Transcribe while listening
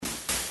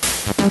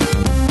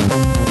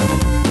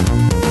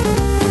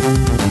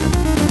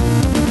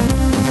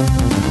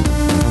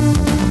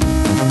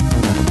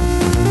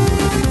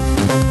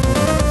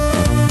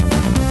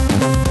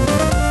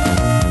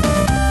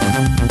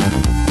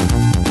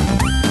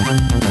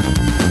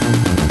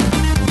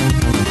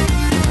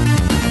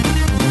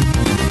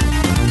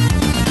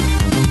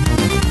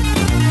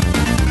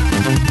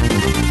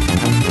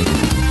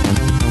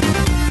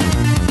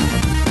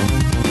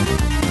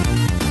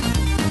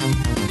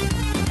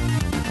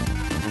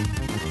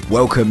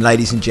Welcome,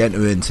 ladies and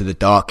gentlemen, to the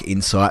Dark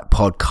Insight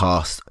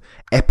Podcast,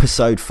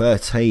 episode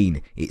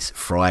 13. It's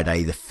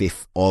Friday, the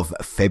 5th of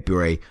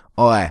February.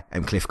 I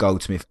am Cliff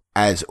Goldsmith,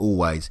 as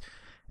always,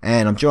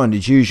 and I'm joined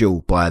as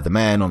usual by the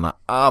man on the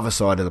other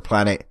side of the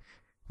planet,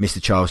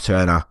 Mr. Charles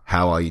Turner.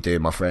 How are you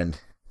doing, my friend?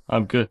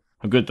 I'm good,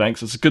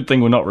 thanks. It's a good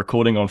thing we're not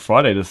recording on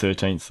Friday the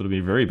 13th. It'll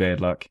be very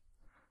bad luck.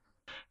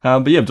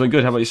 But yeah, I'm doing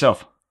good. How about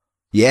yourself?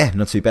 Yeah,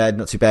 not too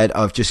bad.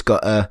 I've just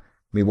got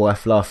my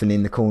wife laughing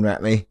in the corner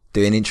at me,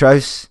 doing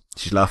intros.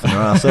 She's laughing her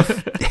ass off.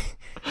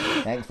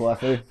 Thanks,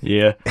 waifu.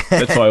 Yeah,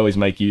 that's why I always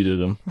make you do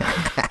them.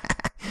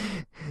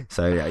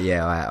 So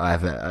yeah, I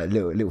have a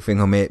little thing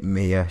on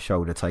my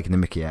shoulder taking the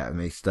mickey out of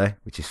me today,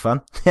 which is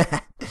fun. Oh,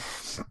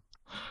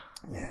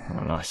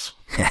 nice.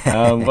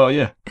 Well,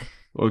 yeah,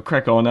 we'll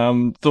crack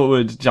on. Thought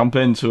we'd jump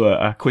into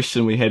a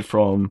question we had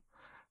from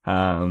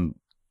the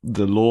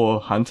Law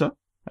Hunter,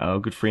 our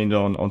good friend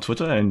on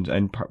Twitter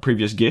and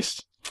previous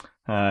guest.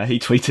 He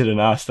tweeted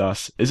and asked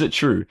us, "Is it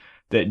true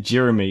that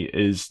Jeremy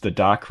is the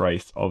Dark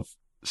Wraith of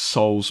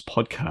Soul's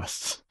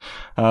podcasts?"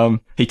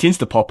 He tends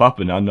to pop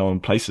up in unknown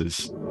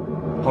places.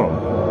 Hold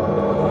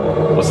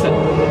on. What's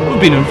that?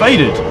 We've been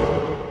invaded.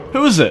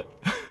 Who is it?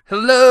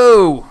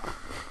 Hello!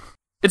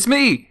 It's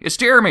me! It's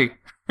Jeremy!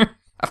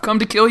 I've come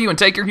to kill you and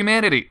take your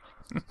humanity.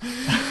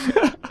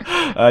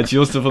 It's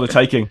yours for the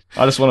taking.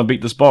 I just want to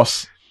beat this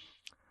boss.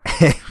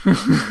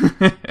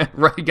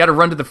 Right, you gotta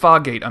run to the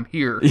fog gate. I'm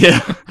here. Yeah.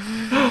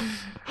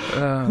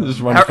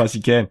 Just run as fast as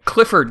you can.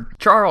 Clifford,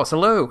 Charles,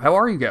 hello. How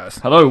are you guys?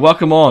 Hello,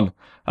 welcome on.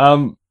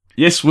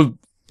 Yes,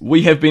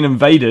 we have been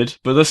invaded,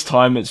 but this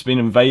time it's been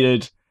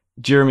invaded.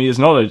 Jeremy is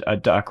not a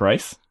Dark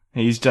Wraith.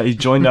 He's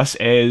joined us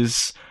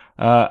as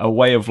a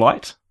Way of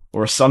Light,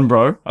 or a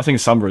Sunbro. I think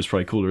a Sunbro is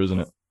probably cooler, isn't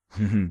it?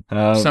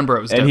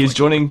 Sunbro is and he's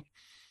joining.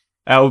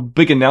 Our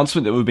big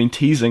announcement that we've been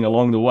teasing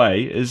along the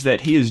way is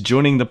that he is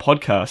joining the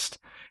podcast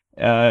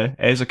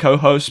as a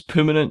co-host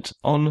permanent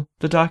on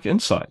the Dark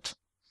Insight.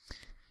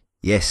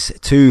 Yes,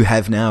 two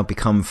have now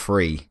become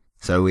three.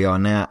 So we are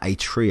now a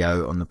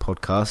trio on the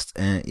podcast.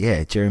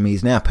 Yeah, Jeremy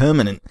is now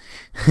permanent.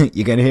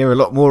 You're going to hear a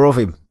lot more of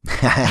him.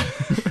 Yeah,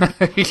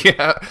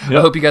 yep. I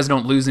hope you guys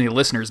don't lose any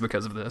listeners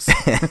because of this.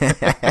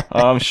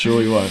 I'm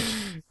sure you won't.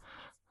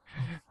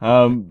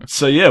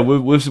 So yeah,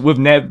 we've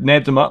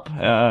nabbed him up.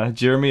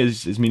 Jeremy,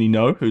 as many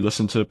know who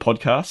listen to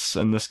podcasts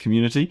in this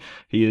community,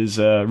 he is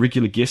a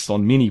regular guest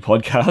on many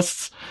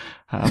podcasts.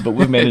 But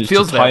we've managed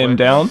to tie him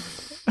down.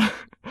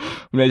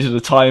 We managed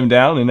to tie him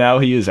down, and now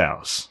he is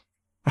ours.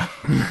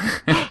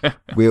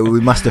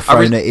 we must have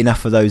thrown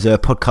enough of those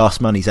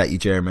podcast monies at you,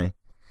 Jeremy.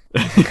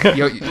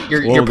 Your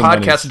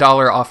podcast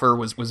dollar offer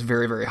was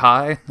very, very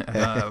high.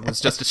 It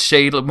was just a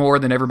shade more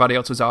than everybody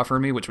else was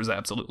offering me, which was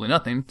absolutely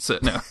nothing. So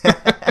no.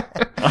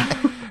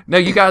 No,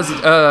 you guys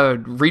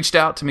reached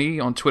out to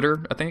me on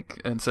Twitter, I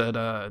think, and said,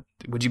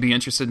 would you be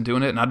interested in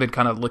doing it? And I've been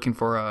kind of looking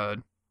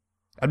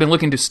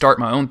to start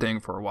my own thing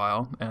for a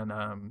while,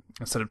 and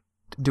instead of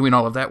doing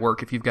all of that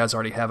work, if you guys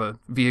already have a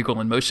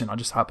vehicle in motion, I'll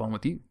just hop on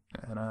with you.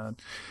 And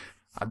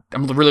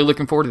I'm really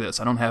looking forward to this.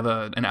 I don't have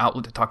an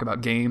outlet to talk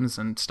about games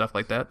and stuff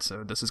like that,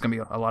 so this is going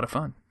to be a lot of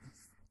fun.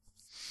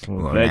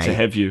 Well, glad to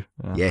have you.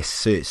 Yes,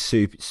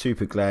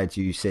 super glad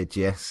you said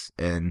yes,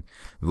 and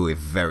we're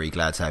very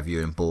glad to have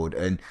you on board.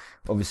 And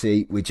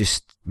obviously, we're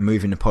just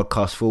moving the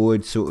podcast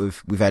forward. Sort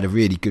of, we've had a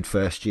really good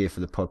first year for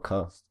the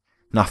podcast.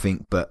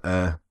 Nothing but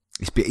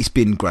it's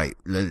been great.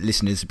 The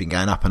listeners have been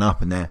going up and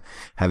up, and they're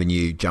having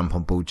you jump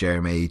on board,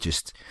 Jeremy,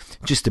 just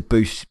to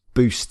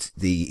boost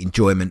the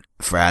enjoyment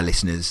for our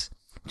listeners.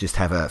 Just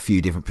have a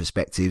few different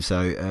perspectives.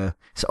 So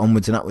it's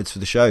onwards and upwards for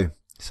the show.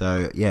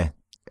 So yeah,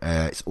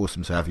 it's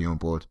awesome to have you on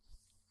board.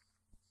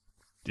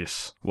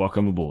 Yes,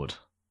 welcome aboard.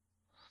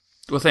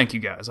 Well, thank you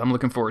guys. I'm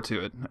looking forward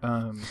to it.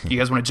 You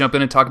guys want to jump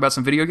in and talk about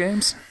some video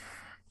games?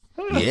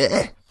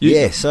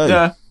 Yeah.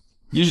 So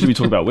usually we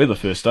talk about weather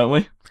first, don't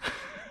we?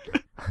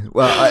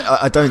 Well,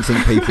 I don't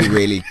think people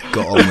really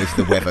got on with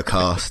the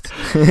weathercast.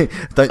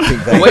 Don't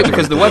think they. Wait,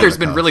 because the weather's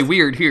been really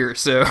weird here.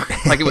 So,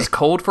 like, it was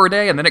cold for a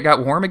day and then it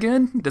got warm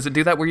again. Does it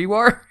do that where you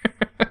are?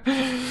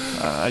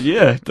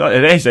 Yeah,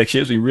 it is actually.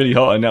 It's been really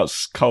hot and now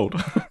it's cold.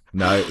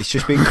 No, it's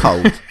just been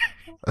cold.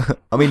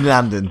 I'm in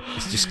London.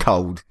 It's just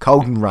cold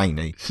and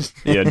rainy.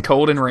 Yeah,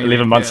 cold and rainy.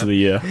 11 months of the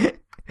year.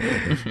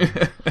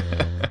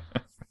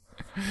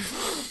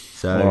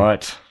 So, all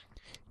right.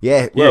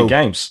 Yeah. Well,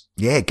 games.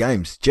 Yeah,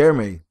 games.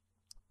 Jeremy,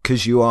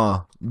 because you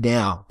are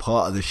now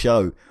part of the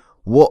show,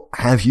 what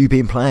have you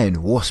been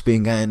playing? What's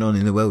been going on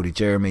in the world of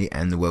Jeremy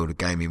and the world of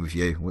gaming with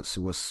you? What's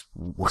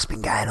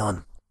been going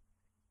on?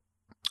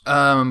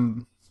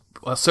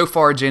 Well, so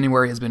far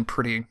January has been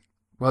pretty.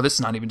 Well, this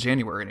is not even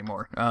January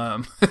anymore.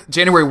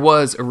 January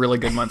was a really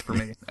good month for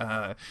me.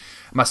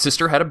 My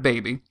sister had a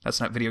baby.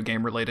 That's not video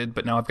game related,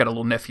 but now I've got a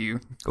little nephew.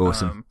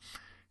 Awesome.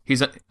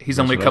 He's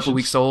only a couple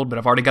weeks old, but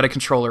I've already got a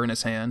controller in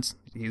his hands.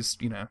 He's,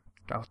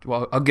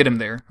 I'll get him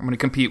there. I'm going to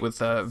compete with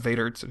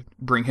Vader to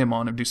bring him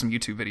on and do some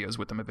YouTube videos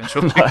with him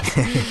eventually.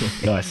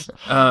 Nice.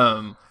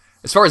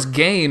 As far as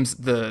games,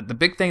 the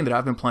big thing that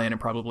I've been playing, and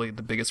probably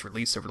the biggest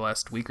release over the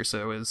last week or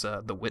so, is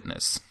The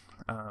Witness,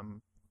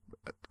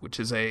 which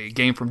is a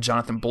game from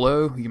Jonathan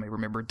Blow, who you may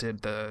remember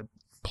did the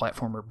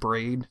platformer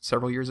Braid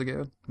several years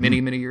ago,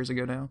 many years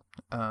ago now.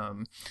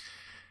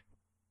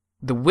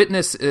 The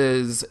Witness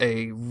is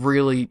a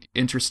really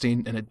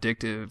interesting and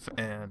addictive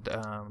and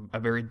a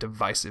very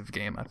divisive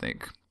game, I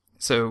think.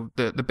 So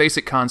the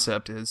basic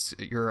concept is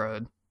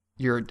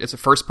it's a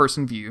first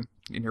person view,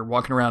 and you're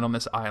walking around on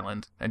this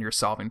island and you're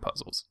solving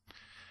puzzles.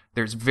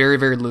 There's very,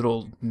 very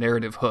little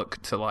narrative hook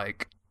to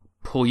like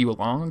pull you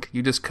along.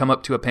 You just come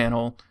up to a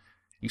panel,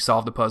 you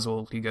solve the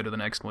puzzle, you go to the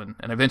next one,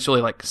 and eventually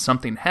like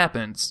something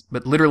happens,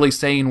 but literally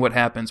saying what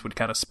happens would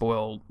kind of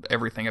spoil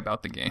everything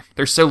about the game.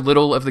 There's so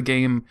little of the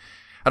game.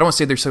 I don't want to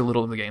say there's so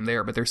little of the game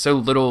there, but there's so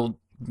little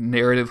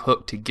narrative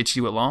hook to get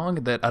you along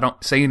that I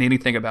don't saying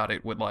anything about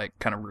it would like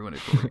kind of ruin it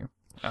for you.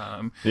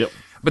 Yep.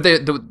 But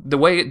the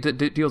way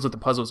it deals with the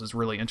puzzles is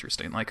really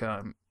interesting. Like,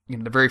 the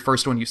very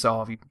first one you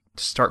solve, you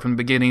start from the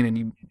beginning and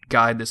you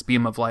guide this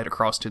beam of light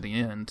across to the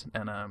end,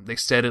 and they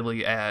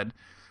steadily add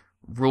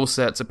rule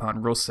sets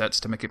upon rule sets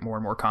to make it more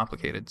and more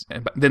complicated.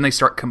 And then they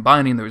start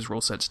combining those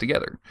rule sets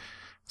together.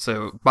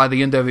 So by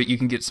the end of it, you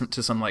can get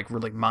to some like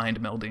really mind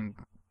melding.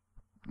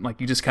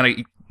 Like you just kind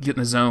of get in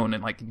the zone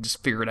and like you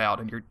just figure it out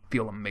and you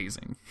feel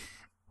amazing.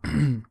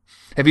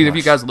 Have either of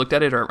you guys looked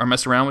at it or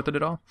messed around with it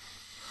at all?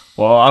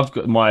 Well, I've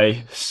got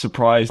my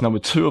surprise number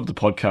 2 of the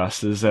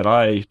podcast is that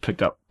I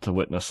picked up The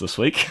Witness this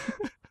week.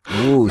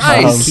 Ooh,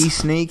 Nice.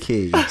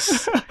 sneaky.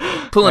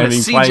 Pulling a I've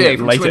been playing CJ it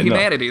from late Twin at night.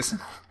 Humanities.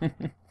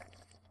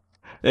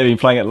 They've been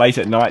playing it late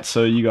at night,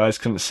 so you guys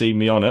couldn't see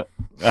me on it.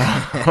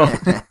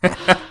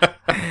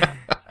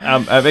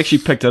 I've actually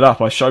picked it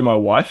up. I showed my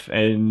wife,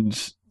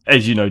 and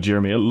as you know,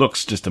 Jeremy, it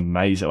looks just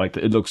amazing. Like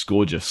it looks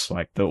gorgeous.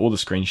 Like all the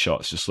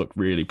screenshots just look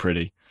really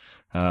pretty.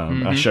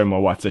 I showed my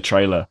wife the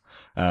trailer,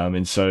 and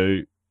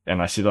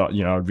I said,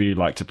 I'd really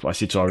like to. I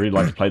said to her, I'd really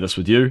like to play this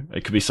with you.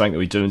 It could be something that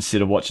we do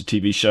instead of watch a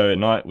TV show at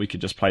night. We could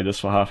just play this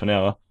for half an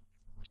hour.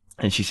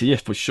 And she said, yeah,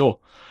 for sure.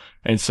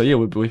 And so yeah,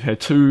 we've had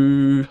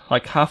 2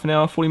 like half an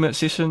hour, 40-minute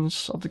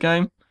sessions of the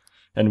game,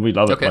 and we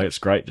love it. Okay. Like it's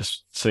great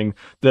just seeing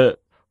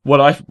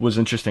what I was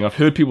interesting. I've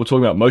heard people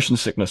talking about motion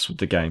sickness with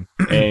the game,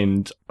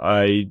 and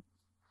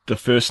the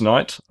first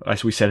night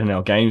we sat in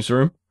our games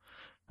room,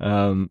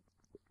 and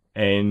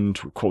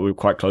we were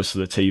quite close to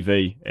the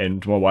TV,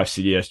 and my wife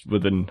said yes,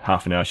 within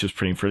half an hour she was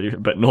pretty a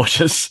bit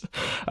nauseous.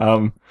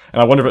 And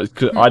I wonder if it's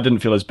 'cause I didn't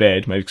feel as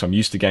bad, maybe because I'm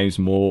used to games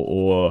more,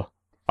 or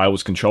I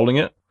was controlling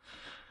it.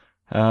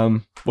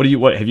 What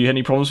have you had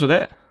any problems with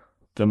that?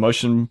 The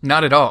motion?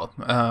 Not at all.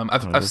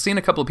 I've seen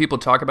a couple of people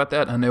talk about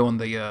that. I know on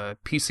the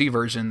PC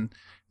version,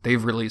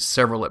 they've released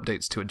several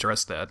updates to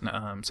address that.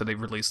 So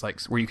they've released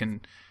like where you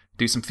can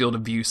do some field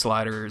of view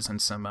sliders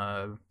and some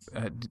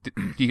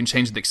you can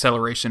change the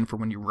acceleration for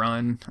when you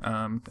run,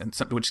 and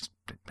something which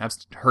I've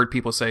heard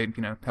people say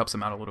helps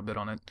them out a little bit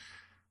on it.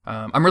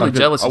 I'm really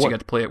jealous that you got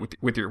to play it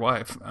with your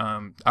wife.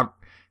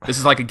 This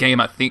is like a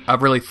game I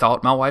really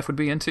thought my wife would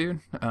be into,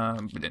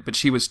 but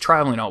she was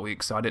traveling all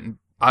week, so I didn't.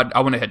 I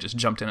went ahead, just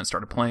jumped in and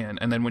started playing.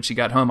 And then when she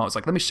got home, I was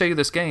like, "Let me show you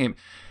this game."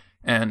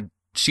 And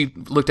she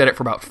looked at it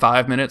for about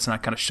 5 minutes, and I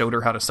kind of showed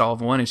her how to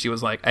solve one, and she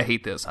was like, "I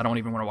hate this. I don't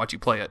even want to watch you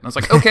play it." And I was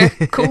like, "Okay,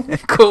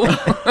 cool,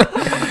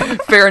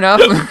 fair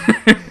enough."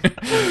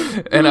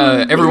 And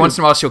every once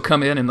in a while, she'll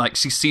come in and like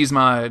she sees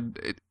my.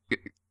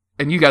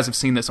 And you guys have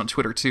seen this on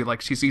Twitter too.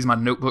 Like she sees my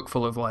notebook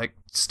full of like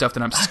stuff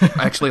that I'm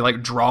actually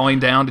like drawing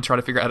down to try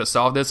to figure out how to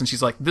solve this, and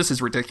she's like, "This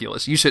is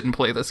ridiculous. You shouldn't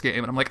play this game."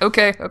 And I'm like,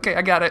 "Okay,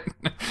 I got it.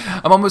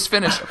 I'm almost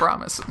finished. I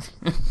promise."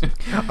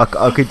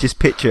 I could just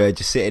picture her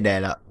just sitting there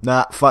like,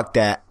 nah, fuck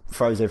that.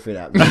 Throws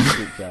everything out.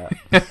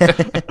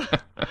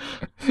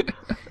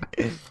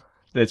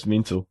 That's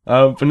mental.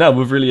 But no,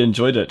 we've really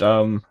enjoyed it.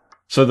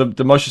 So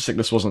the motion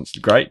sickness wasn't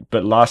great,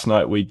 but last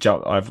night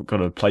I've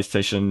got a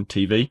PlayStation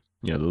TV,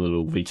 the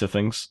little Vita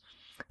things.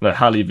 And I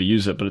hardly ever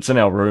use it, but it's in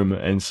our room,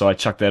 and so I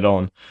chucked that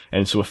on.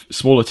 And so a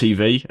smaller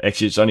TV,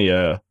 actually it's only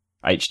a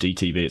HD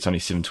TV, it's only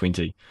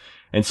 720.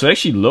 And so it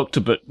actually looked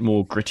a bit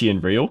more gritty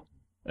and real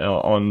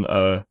on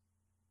a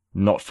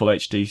not full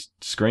HD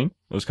screen.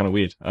 It was kind of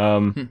weird.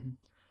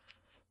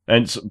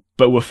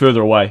 But we're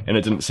further away, and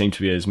it didn't seem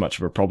to be as much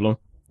of a problem,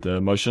 the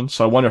motion.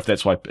 So I wonder if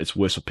that's why it's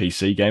worse for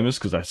PC gamers,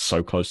 because they're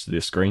so close to their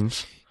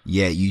screens.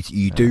 Yeah,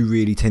 you do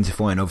really tend to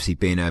find, obviously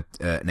being an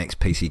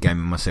ex-PC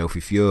gamer myself,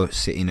 if you're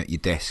sitting at your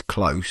desk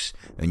close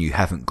and you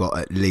haven't got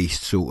at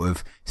least sort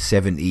of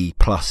 70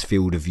 plus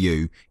field of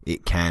view,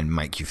 it can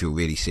make you feel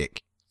really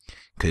sick.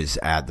 Because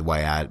the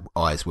way our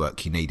eyes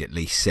work, you need at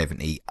least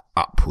 70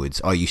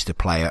 upwards. I used to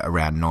play at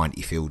around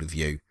 90 field of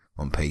view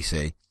on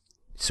PC.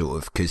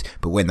 Sort of,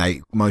 but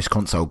when most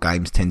console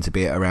games tend to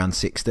be at around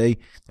 60,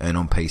 and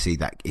on PC,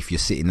 that if you're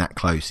sitting that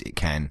close, it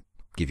can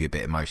give you a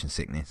bit of motion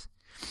sickness.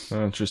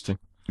 Oh, interesting.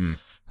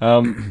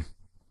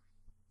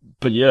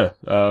 But yeah,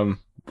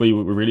 we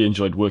really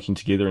enjoyed working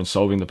together and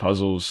solving the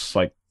puzzles.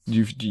 Like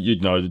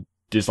you'd know,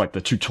 there's like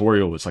the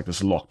tutorial. It's like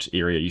this locked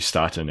area you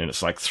start in, and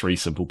it's like 3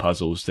 simple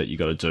puzzles that you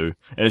got to do.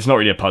 And it's not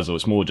really a puzzle.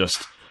 It's more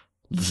just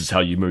this is how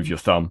you move your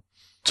thumb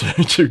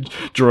to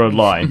draw a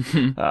line.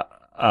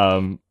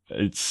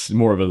 It's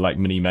more of a like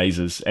mini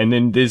mazes. And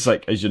then there's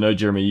like, as you know,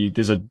 Jeremy,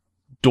 there's a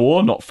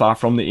door not far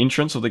from the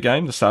entrance of the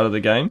game, the start of the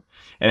game,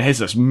 and it has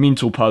this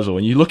mental puzzle.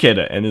 And you look at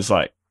it, and it's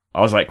like, I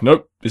was like,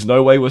 nope, there's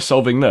no way we're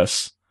solving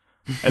this.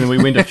 And then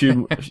we went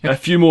a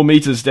few more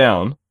meters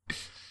down,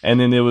 and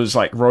then there was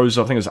like rows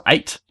of, I think it was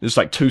 8. There's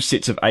like 2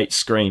 sets of 8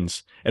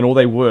 screens, and all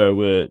they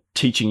were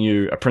teaching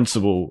you a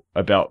principle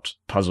about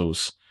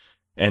puzzles,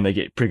 and they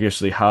get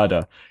progressively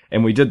harder.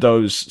 And we did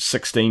those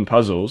 16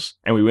 puzzles,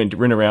 and we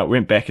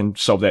went back and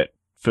solved that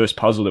first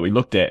puzzle that we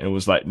looked at, and it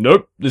was like,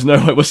 nope, there's no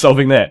way we're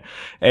solving that.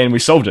 And we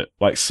solved it,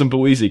 like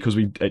simple, easy, because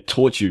it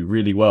taught you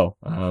really well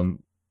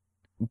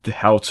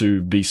how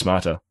to be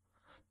smarter.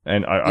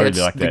 And I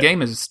really like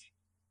that.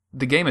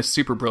 The game is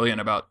super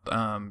brilliant about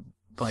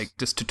like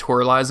just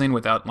tutorializing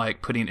without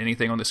like putting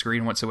anything on the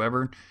screen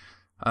whatsoever.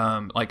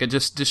 Like it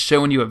just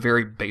showing you a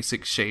very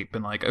basic shape,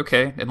 and like,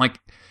 okay, and like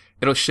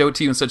it'll show it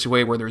to you in such a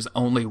way where there's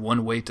only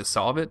one way to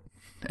solve it.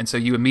 And so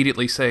you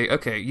immediately say,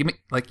 okay,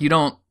 you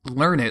don't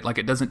learn it. Like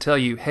it doesn't tell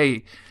you,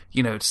 hey,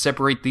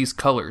 separate these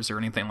colors or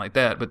anything like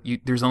that. But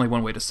there's only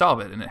one way to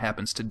solve it, and it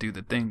happens to do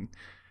the thing.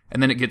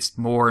 And then it gets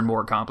more and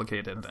more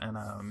complicated. And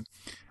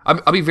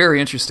I'll be very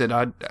interested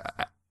at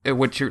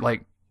what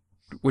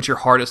your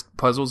hardest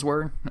puzzles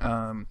were,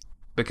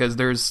 because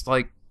there's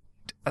like,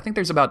 I think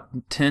there's about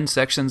 10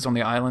 sections on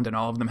the island, and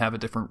all of them have a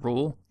different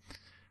rule.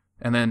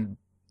 And then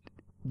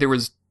there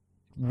was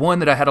one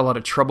that I had a lot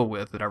of trouble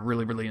with that I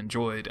really, really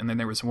enjoyed, and then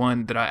there was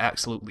one that I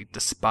absolutely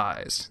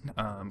despised.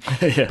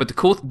 Yeah. But the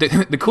cool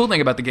thing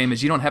about the game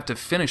is you don't have to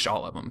finish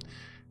all of them.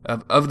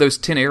 Of those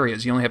 10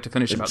 areas, you only have to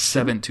finish about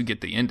 7 to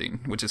get the ending,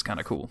 which is kind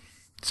of cool.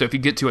 So if you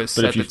get to a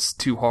set that's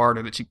too hard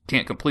or that you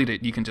can't complete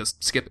it, you can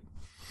just skip it.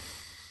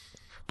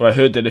 But I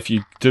heard that if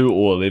you do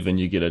all 11,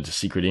 you get a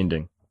secret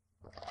ending.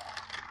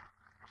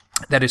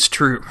 That is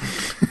true.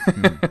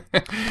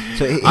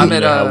 So I'm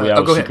at we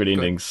are go secret ahead.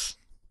 endings.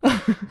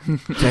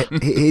 So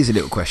here's a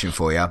little question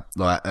for you.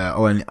 Like,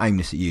 I'll aim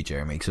this at you,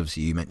 Jeremy, because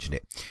obviously you mentioned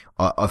it.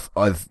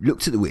 I've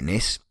looked at the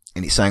witness,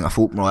 and it's saying, I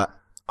thought, right,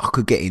 I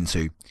could get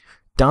into.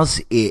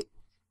 Does it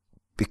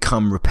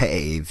become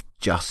repetitive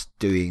just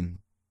doing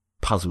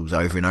puzzles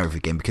over and over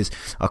again? Because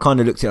I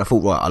kind of looked at it, I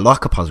thought, right, I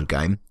like a puzzle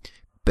game,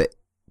 but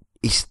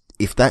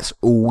if that's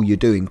all you're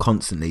doing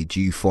constantly, do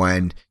you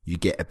find you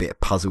get a bit of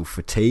puzzle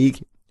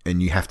fatigue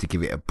and you have to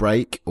give it a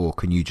break, or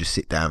can you just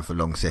sit down for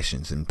long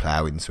sessions and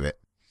plow into it?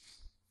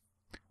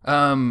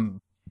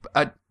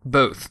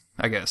 Both,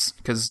 I guess,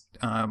 because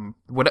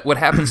what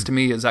happens to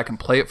me is I can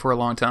play it for a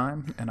long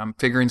time, and I'm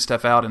figuring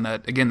stuff out, and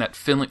that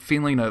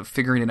feeling of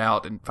figuring it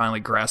out and finally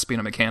grasping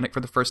a mechanic for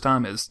the first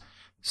time is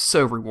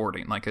so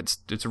rewarding. Like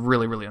it's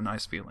really, really a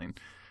nice feeling.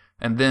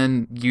 And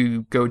then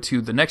you go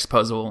to the next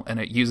puzzle, and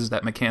it uses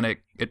that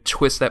mechanic, it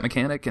twists that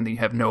mechanic, and you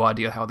have no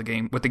idea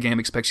what the game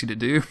expects you to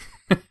do.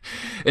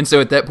 And so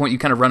at that point, you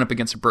kind of run up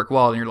against a brick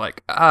wall, and you're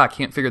like, I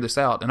can't figure this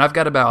out. And I've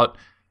got about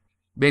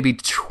maybe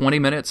 20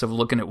 minutes of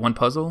looking at one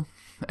puzzle,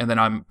 and then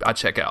I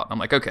check out. I'm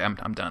like, okay, I'm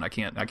done. I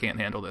can't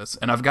handle this.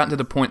 And I've gotten to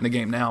the point in the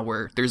game now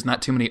where there's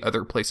not too many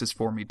other places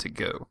for me to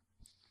go.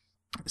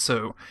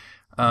 So,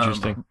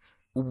 Interesting.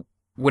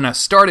 When I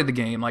started the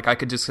game, like I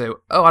could just say,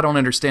 oh, I don't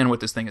understand what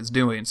this thing is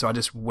doing. So I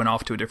just went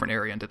off to a different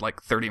area and did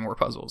like 30 more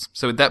puzzles.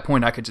 So at that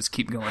point I could just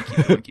keep going.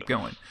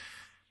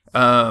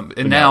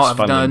 And now I've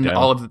done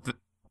all of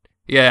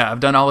I've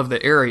done all of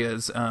the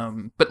areas.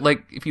 But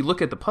like, if you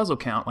look at the puzzle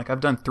count, like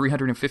I've done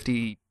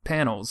 350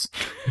 panels,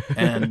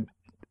 and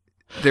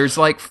there's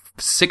like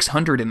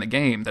 600 in the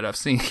game that I've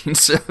seen.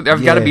 So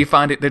I've got to be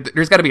finding.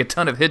 There's got to be a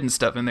ton of hidden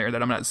stuff in there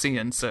that I'm not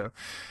seeing. So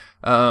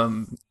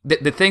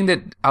the thing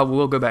that I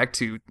will go back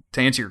to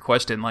answer your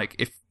question, like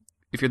if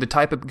you're the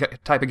type of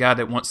guy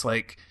that wants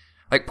like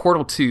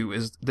Portal 2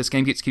 is, this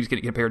game keeps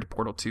getting compared to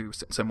Portal 2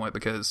 somewhat,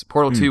 because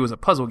Portal 2 was a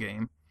puzzle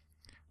game.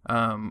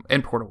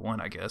 And Portal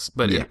 1, I guess,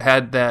 but it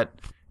had that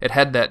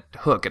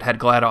hook. It had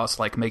GLaDOS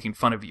like making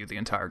fun of you the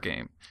entire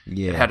game.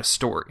 It had a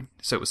story,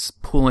 so it was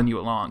pulling you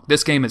along.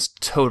 This game is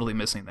totally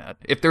missing that.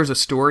 If there's a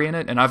story in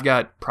it, and I've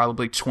got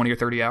probably 20 or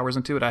 30 hours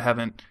into it,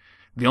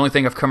 the only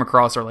thing I've come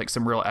across are like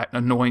some real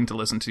annoying to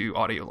listen to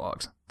audio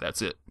logs.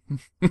 That's it.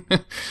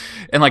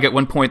 And like at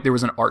one point there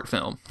was an art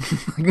film.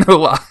 No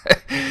lie.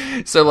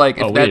 So like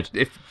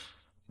if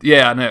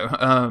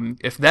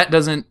that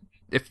doesn't,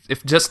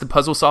 if just the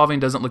puzzle solving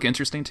doesn't look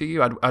interesting to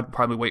you, I'd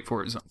probably wait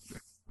for it,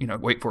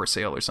 wait for a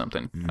sale or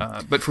something.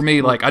 But for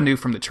me, like I knew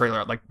from the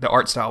trailer, like the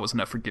art style was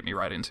enough to get me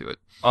right into it.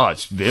 Oh,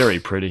 it's very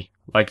pretty.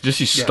 Like just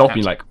you stop, and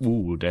you're like,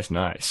 ooh, that's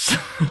nice.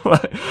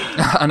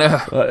 I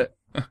know.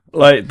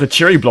 like the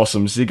cherry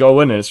blossoms, you go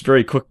in and it's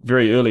very quick,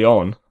 very early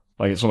on.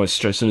 Like it's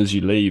almost as soon as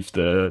you leave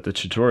the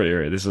tutorial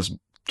area, there's this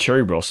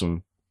cherry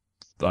blossom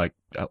like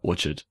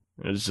orchard.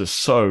 It's just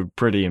so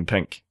pretty and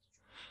pink.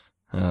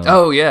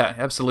 Oh yeah,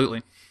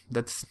 absolutely.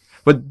 But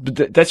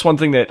that's one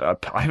thing that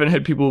I haven't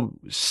heard people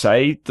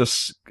say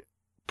this.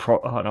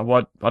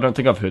 I don't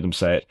think I've heard them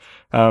say it.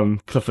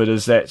 Clifford,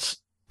 is that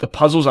the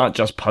puzzles aren't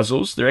just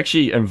puzzles; they're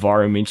actually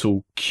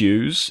environmental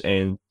cues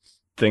and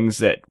things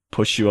that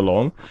push you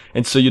along.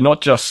 And so you're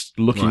not just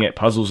looking at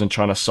puzzles and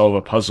trying to solve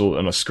a puzzle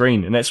on a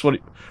screen. And that's when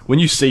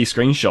you see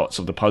screenshots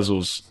of the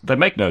puzzles, they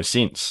make no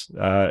sense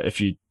if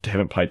you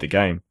haven't played the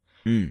game.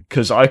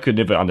 Because I could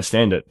never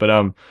understand it.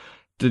 But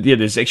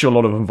there's actually a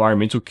lot of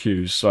environmental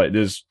cues. Like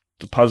there's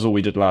the puzzle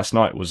we did last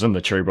night was in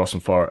the cherry blossom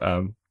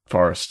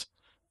forest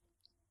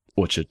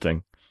orchard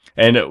thing,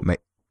 and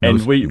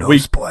no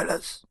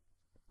spoilers.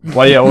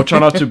 Well, yeah, we'll try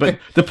not to. But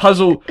the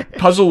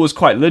puzzle was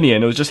quite linear,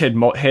 and it was just had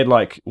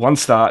like one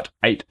start,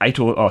 eight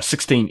or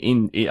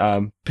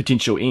 16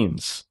 potential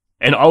ends.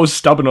 And I was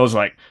stubborn. I was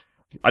like,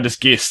 I just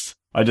guessed.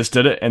 I just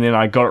did it, and then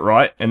I got it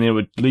right, and then it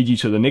would lead you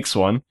to the next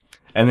one,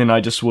 and then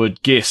I just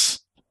would guess.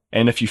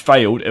 And if you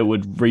failed, it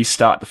would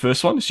restart the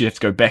first one, so you have to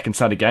go back and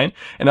start again.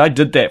 And we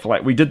did that for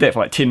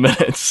like 10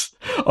 minutes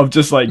of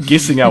just like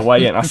guessing our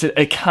way in. I said,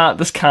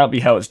 this can't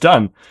be how it's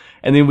done.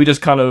 And then we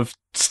just kind of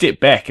stepped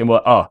back and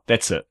were, oh,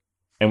 that's it.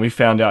 And we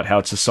found out how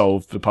to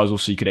solve the puzzle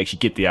so you could actually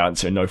get the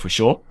answer and know for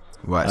sure.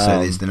 Right, so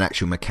there's an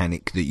actual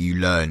mechanic that you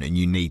learn, and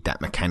you need that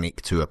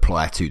mechanic to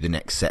apply to the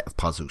next set of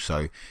puzzles.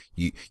 So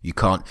you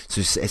can't.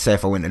 So say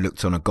if I went and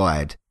looked on a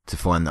guide to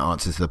find the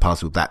answer to the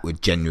puzzle, that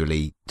would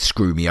generally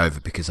screw me over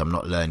because I'm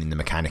not learning the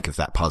mechanic of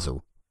that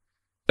puzzle.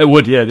 It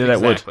would, yeah, that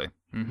exactly.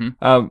 would.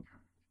 Mm-hmm.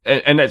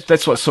 And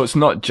that's what. So it's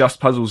not just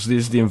puzzles.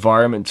 There's the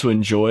environment to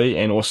enjoy,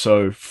 and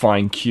also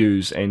find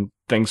cues and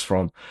things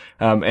from.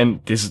 And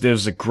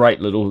there's a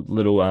great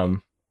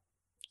little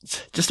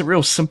just a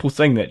real simple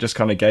thing that just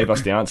kind of gave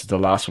us the answer to the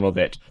last one of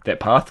that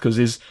path,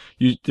 because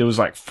there was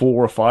like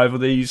 4 or 5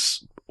 of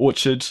these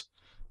orchard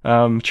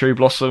cherry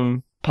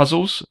blossom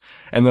puzzles,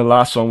 and the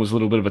last one was a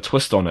little bit of a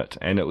twist on it,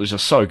 and it was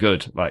just so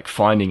good, like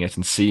finding it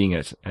and seeing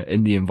it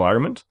in the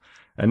environment.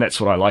 And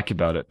that's what I like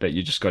about it, that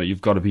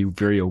you've got to be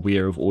very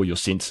aware of all your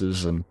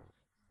senses and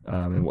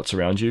what's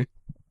around you.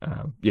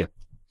 Yeah.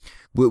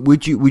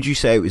 Would you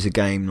say it was a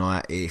game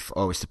like, if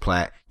I was to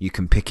play it, you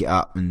can pick it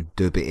up and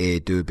do a bit here,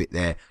 do a bit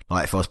there?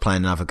 Like if I was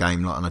playing another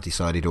game, like, and I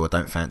decided, I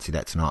don't fancy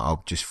that tonight,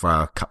 I'll just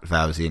throw a couple of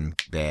hours in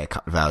there, a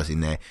couple of hours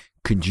in there.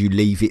 Could you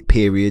leave it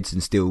periods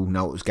and still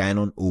know what was going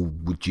on, or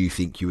would you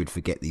think you would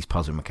forget these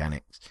puzzle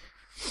mechanics?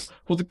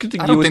 Well, the good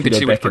thing I don't think that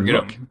you would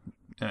forget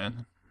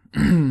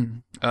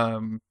them.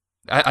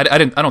 I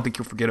don't think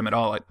you'll forget them at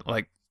all.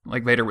 Like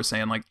Vader was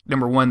saying, like,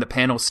 number one, the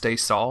panels stay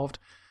solved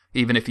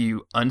even if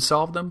you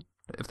unsolve them,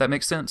 if that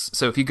makes sense.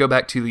 So if you go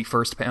back to the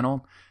first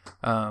panel,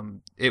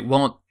 it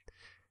won't.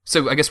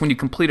 So I guess when you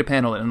complete a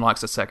panel, it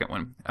unlocks a second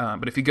one.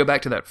 But if you go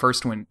back to that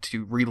first one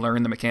to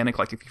relearn the mechanic,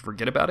 like if you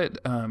forget about it,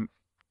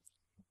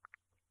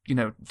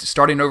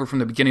 starting over from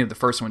the beginning of the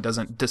first one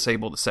doesn't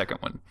disable the second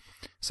one.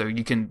 So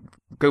you can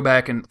go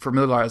back and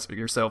familiarize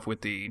yourself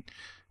with the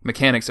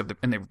mechanics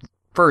in the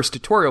first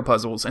tutorial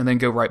puzzles, and then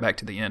go right back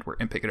to the end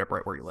and pick it up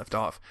right where you left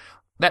off.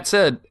 That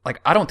said, like,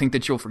 I don't think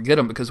that you'll forget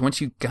them, because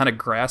once you kind of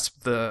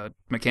grasp the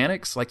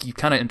mechanics, like, you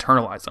kind of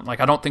internalize them. Like,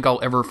 I don't think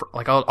I'll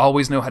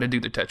always know how to do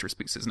the Tetris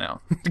pieces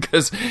now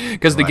because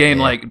the game,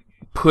 like,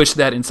 pushed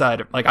that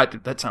inside of,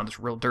 like, that sounds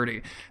real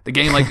dirty. The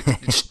game, like,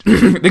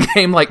 the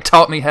game, like,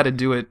 taught me how to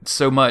do it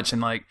so much,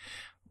 and, like,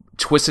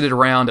 twisted it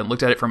around and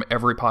looked at it from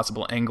every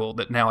possible angle,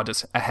 that now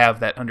I have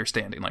that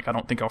understanding. Like, I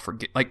don't think I'll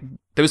forget. Like,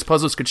 those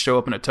puzzles could show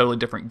up in a totally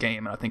different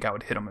game, and I think I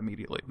would hit them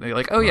immediately. They're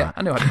like, oh yeah,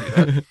 I know how to do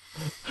that.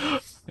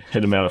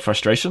 Hit them out of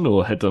frustration,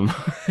 or hit them,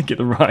 get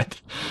them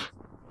right.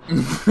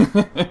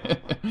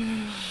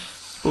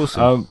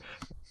 Awesome.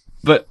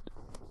 But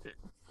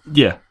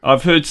yeah,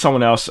 I've heard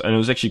someone else, and it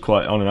was actually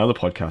quite on another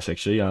podcast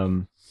actually.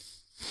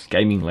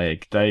 Gaming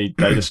Lag. They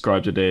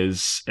described it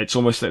as, it's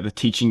almost like they're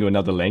teaching you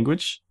another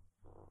language,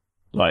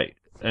 like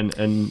and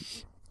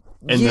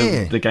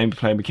the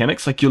gameplay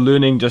mechanics. Like, you're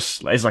learning,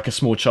 just as like a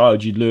small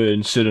child, you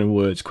learn certain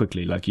words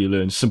quickly. Like, you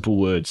learn simple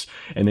words,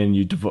 and then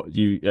you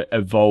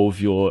evolve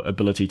your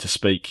ability to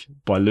speak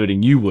by learning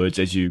new words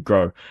as you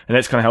grow. And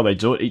that's kind of how they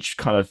do it. Each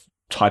kind of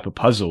type of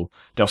puzzle,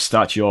 they'll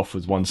start you off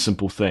with one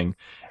simple thing,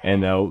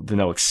 and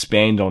they'll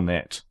expand on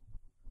that.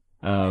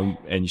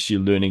 And you're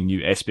learning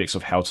new aspects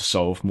of how to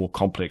solve more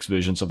complex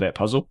versions of that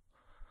puzzle.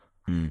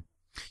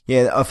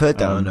 Yeah, I've heard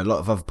that on a lot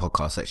of other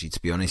podcasts, actually,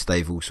 to be honest.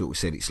 They've all sort of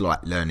said it's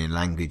like learning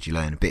language. You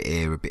learn a bit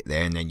here, a bit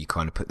there, and then you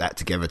kind of put that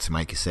together to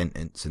make a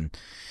sentence. And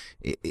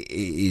it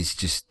is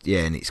just,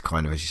 and it's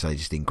kind of, as you say,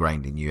 just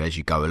ingrained in you as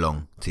you go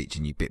along,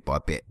 teaching you bit by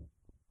bit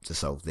to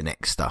solve the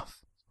next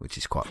stuff, which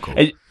is quite cool.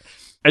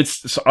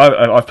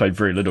 I've played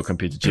very little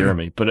compared to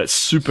Jeremy, but it's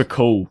super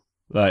cool,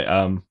 like,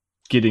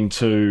 getting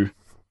to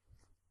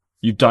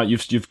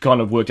you've kind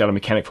of worked out a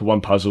mechanic for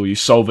one puzzle, you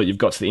solve it, you've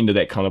got to the end of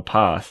that kind of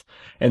path,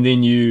 and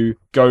then you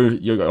go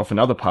off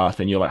another path,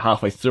 and you're like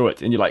halfway through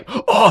it, and you're like,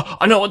 oh,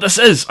 I know what this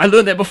is, I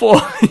learned that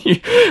before,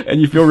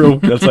 and you feel real.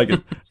 It's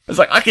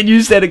like I can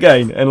use that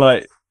again, and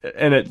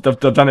they've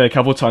done it a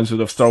couple of times where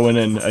they've thrown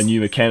in a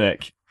new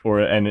mechanic,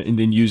 and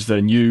then use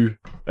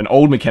an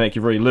old mechanic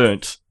you've already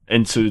learnt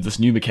into this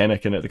new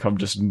mechanic, and they kind of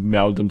just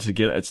meld them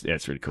together.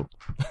 It's really cool.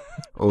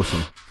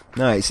 Awesome.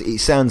 No, it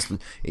sounds fun.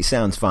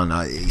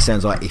 It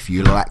sounds like if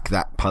you like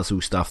that puzzle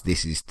stuff,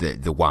 this is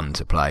the one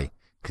to play,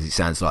 because it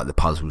sounds like the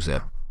puzzles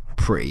are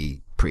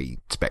pretty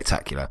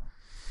spectacular.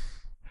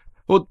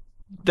 Well,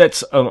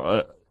 that's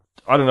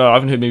I don't know. I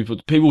haven't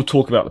heard people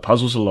talk about the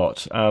puzzles a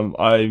lot.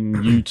 I'm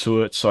new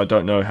to it, so I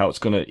don't know how it's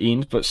going to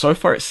end. But so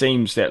far, it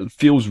seems that it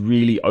feels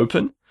really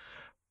open.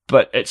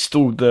 But it's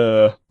still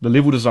the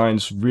level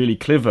design's really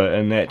clever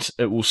in that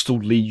it will still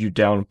lead you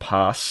down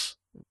paths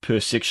per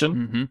section.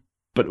 Mm-hmm.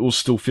 But it will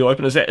still feel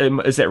open. Is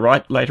that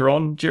right later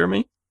on,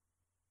 Jeremy?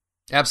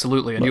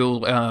 Absolutely, and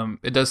you'll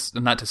it does,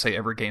 not to say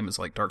every game is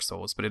like Dark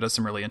Souls, but it does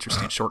some really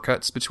interesting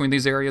shortcuts between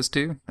these areas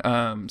too.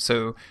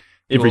 So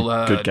every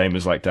good game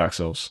is like Dark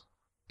Souls.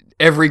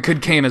 Every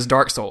good game is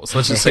Dark Souls.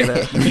 Let's just say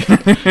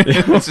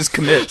that. Let's just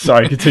commit.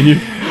 Sorry, continue.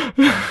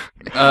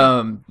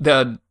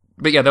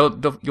 But yeah,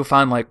 you'll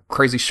find like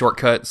crazy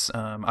shortcuts.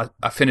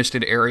 I finished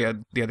an area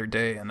the other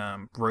day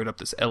and rode up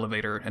this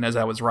elevator, and as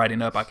I was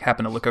riding up, I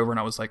happened to look over and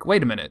I was like,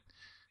 wait a minute.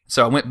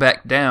 So I went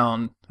back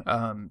down,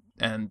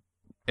 and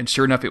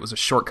sure enough, it was a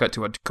shortcut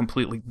to a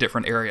completely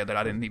different area that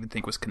I didn't even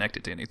think was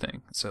connected to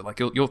anything. So like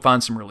you'll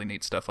find some really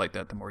neat stuff like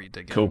that the more you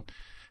dig in. Cool.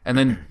 And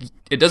then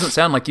it doesn't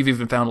sound like you've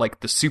even found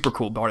like the super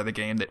cool part of the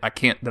game that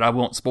I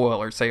won't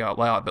spoil or say out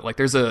loud. But like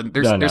there's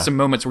some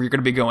moments where you're going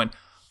to be going,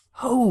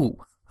 oh,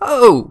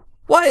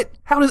 what?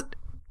 How does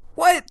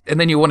what? And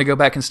then you want to go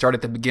back and start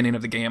at the beginning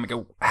of the game and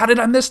go, how did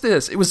I miss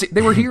this?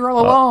 They were here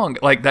all along,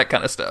 like that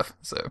kind of stuff.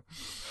 So.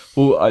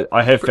 Well,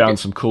 I have found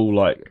some cool,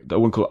 like, I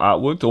wouldn't call it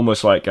artwork,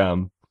 almost like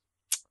kind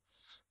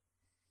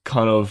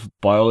of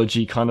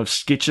biology kind of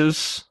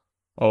sketches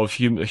of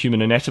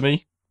human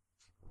anatomy.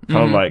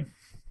 Kind of like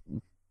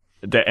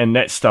that, and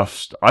that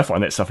stuff, I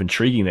find that stuff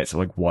intriguing. That's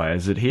like, why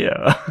is it here?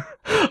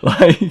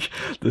 Like,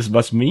 this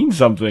must mean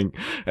something.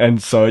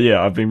 And so,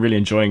 yeah, I've been really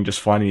enjoying just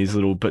finding these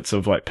little bits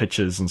of like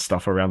pictures and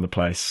stuff around the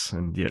place.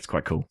 And yeah, it's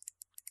quite cool.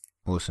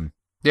 Awesome.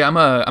 Yeah,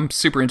 I'm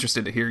super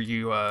interested to hear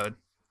you, I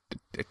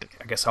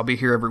guess I'll be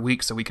here every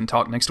week so we can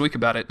talk next week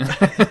about it.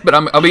 But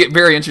I'll be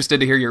very interested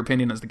to hear your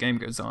opinion as the game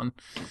goes on.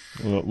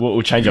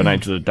 We'll change our name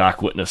to the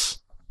Dark Witness.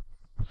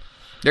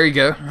 There you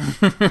go.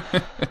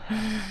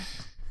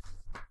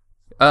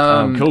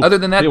 Cool. Other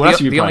than that,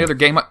 the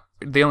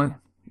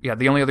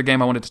only other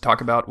game I wanted to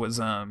talk about was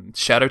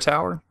Shadow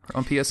Tower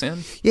on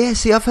PSN. Yeah,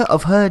 see, I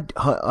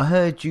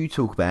heard you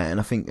talk about it, and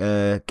I think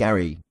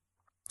Gary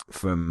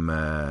from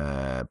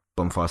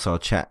Bonfire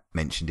Side Chat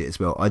mentioned it as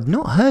well. I'd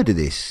not heard of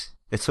this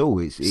at all.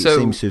 It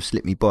seems to have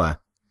slipped me by.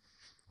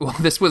 Well,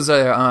 this was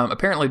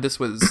apparently this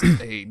was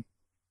a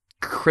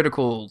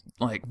critical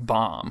like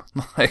bomb.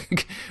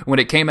 Like when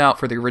it came out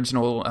for the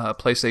original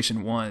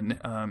PlayStation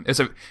 1,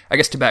 I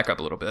guess to back up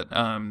a little bit,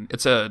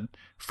 it's a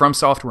From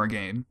Software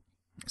game,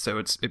 so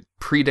it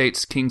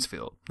predates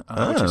Kingsfield,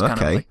 which is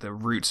kind of like the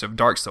roots of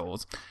Dark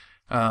Souls.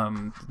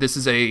 This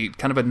is a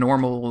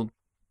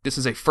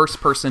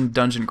first-person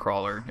dungeon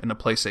crawler in the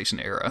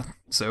PlayStation era,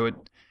 so it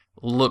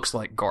looks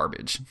like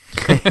garbage.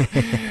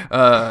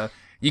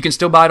 You can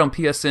still buy it on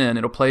PSN.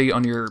 It'll play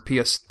on your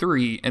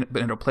PS3,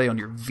 but it'll play on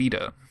your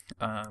Vita.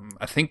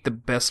 I think the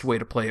best way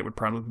to play it would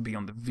probably be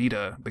on the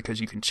Vita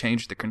because you can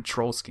change the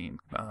control scheme.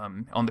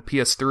 On the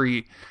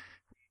PS3,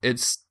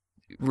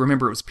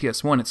 remember it was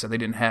PS1, so they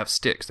didn't have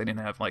sticks. They didn't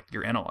have like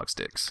your analog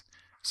sticks.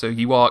 So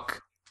you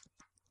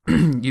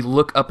you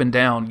look up and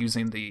down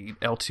using the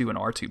L2 and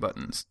R2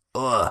 buttons.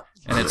 Ugh.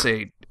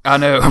 And I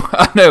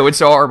know, it's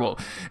horrible.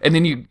 And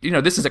then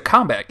this is a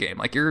combat game.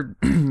 Like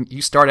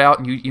you start out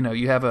and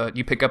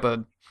you pick up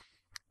a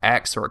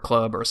axe or a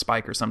club or a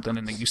spike or something,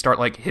 and then you start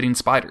like hitting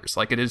spiders.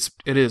 Like it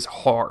is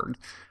hard.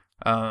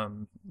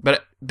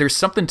 But there's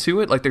something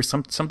to it. Like there's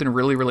something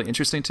really, really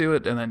interesting to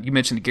it. And then you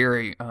mentioned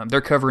Gary.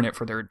 They're covering it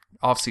for their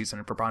off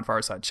season for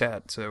Bonfire Side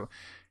Chat. So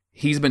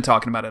he's been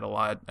talking about it a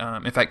lot.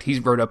 In fact, he's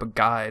wrote up a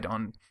guide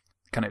on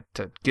kind of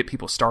to get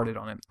people started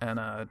on it,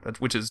 and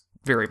which is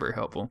very, very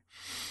helpful.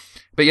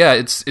 But yeah,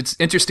 it's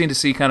interesting to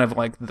see kind of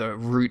like the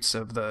roots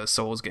of the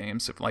Souls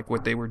games, of like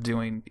what they were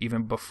doing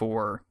even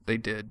before they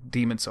did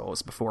Demon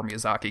Souls, before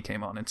Miyazaki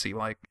came on, and see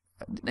like,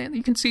 man,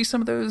 you can see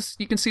some of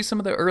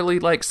the early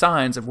like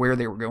signs of where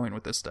they were going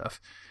with this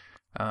stuff.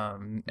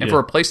 And for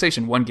a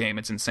PlayStation 1 game,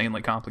 it's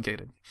insanely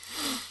complicated.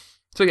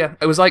 So yeah,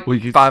 it was like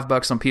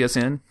 $5 on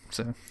PSN.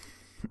 So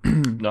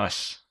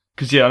nice.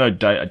 Because I know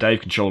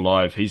Dave Control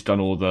Live. He's done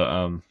all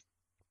the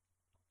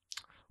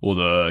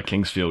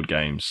Kingsfield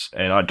games,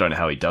 and I don't know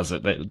how he does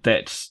it.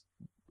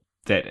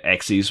 That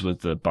axes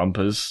with the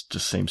bumpers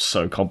just seems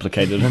so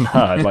complicated and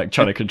hard, like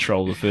trying to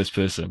control the first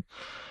person.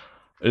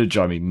 It'd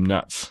drive me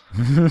nuts.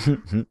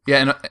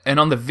 Yeah, and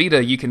on the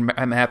Vita, you can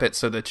map it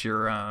so that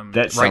your That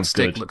right sounds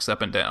stick good. looks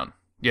up and down.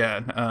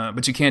 Yeah,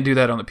 but you can't do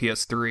that on the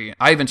PS3.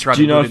 I even tried Do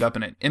to you know boot if- it up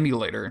in an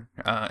emulator,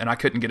 and I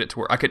couldn't get it to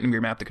work. I couldn't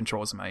remap the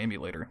controls in my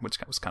emulator, which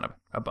was kind of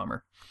a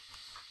bummer.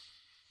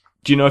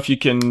 Do you know if you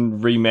can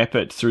remap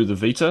it through the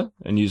Vita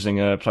and using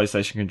a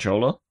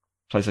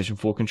PlayStation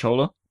 4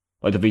 controller,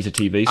 like the Vita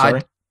TV?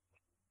 Sorry.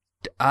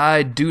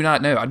 I do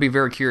not know. I'd be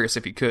very curious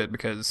if you could,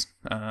 because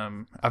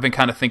I've been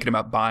kind of thinking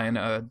about buying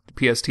a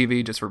PS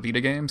TV just for Vita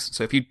games.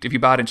 So if you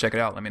buy it and check it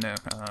out, let me know.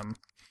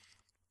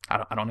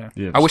 I don't know.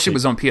 Yeah, I wish it sweet.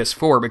 was on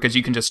PS4, because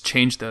you can just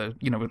change on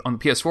the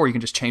PS4 you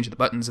can just change the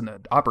buttons in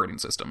the operating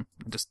system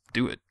and just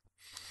do it.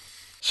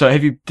 So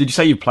did you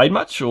say you played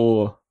much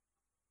or?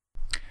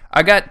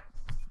 I got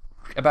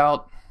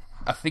about,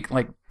 I think,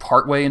 like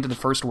partway into the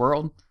first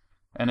world,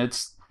 and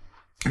it's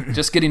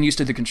just getting used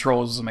to the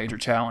controls was a major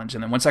challenge.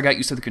 And then once I got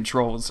used to the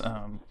controls,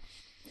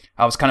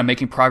 I was kind of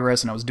making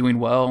progress and I was doing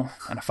well,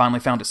 and I finally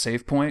found a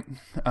save point.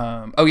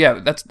 Oh yeah,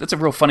 that's a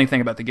real funny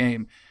thing about the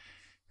game.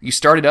 You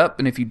start it up,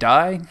 and if you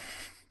die,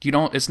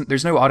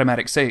 there's no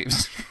automatic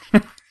saves.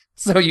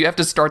 So you have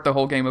to start the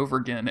whole game over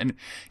again. And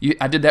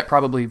I did that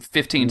probably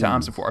 15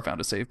 times before I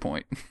found a save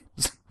point.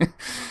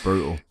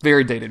 Brutal.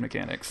 Very dated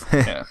mechanics.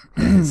 Yeah.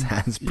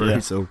 Sounds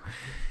brutal.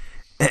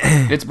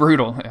 It's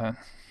brutal. Yeah.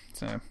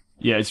 So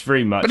Yeah, it's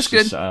very much But it's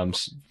good.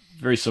 just,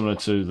 very similar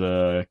to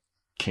the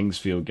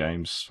Kingsfield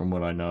games, from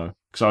what I know.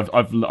 Because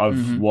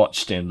I've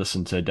watched and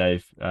listened to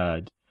Dave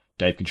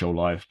Control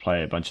Live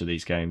play a bunch of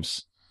these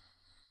games,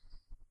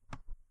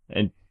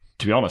 and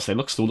to be honest, they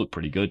still look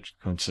pretty good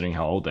considering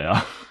how old they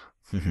are.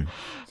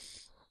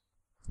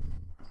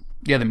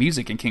 yeah, the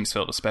music in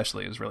Kingsfield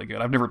especially is really good.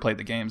 I've never played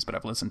the games, but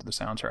I've listened to the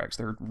soundtracks.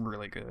 They're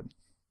really good.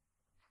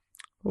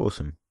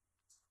 Awesome.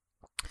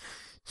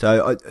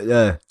 So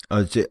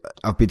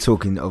I've been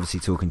talking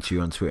to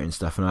you on Twitter and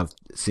stuff, and I've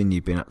seen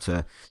you've been up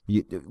to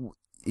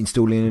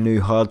installing a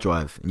new hard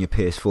drive in your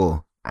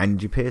PS4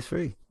 and your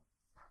PS3.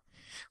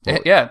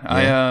 Yeah.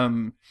 I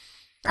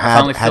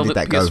finally how filled did the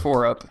that go?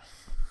 PS4 up.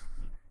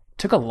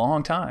 Took a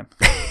long time.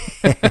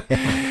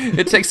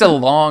 It takes a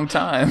long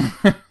time.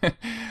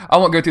 I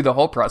won't go through the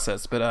whole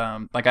process, but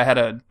like I had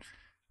a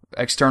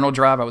external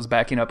drive I was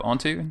backing up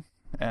onto,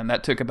 and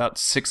that took about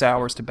 6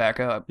 hours to back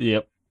up.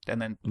 Yep. And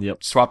then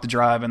Yep. swap the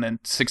drive, and then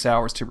 6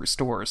 hours to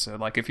restore. So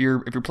like if you're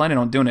planning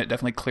on doing it,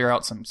 definitely clear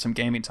out some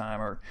gaming time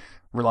or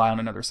rely on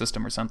another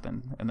system or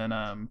something. And then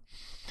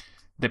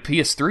the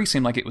PS3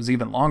 seemed like it was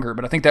even longer,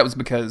 but I think that was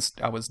because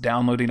I was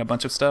downloading a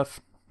bunch of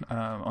stuff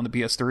on the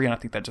PS3, and I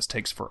think that just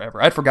takes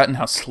forever. I'd forgotten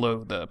how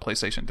slow the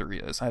PlayStation 3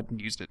 is. I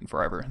hadn't used it in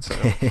forever, so.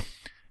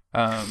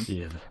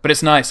 Yeah. But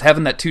it's nice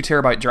having that 2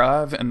 terabyte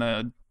drive in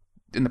the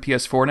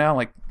PS4 now.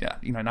 Like, yeah,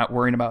 not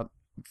worrying about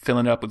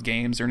filling it up with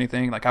games or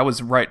anything. Like I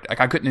was right.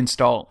 Like I couldn't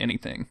install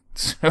anything,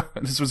 so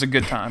this was a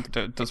good time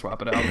to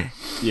swap it out.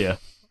 Yeah.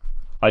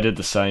 I did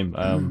the same.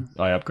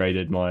 I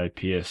upgraded my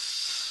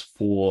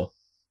PS4.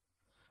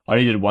 I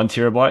needed 1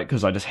 terabyte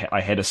because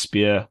I had a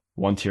spare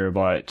 1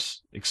 terabyte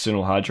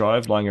external hard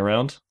drive lying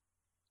around.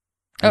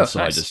 And so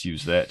nice. I just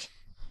used that.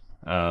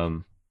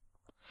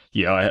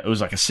 It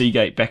was like a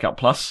Seagate Backup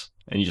Plus,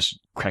 and you just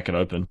crack it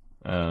open.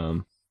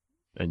 And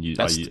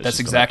That's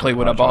exactly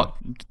what I bought.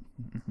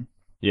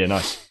 Yeah,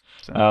 nice.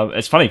 So.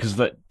 It's funny because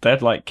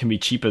that like can be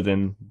cheaper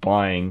than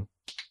buying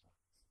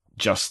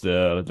just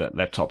that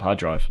laptop hard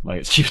drive. Like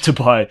it's cheaper to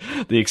buy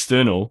the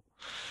external,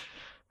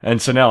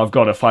 and so now I've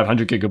got a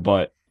 500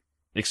 gigabyte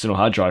external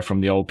hard drive from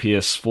the old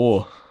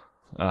PS4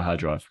 hard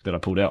drive that I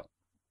pulled out.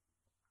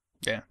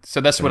 Yeah, so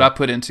that's what I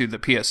put into the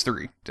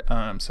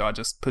PS3. So I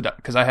just put that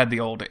because I had the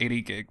old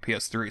 80 gig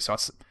PS3, so I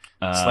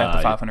slapped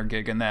the 500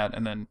 gig in that,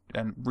 and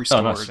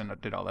restored nice. and I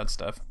did all that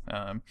stuff.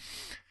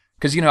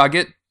 Because I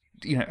get.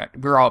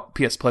 We're all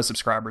PS Plus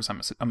subscribers,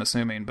 I'm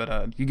assuming,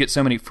 but you get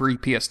so many free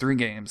PS3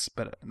 games,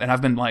 and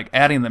I've been like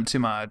adding them to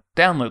my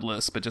download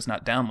list, but just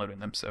not downloading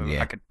them so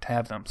I could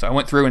have them. So I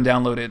went through and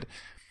downloaded.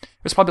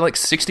 It was probably like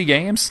 60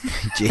 games.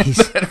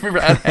 Jeez, that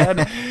I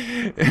had.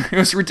 It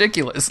was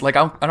ridiculous. Like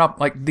I'm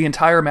like the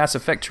entire Mass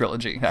Effect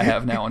trilogy I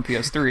have now on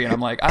PS3, and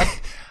I'm like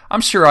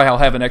I'm sure I'll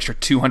have an extra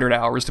 200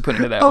 hours to put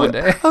into that one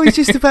day. I was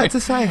just about to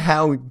say,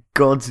 how in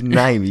God's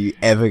name are you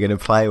ever going to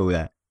play all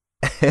that?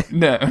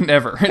 No,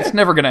 never. It's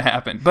never going to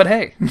happen. But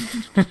hey,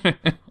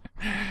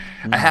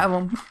 I have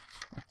them.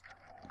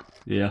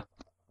 Yeah.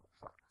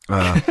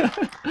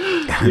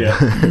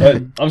 Yeah.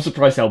 I'm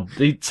surprised how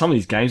some of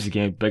these games are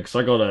getting big. So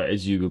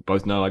as you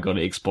both know, I got an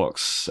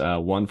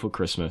Xbox One for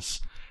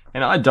Christmas,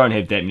 and I don't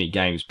have that many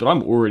games, but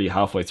I'm already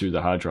halfway through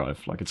the hard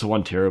drive. Like it's a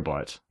 1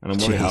 terabyte, and I'm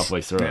already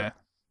halfway through it.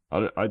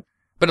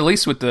 But at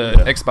least with the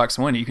Xbox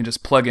One, you can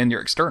just plug in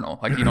your external.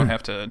 Like you don't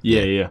have to.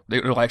 Yeah.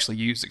 It'll actually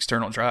use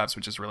external drives,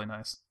 which is really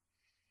nice.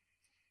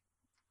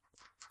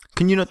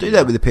 Can you not do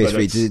that with the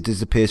PS3? Does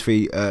the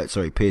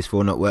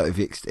PS4 not work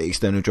with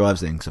external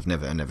drives then? Because I've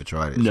never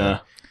tried it. No.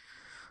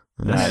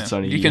 No, it's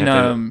only you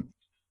can.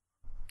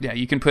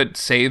 You can put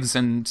saves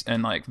and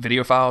like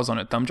video files on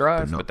a thumb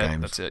drive, but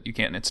that's it. You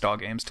can't install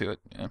games to it.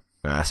 Yeah.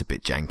 That's a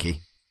bit janky.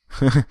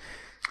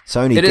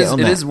 Sony, It get is. on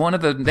It that. is one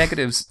of the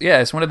negatives. Yeah,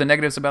 it's one of the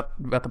negatives about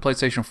the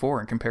PlayStation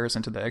 4 in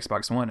comparison to the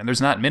Xbox One, and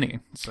there's not many,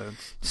 so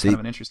it's kind of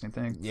an interesting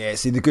thing. Yeah,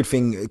 see, the good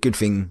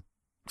thing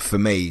for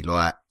me,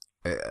 like,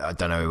 I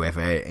don't know whether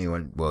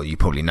anyone, well, you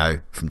probably know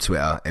from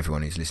Twitter,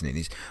 everyone who's listening,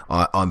 is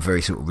I'm very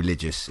sort of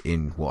religious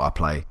in what I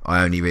play.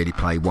 I only really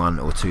play 1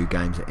 or 2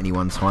 games at any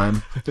one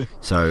time.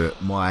 So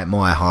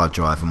my hard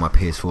drive and my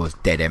PS4 is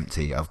dead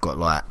empty. I've got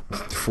like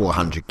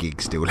 400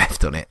 gigs still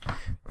left on it.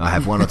 I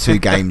have 1 or 2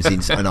 games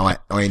in, and I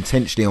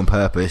intentionally on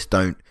purpose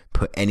don't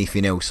put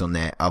anything else on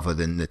there other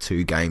than the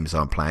 2 games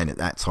I'm playing at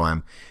that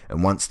time.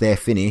 And once they're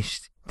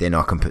finished, then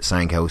I can put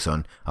something else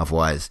on.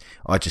 Otherwise,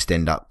 I just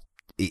end up,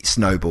 it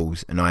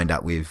snowballs and I end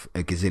up with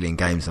a gazillion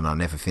games and I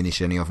never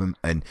finish any of them.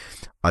 And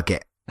I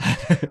get,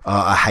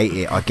 I hate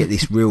it. I get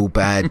this real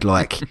bad,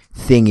 like,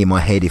 thing in my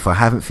head. If I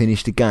haven't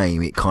finished a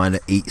game, it kind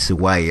of eats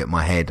away at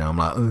my head. And I'm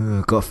like, oh,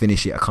 I've got to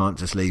finish it. I can't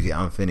just leave it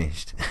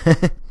unfinished.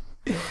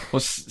 Well,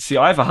 see,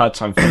 I have a hard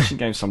time finishing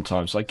games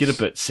sometimes. I get a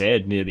bit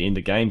sad near the end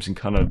of games and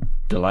kind of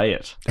delay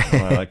it.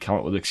 I come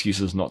up with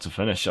excuses not to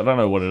finish. I don't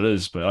know what it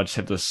is, but I just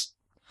have this.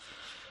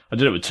 I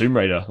did it with Tomb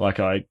Raider.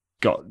 Like I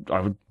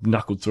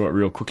knuckled through it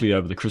real quickly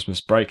over the Christmas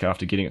break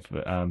after getting it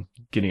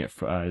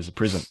as a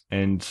present,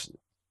 and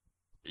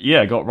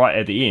yeah, I got right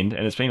at the end,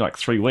 and it's been like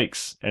 3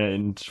 weeks,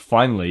 and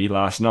finally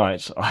last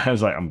night I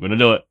was like, I'm gonna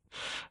do it,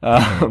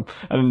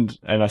 and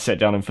I sat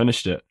down and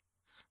finished it.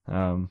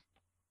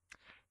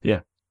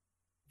 Yeah.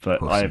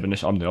 But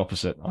Awesome. I'm the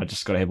opposite. I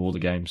just got to have all the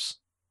games.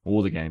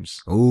 All the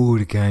games. All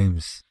the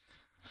games.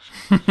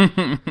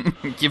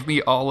 Give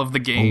me all of the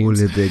games.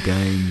 All of the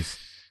games.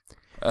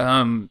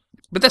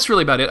 But that's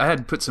really about it. I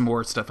had put some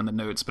more stuff in the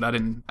notes, but I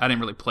didn't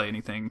really play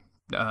anything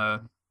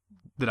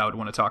that I would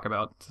want to talk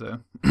about. So.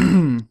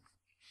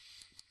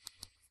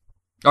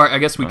 All right, I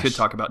guess we could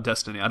talk about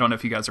Destiny. I don't know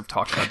if you guys have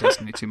talked about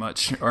Destiny too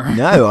much. Or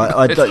No,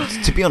 I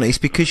to be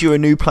honest, because you're a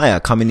new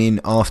player coming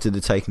in after the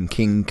Taken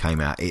King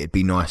came out, it'd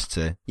be nice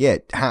to,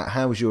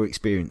 how was your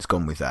experience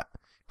gone with that?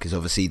 Because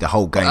obviously the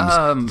whole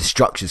game's, the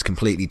structure's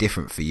completely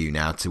different for you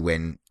now to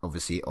when,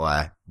 obviously,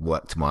 I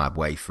worked my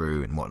way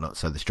through and whatnot,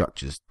 so the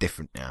structure's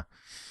different now.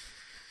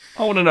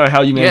 I want to know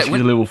how you managed to get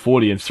to level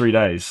 40 in 3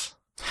 days.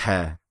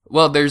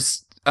 Well,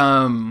 there's,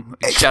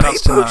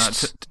 shout-outs to my...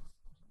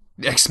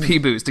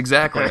 XP boost,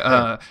 exactly.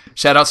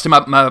 Shout outs to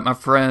my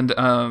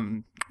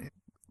friend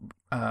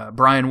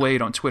Brian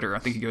Wade on Twitter. I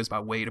think he goes by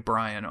Wade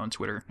Brian on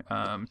Twitter.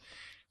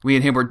 We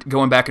and him were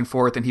going back and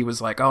forth, and he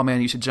was like, "Oh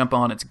man, you should jump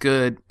on. It's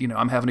good. You know,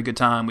 I'm having a good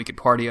time. We could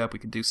party up. We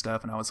could do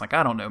stuff." And I was like,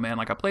 "I don't know, man.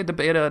 Like, I played the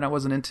beta and I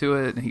wasn't into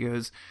it." And he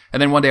goes,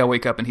 and then one day I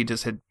wake up and he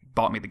just had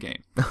bought me the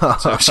game.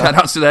 So shout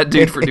outs to that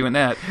dude for doing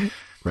that.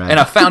 Right.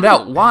 And I found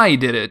out why he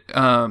did it,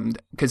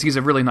 because he's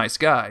a really nice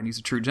guy and he's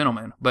a true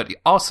gentleman. But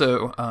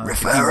also,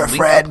 refer a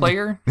friend.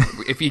 Player,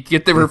 if you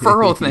get the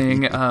referral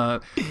thing,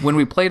 when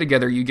we play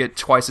together, you get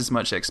twice as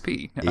much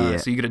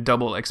XP. So you get a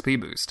double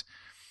XP boost.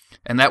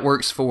 And that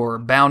works for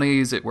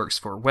bounties, it works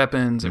for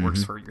weapons, it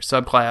works for your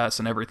subclass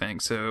and everything.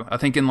 So I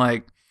think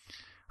I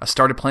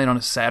started playing on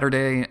a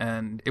Saturday,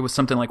 and it was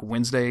something like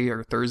Wednesday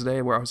or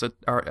Thursday where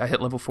I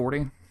hit level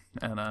 40.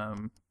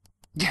 And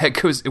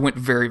it went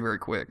very, very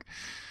quick.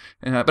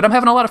 But I'm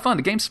having a lot of fun.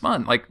 The game's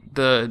fun. Like,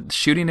 the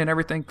shooting and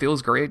everything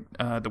feels great.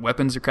 The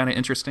weapons are kind of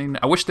interesting.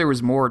 I wish there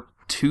was more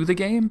to the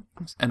game,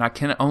 and I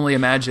can only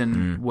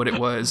imagine what it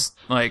was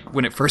like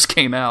when it first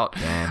came out.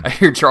 Damn. I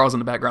hear Charles in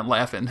the background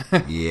laughing.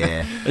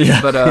 Yeah.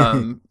 But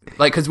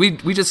because we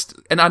just,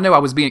 and I know I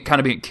was being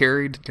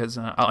carried because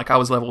I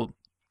was level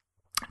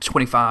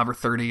 25 or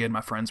 30, and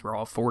my friends were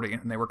all 40,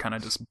 and they were kind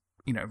of just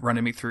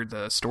running me through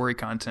the story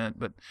content.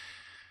 But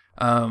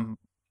I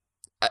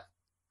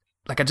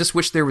just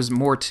wish there was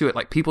more to it.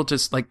 Like, people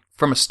just, like,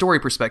 from a story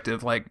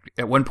perspective, like,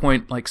 at one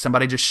point, like,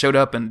 somebody just showed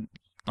up and,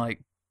 like,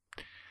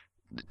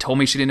 told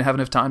me she didn't have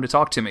enough time to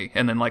talk to me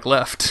and then, like,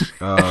 left.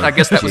 Oh, I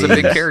guess that was a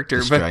big character.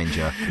 The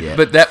stranger, yeah.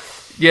 But the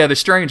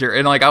stranger.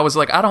 And, like, I was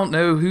like, I don't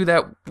know who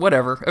that,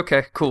 whatever.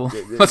 Okay, cool.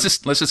 Let's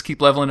just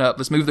keep leveling up.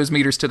 Let's move those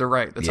meters to the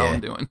right. That's all I'm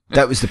doing.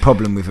 That was the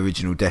problem with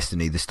original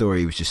Destiny. The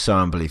story was just so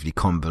unbelievably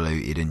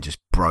convoluted and just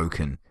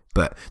broken.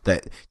 But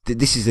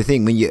this is the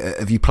thing.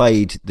 Have you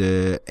played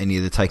any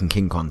of the Taken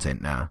King content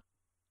now?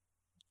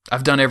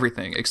 I've done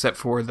everything except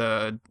for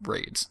the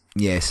raids.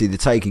 Yeah, see, the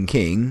Taken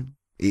King,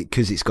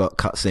 because it's got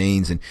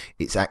cutscenes and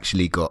it's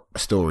actually got a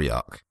story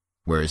arc,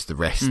 whereas the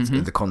rest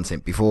of the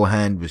content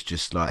beforehand was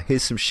just like,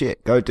 here's some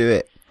shit, go do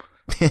it.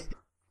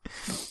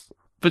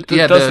 But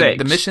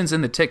the missions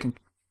in the Taken...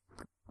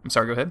 I'm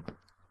sorry, go ahead.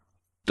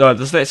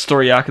 Does that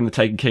story arc in the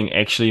Taken King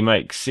actually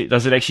make sense?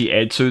 Does it actually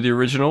add to the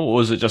original,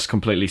 or is it just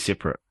completely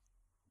separate?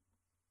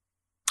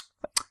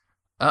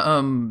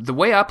 The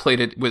way I played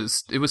it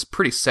was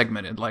pretty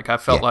segmented. Like, I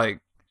felt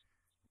like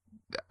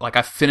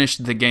I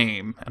finished the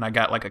game and I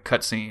got like a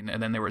cutscene,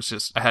 and then there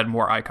was I had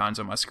more icons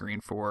on my screen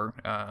for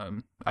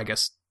I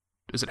guess,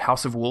 is it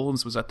House of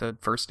Wolves? Was that the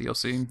first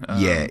DLC?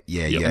 Yeah.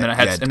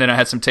 And then I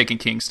had some Taken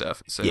King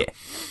stuff. So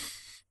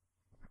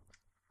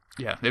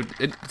yeah,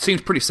 it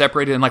seems pretty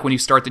separated. And like, when you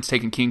start the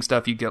Taken King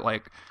stuff, you get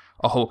like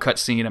a whole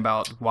cutscene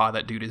about why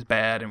that dude is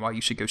bad and why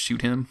you should go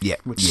shoot him. Yeah,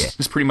 which yeah.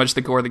 is pretty much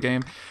the core of the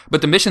game.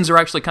 But the missions are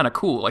actually kind of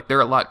cool. Like, they're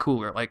a lot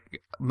cooler.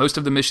 Like, most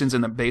of the missions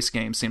in the base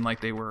game seem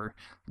like they were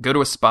go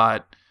to a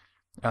spot,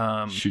 throw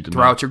out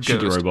your ghost, shoot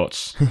the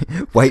robots,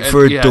 wait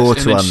for a door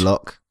to then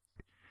unlock.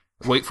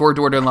 Wait for a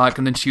door to unlock,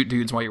 and then shoot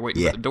dudes while you're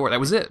waiting for the door. That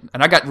was it.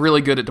 And I got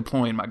really good at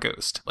deploying my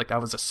ghost. Like, that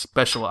was a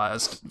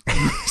specialized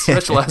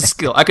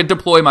skill. I could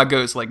deploy my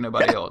ghost like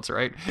nobody else,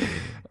 right?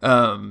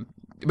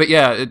 But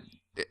yeah,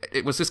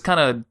 it was just kind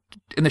of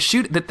in the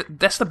shoot.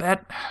 That's the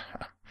bad.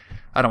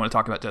 I don't want to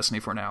talk about Destiny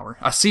for an hour.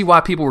 I see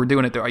why people were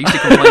doing it though. I used to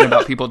complain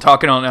about people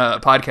talking on a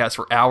podcast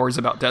for hours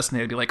about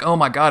Destiny. I'd be like, "Oh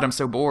my god, I'm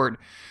so bored."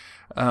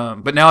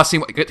 But now I see,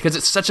 because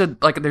it's such a,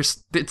 like,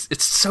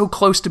 it's so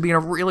close to being a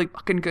really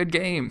fucking good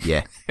game.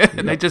 Yeah.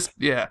 And they just,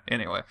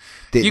 anyway.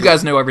 You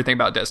guys know everything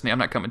about Destiny. I'm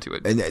not coming to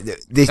it. And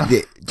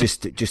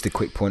just a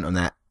quick point on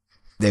that.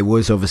 There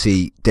was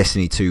obviously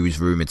Destiny 2 was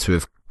rumoured to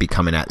have be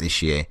coming out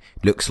this year.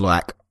 Looks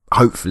like,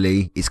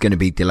 hopefully, it's going to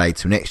be delayed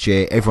till next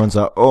year. Everyone's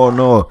like, oh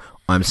no,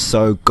 I'm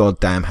so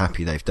goddamn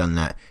happy they've done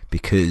that,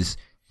 because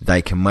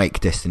they can make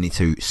Destiny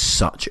 2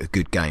 such a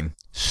good game.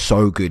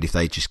 So good. If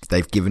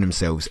they've given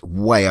themselves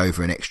way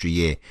over an extra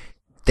year,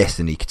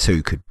 Destiny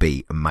 2 could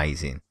be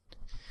amazing.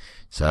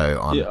 So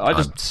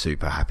I'm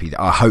super happy.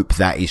 I hope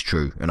that is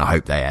true, and I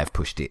hope they have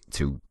pushed it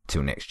till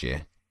next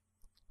year.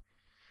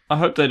 I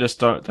hope they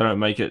don't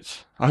make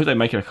it. I hope they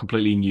make it a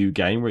completely new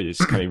game where it's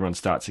kind of everyone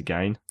starts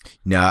again.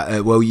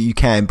 No, well, you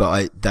can,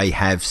 but they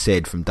have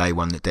said from day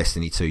one that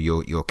Destiny 2,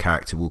 your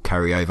character will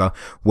carry over,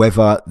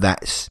 whether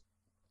that's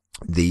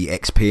the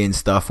XP and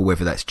stuff, or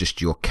whether that's just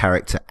your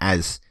character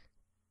as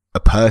a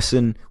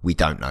person. We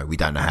don't know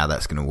how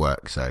that's going to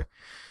work. So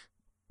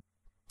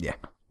yeah,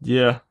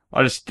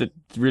 that's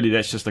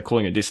just they're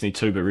calling it Destiny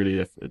 2, but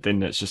really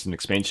then it's just an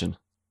expansion.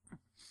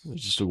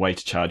 It's just a way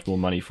to charge more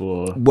money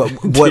for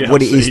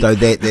what it is though.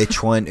 They're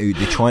trying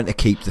to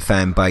keep the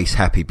fan base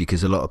happy,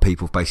 because a lot of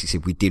people have basically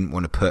said we didn't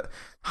want to put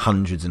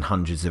hundreds and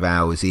hundreds of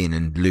hours in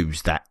and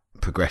lose that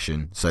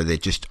progression. So I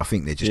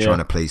think they're just trying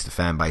to please the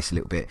fan base a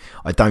little bit.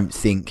 I don't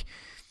think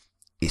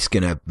it's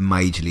going to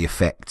majorly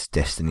affect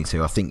Destiny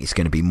 2. I think it's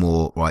going to be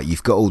more, right,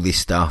 you've got all this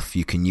stuff,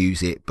 you can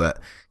use it, but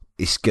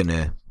it's going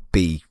to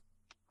be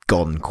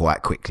gone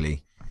quite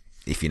quickly,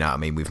 if you know what I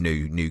mean, with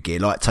new gear.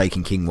 Like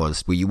Taken King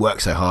was, where you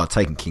work so hard,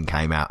 Taken King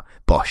came out,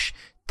 bosh,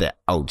 the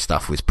old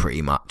stuff was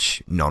pretty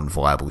much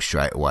non-viable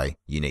straight away.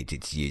 You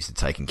needed to use the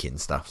Taken King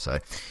stuff. So,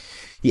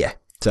 yeah,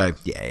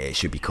 it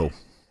should be cool.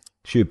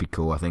 Should be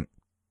cool, I think.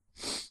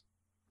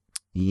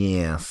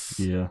 Yes.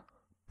 Yeah.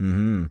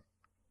 Mm-hmm.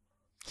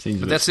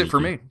 But that's it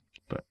for me.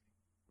 But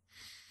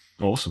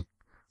awesome.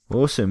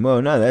 Well,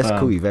 no, that's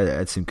cool. You've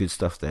had some good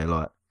stuff there.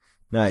 Like,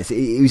 no,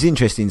 it was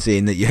interesting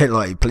seeing that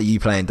you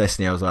playing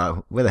Destiny. I was like,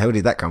 where the hell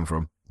did that come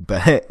from?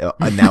 But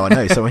now I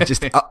know. Someone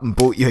just up and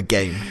bought you a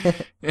game.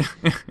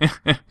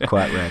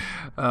 Quite rare.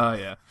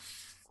 Yeah.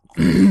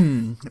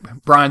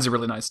 Brian's a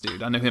really nice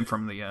dude. I know him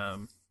from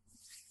the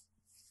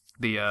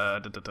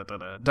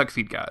Duck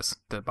Feed guys,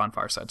 the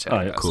Bonfire Side Chat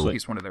guys. Cool.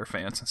 He's one of their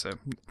fans. So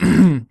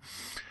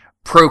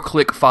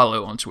click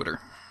follow on Twitter.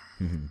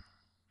 Mm-hmm.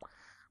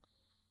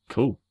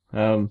 Cool.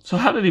 So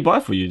how did he buy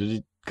for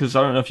you? Because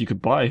I don't know if you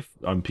could buy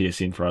on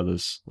PSN for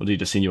others, or did he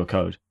just send you a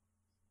code?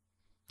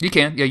 You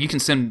can. Yeah, you can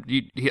send.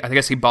 I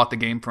guess he bought the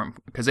game from,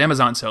 because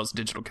Amazon sells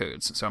digital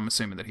codes. So I'm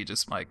assuming that he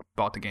just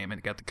bought the game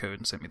and got the code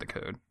and sent me the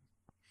code.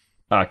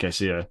 Okay,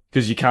 so yeah,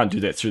 because you can't do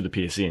that through the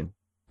PSN,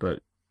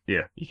 but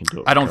yeah, you can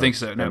do it. I don't think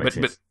so. No,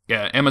 but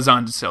yeah,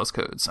 Amazon sells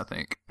codes, I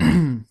think.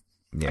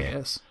 Yeah. I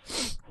guess.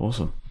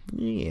 Awesome.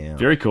 Yeah.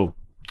 Very cool.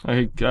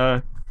 Okay,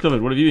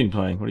 Clifford, what have you been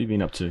playing? What have you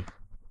been up to?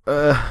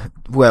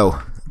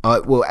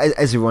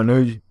 As everyone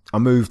knows, I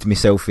moved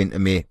myself into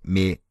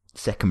my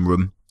second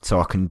room so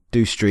I can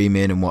do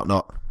streaming and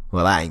whatnot.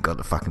 Well, that ain't got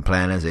the fucking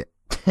plan, has it?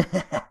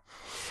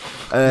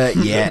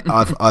 Yeah,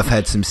 I've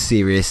had some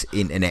serious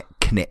internet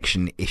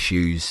connection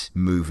issues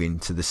moving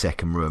to the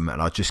second room,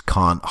 and I just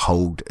can't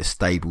hold a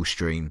stable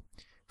stream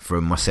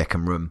from my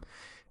second room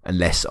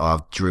unless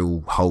I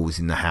drill holes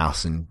in the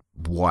house and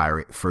wire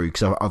it through.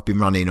 Because I've been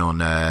running on,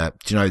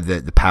 do you know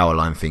the power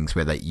line things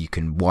where you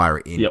can wire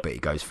it in, but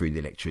it goes through the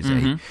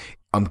electricity. Mm-hmm.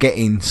 I'm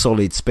getting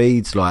solid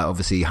speeds, like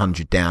obviously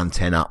 100 down,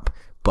 10 up,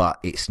 but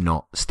it's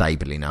not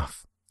stable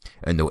enough.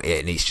 And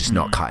it's just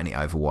not cutting it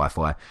over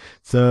Wi-Fi.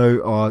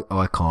 So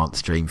I can't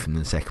stream from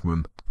the second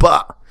room.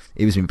 But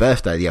it was my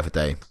birthday the other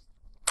day.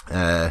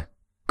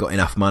 Got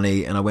enough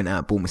money and I went out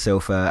and bought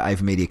myself a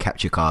AverMedia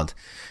capture card.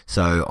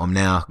 So I'm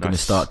now going to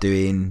start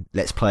doing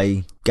Let's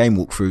Play game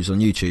walkthroughs on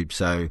YouTube.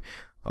 So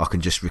I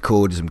can just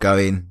record as I'm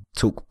going,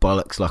 talk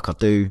bollocks like I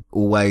do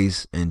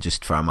always, and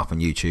just throw them up on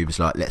YouTube as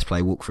like Let's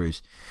Play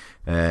walkthroughs.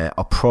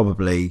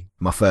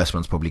 My first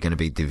one's probably going to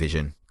be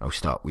Division. I'll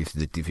start with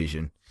the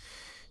Division.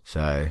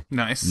 So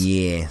nice.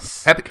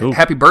 Yes.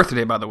 Happy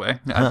birthday, by the way.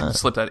 I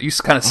slipped that. You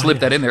kind of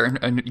slipped that in there,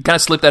 and you kind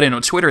of slipped that in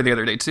on Twitter the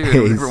other day too.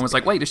 Everyone was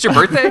like, "Wait, it's your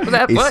birthday?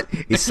 What?"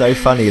 It's so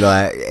funny.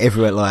 Like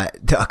everyone,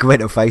 like I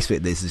went on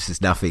Facebook. This is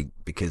just nothing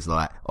because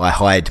like I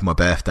hide my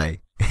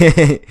birthday.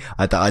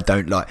 I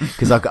don't like,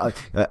 because I got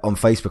on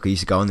Facebook. I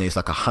used to go on there. It's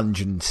like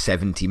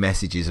 170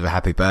 messages of a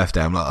happy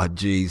birthday. I'm like, oh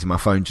geez, my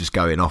phone's just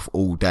going off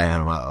all day.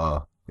 And I'm like,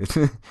 oh,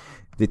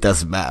 it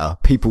doesn't matter.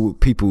 People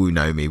who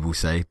know me will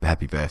say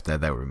happy birthday.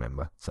 They'll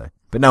remember. So,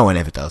 but no one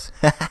ever does.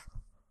 Yeah.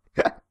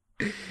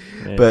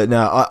 But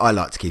no, I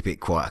like to keep it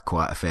quite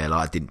a fair.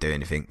 Like, I didn't do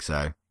anything,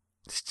 so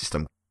it's just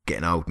I'm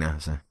getting old now.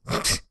 So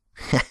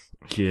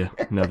Yeah,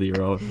 another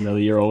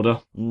year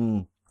older.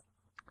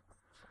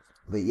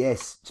 But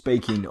yes,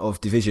 speaking of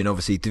Division,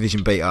 obviously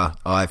Division beta,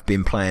 I've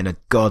been playing a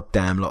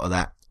goddamn lot of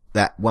that.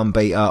 That one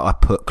beta I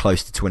put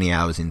close to 20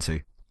 hours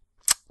into.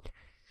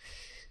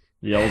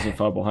 Yeah, I wasn't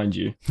far behind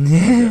you.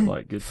 Yeah,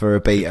 Like good, for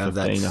a beta, 15,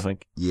 that's, I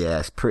think. yeah,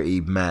 it's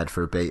pretty mad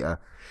for a beta.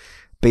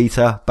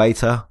 Beta,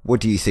 what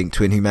do you think,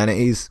 Twin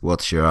Humanities?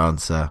 What's your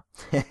answer?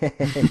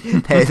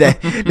 They're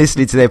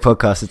listening to their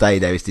podcast today,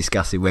 they was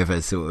discussing whether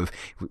sort of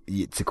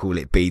to call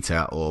it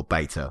beta or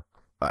beta.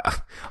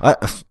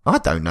 I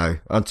don't know.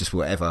 I'm just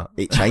whatever.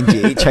 It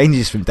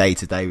changes from day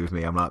to day with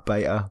me. I'm like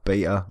beta.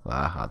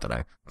 I don't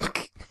know.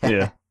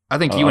 Yeah. I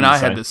think you and I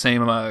had the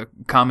same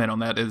comment on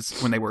that as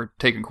when they were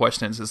taking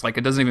questions. It's like,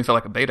 it doesn't even feel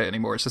like a beta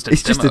anymore. It's just a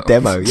demo. Just a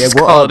demo. Yeah, just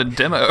call it a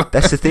demo.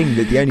 That's the thing.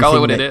 That the only call thing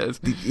it what it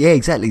is. Yeah,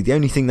 exactly. The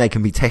only thing they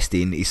can be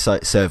testing is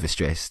server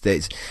stress.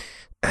 There's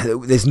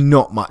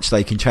not much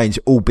they can change,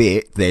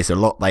 albeit there's a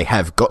lot they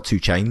have got to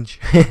change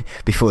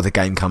before the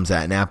game comes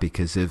out now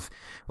because of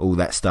all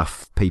that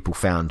stuff people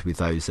found with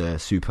those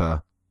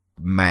super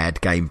mad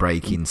game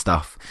breaking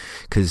stuff.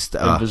 Because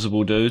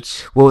invisible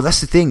dudes. Well,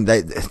 that's the thing.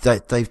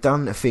 They've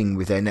done a thing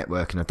with their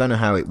network, and I don't know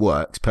how it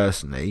works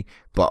personally,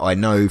 but I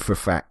know for a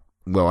fact.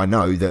 Well, I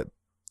know that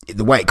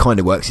the way it kind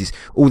of works is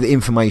all the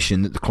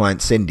information that the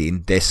client's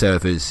sending, their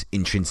servers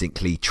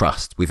intrinsically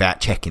trust without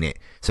checking it.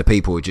 So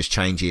people are just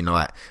changing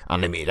like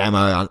unlimited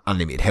ammo,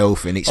 unlimited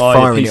health, and it's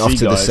firing it off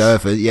to the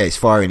server. Yeah, it's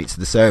firing it to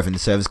the server, and the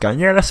server's going,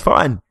 yeah, that's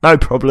fine, no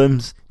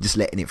problems, just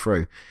letting it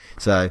through.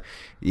 So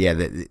yeah,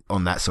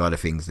 on that side of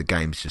things, the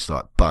game's just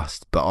like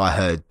bust. But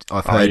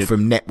I've heard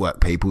from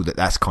network people that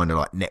that's kind of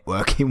like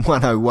networking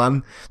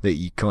 101, that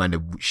you kind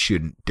of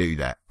shouldn't do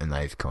that, and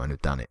they've kind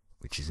of done it,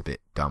 which is a bit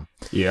dumb.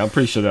 Yeah, I'm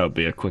pretty sure that would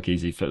be a quick,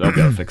 easy fix. They'll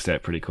be able to fix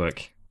that pretty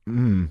quick.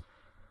 Yeah.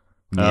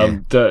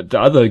 The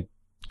other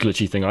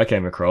glitchy thing I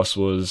came across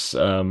was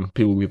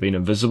people who've been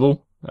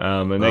invisible,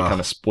 and that kind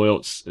of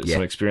spoilt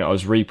some experience. I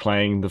was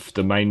replaying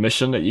the main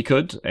mission that you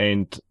could,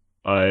 and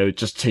I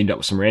just teamed up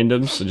with some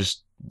randoms and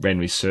just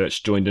randomly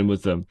searched, joined in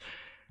with them,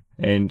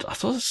 and I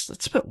thought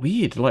that's a bit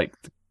weird. Like,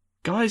 the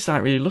guys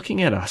aren't really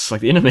looking at us,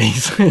 like the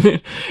enemies.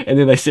 And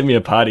then they sent me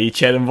a party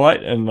chat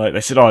invite, and like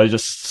they said, "Oh,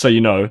 just so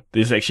you know,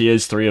 there's actually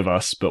is 3 of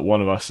us, but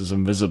one of us is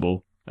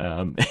invisible."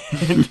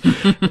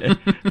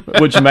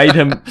 Which made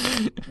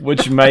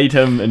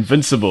him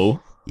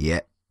invincible.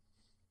 Yeah.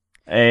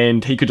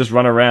 And he could just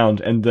run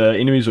around, and the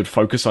enemies would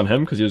focus on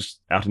him because he was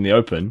out in the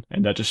open,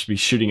 and they'd just be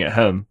shooting at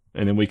him,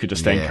 and then we could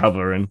just stand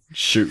cover and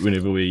shoot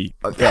whenever we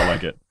felt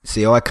like it.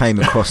 See, I came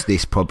across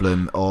this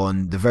problem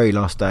on the very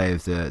last day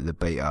of the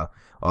beta.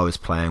 I was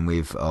playing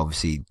with,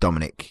 obviously,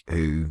 Dominic,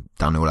 who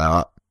done all our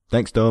art.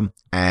 Thanks, Dom.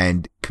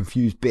 And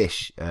Confused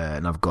Bish,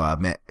 another guy I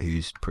met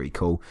who's pretty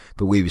cool.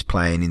 But we was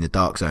playing in the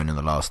Dark Zone on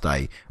the last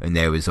day, and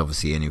there was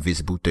obviously an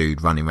invisible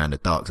dude running around the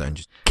Dark Zone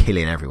just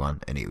killing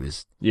everyone, and it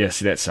was... Yeah,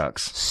 see, that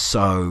sucks.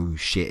 So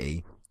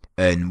shitty.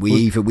 And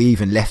we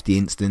even left the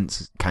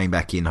instance, came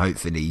back in,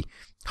 hoping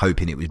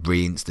it was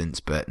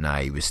re-instance, but no,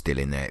 he was still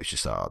in there. It was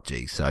just, oh,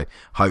 geez. So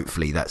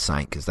hopefully that's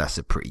something, because that's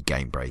a pretty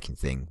game-breaking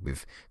thing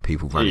with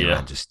people running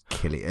around just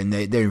killing. And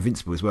they're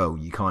invincible as well.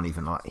 You can't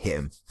even like hit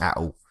them at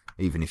all,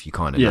 even if you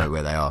kind of know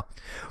where they are.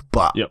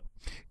 But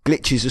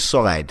glitches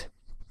aside,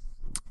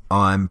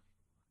 my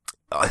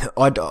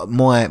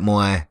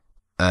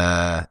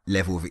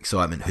level of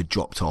excitement had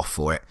dropped off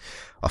for it.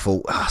 I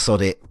thought,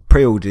 sod it,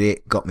 pre-ordered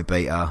it, got my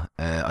beta.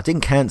 I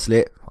didn't cancel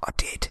it. I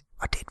did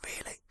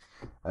really.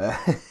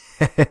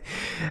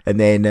 And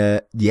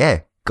then,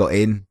 got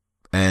in,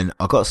 and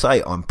I got to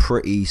say, I'm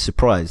pretty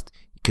surprised,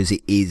 because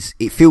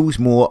it feels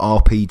more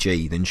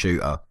RPG than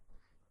shooter,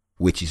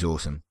 which is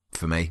awesome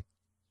for me.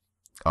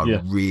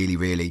 I'm really,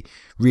 really,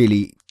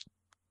 really,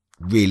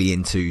 really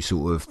into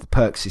sort of the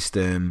perk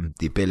system,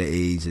 the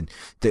abilities, and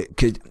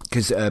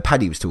because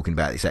Paddy was talking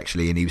about this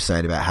actually, and he was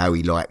saying about how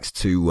he likes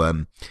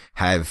to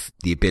have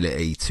the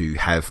ability to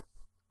have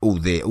all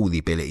the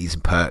abilities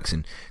and perks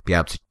and be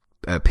able to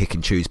pick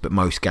and choose. But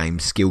most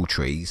games skill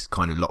trees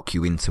kind of lock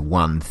you into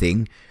one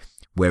thing,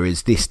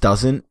 whereas this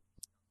doesn't.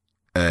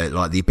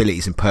 Like the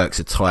abilities and perks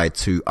are tied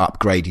to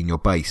upgrading your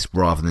base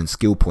rather than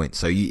skill points.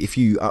 So if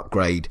you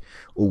upgrade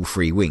all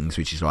 3 wings,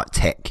 which is like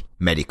tech,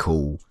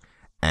 medical,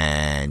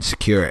 and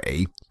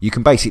security, you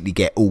can basically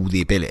get all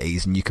the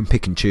abilities, and you can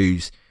pick and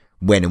choose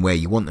when and where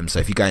you want them. So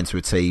if you go into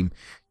a team,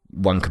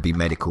 one could be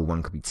medical,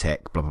 one could be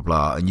tech, blah, blah,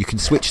 blah, and you can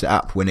switch that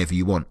up whenever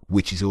you want,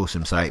 which is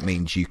awesome. So it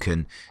means you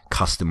can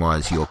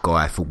customize your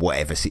guy for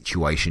whatever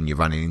situation you're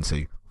running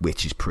into,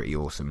 which is pretty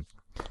awesome.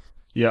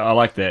 Yeah, I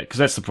like that, because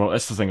that's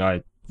the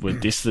thing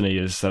with Destiny,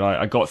 is that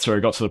I got to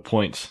the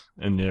point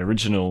in the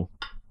original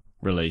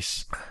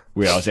release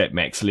where I was at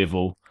max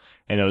level,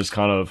 and it was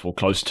kind of, or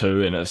close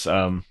to, and it's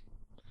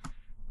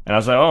and I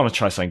was like, oh, I want to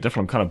try something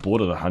different. I'm kind of bored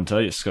of the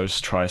hunter. Let's go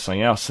try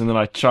something else. And then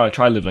I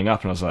try leveling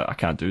up, and I was like, I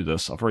can't do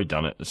this. I've already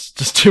done it. It's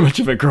just too much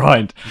of a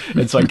grind.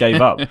 And so I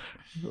gave up.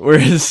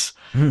 Whereas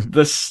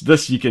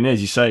this you can, as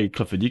you say,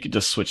 Clifford, you could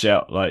just switch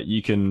out. Like,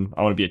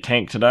 I want to be a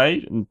tank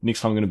today, and next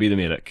time I'm going to be the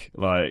medic.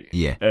 Like,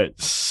 Yeah.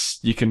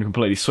 You can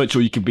completely switch,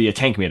 or you can be a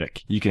tank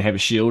medic. You can have a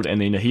shield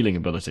and then a healing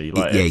ability.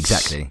 Like, yeah,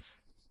 exactly.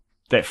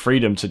 That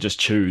freedom to just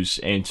choose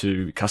and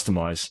to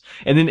customize.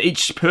 And then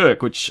each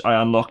perk, which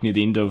I unlock near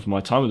the end of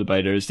my time with the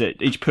beta, is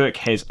that each perk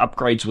has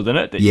upgrades within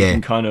it that you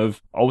can kind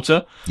of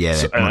alter. Yeah,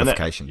 so,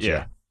 modifications.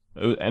 Yeah.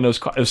 And it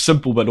was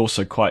simple, but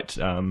also quite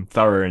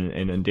thorough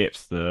and in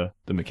depth, the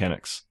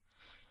mechanics.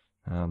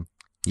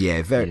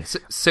 Yeah, very.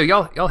 So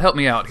y'all help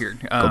me out here.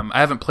 I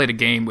haven't played a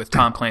game with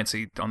Tom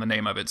Clancy on the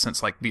name of it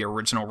since like the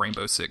original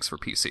Rainbow Six for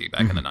PC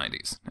back in the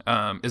 90s.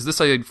 Is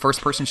this a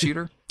first-person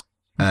shooter?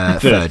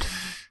 Third.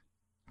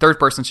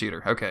 Third-person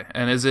shooter. Okay.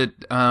 And is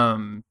it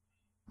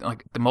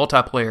like the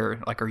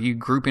multiplayer? Like, are you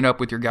grouping up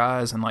with your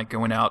guys and like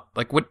going out?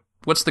 Like,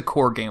 what's the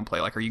core gameplay?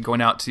 Like, are you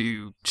going out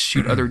to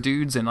shoot other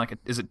dudes? And like,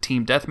 is it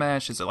team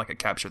deathmatch? Is it like a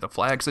capture the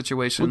flag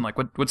situation? Like,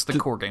 what's the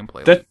core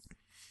gameplay?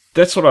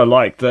 That's what I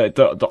like.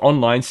 The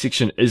online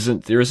section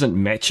there isn't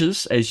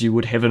matches as you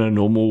would have in a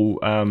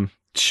normal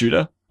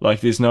shooter.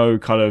 Like, there's no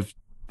kind of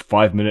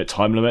 5-minute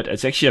time limit.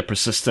 It's actually a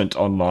persistent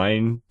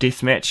online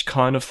deathmatch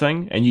kind of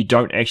thing, and you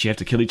don't actually have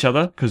to kill each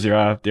other because there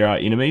are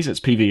enemies.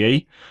 It's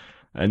PvE,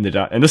 and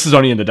this is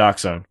only in the Dark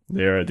Zone.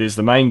 There's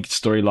the main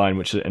storyline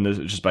which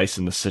is based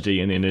in the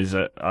city, and then there's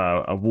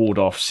a walled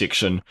off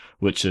section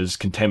which is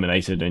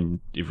contaminated,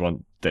 and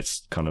everyone,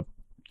 that's kind of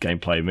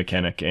gameplay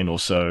mechanic, and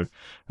also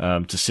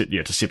to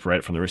separate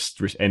it from the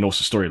rest, and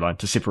also storyline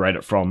to separate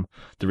it from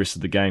the rest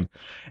of the game.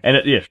 And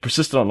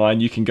persistent online,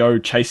 you can go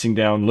chasing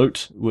down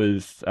loot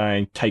with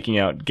taking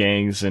out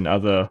gangs and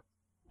other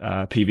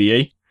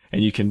PvE,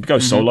 and you can go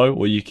solo,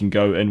 or you can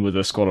go in with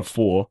a squad of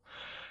 4.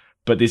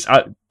 But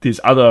there's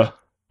other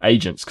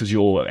agents, because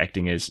you're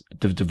acting as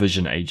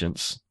division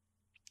agents,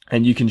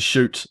 and you can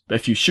shoot.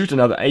 If you shoot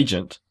another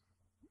agent,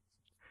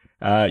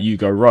 you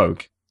go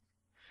rogue.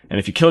 And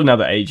if you kill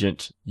another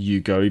agent,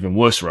 you go even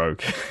worse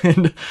rogue.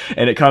 and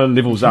it kind of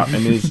levels up.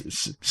 And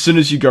as soon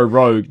as you go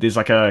rogue, there's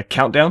like a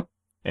countdown.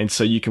 And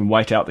so you can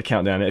wait out the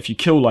countdown. And if you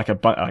kill like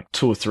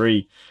 2 or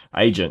 3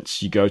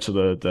 agents, you go to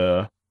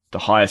the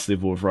highest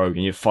level of rogue,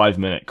 and you have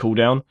 5-minute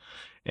cooldown.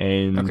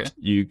 And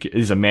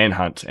there's a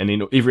manhunt. And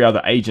then every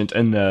other agent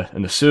in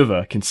the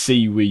server can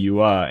see where you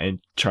are and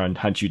try and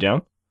hunt you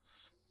down.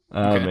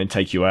 And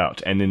take you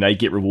out. And then they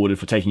get rewarded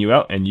for taking you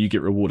out, and you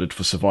get rewarded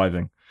for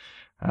surviving.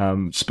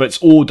 But it's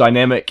all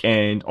dynamic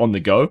and on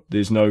the go.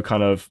 There's no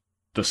kind of,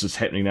 this is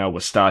happening now, we're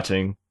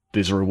starting,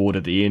 there's a reward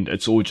at the end.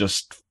 It's all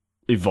just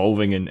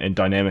evolving and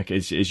dynamic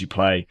as you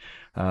play.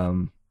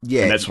 And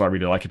that's what I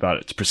really like about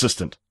it. It's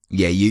persistent.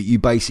 Yeah, you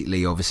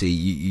basically, obviously,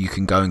 you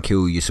can go and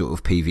kill your sort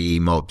of PvE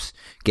mobs,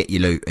 get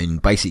your loot,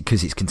 and basically,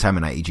 because it's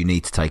contaminated, you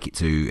need to take it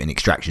to an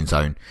extraction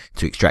zone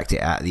to extract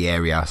it out of the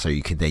area so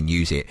you can then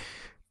use it.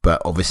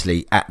 But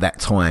obviously, at that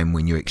time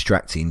when you're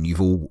extracting,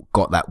 you've all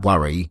got that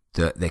worry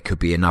that there could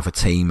be another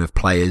team of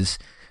players.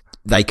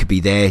 They could be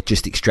there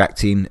just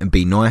extracting and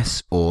be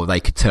nice, or they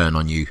could turn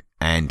on you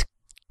and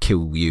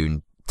kill you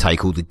and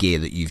take all the gear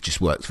that you've just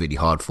worked really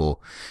hard for.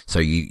 So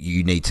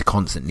you need to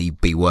constantly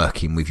be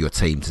working with your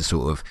team to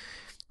sort of,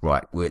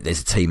 right,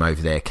 there's a team over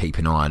there, keep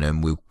an eye on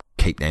them, we'll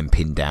keep them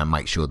pinned down,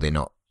 make sure they're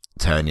not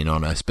turning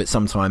on us. But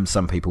sometimes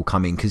some people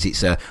come in because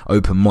it's a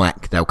open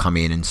mic, they'll come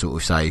in and sort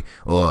of say,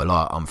 oh,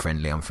 like, I'm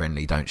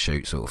friendly, don't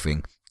shoot, sort of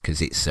thing,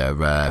 because it's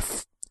I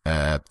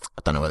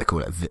don't know what they call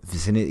it,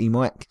 vicinity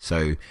mic.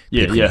 So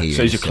yeah,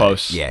 so you're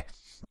close. Yeah,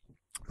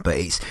 but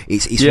it's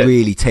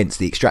really tense.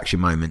 The extraction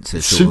moments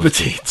are super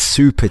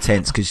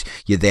tense because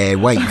you're there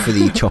waiting for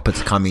the chopper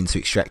to come in to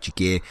extract your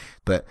gear.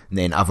 But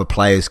then other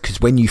players,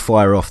 because when you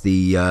fire off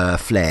the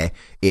flare,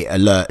 it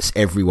alerts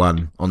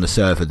everyone on the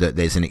server that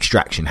there's an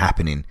extraction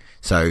happening.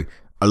 So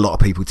a lot of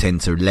people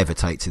tend to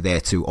levitate to there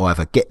to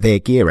either get their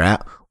gear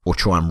out or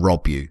try and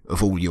rob you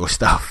of all your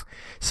stuff.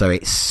 So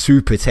it's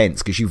super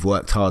tense because you've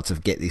worked hard to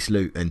get this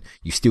loot and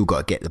you've still got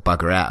to get the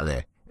bugger out of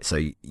there. So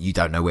you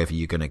don't know whether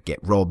you're going to get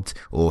robbed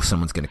or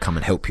someone's going to come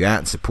and help you out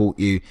and support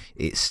you.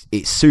 It's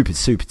super,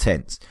 super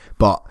tense.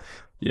 But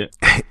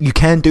you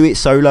can do it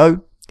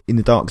solo in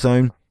the Dark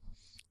Zone.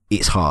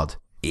 It's hard.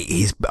 It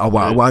is. I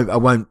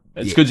won't.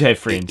 It's good to have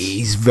friends.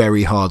 It is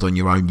very hard on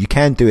your own. You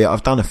can do it.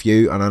 I've done a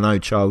few, and I know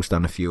Charles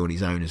done a few on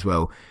his own as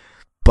well.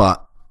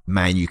 But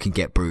man, you can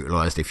get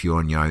brutalized if you're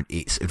on your own.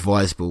 It's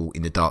advisable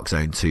in the Dark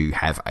Zone to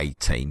have a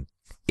team.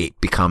 It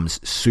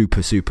becomes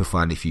super, super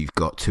fun if you've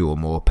got 2 or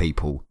more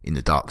people in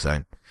the Dark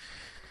Zone.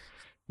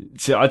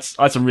 So I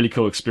had some really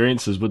cool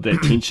experiences with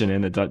that tension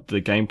and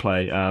the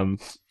gameplay.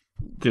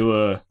 There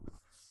were,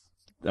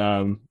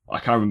 I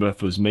can't remember if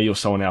it was me or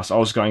someone else. I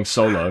was going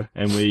solo,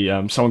 and we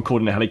someone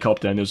called in a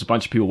helicopter, and there was a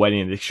bunch of people waiting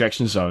in the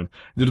extraction zone.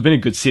 There would have been a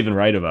good 7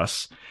 or 8 of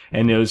us,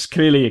 and there was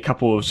clearly a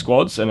couple of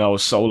squads, and I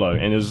was solo.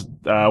 And there was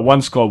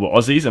one squad were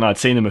Aussies, and I'd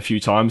seen them a few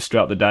times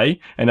throughout the day,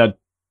 and I'd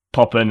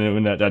pop in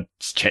and they'd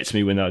chat to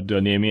me when they're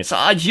near me. It's,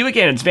 it's you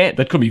again. It's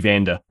They'd call me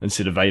Vander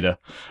instead of Vader.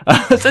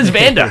 It's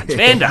Vander. It's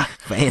Vander.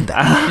 Vander.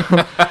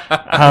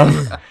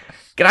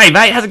 G'day,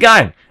 mate. How's it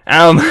going?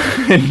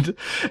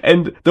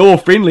 And they're all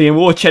friendly, and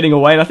we're all chatting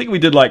away. And I think we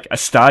did like a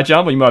star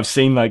jump. You might have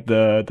seen like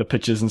the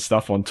pictures and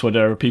stuff on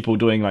Twitter of people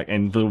doing like,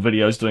 and little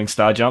videos doing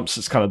star jumps.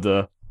 It's kind of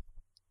the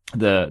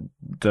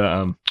what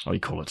do you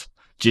call it?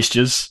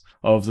 Gestures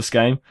of this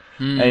game.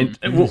 And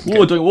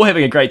we're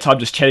having a great time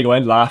just chatting away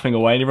and laughing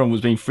away, and everyone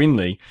was being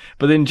friendly.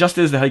 But then just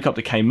as the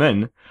helicopter came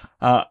in,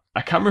 I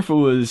can't remember if it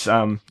was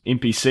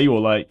NPC or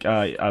like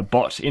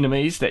bot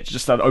enemies that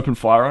just started open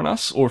fire on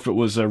us, or if it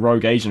was a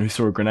rogue agent who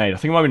threw a grenade. I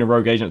think it might have been a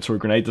rogue agent that threw a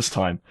grenade this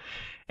time.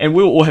 And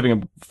we were all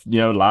having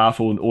a laugh,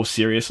 all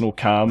serious and all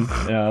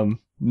calm.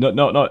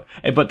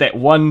 But that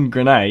one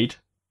grenade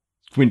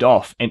went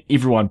off, and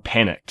everyone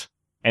panicked,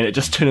 and it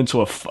just turned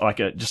into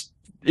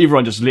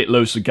everyone just let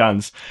loose with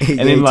guns. And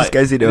then it just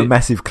goes into a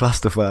massive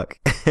clusterfuck.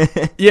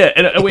 Yeah,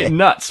 and it went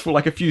nuts for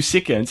like a few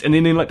seconds, and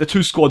then like the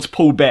two squads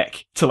pulled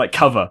back to like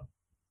cover.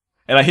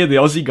 And I hear the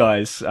Aussie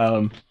guys,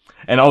 and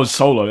I was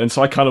solo, and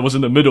so I kind of was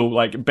in the middle,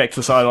 like back to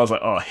the side, and I was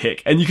like, oh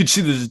heck. And you could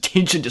see the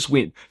tension just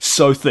went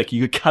so thick.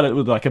 You could cut it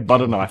with like a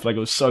butter knife, like it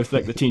was so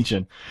thick, the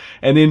tension.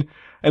 And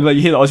like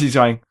you hear the Aussies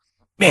going,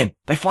 man,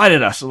 they fired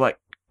at us. I'm like,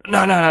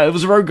 no, it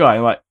was a rogue guy.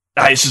 I'm like,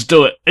 let's just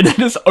do it. And then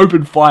just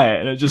opened fire,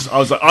 and I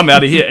was like, I'm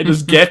out of here, and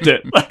just gapped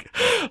it. Like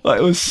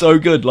it was so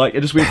good. Like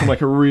it just went from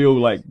like a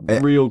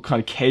real kind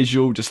of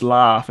casual just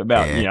laugh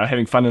about,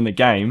 having fun in the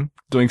game,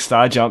 doing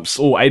star jumps,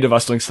 all 8 of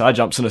us doing star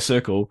jumps in a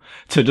circle,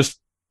 to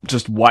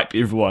just wipe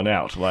everyone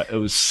out. Like it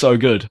was so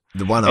good.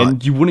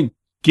 You wouldn't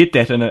get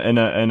that in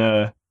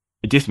a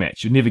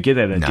deathmatch. You'd never get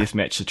that in a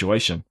deathmatch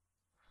situation.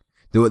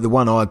 The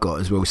one I got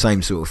as well,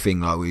 same sort of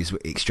thing, like we was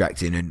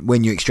extracting, and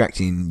when you're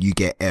extracting, you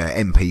get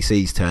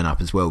NPCs turn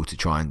up as well to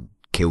try and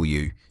kill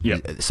you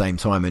at the same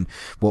time. And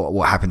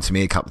what happened to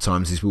me a couple of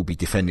times is we'll be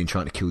defending,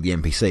 trying to kill the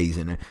NPCs,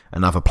 and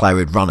another player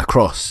would run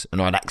across,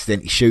 and I'd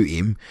accidentally shoot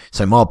him,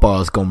 so my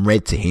bar's gone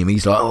red to him.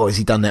 He's like, oh, has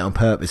he done that on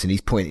purpose? And he's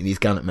pointing his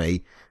gun at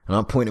me, and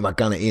I'm pointing my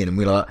gun at him, and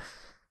we're like,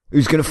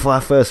 who's going to fire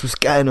first? What's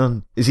going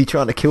on? Is he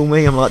trying to kill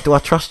me? I'm like, do I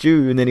trust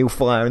you? And then he'll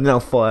fire, and then I'll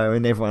fire,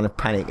 and everyone will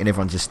panic, and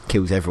everyone just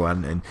kills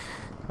everyone. And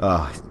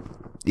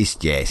it's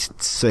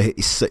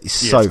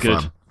so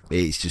fun.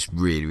 It's just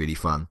really, really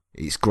fun.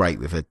 It's great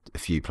with a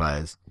few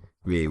players.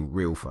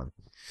 Real fun.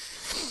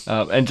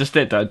 And just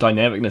that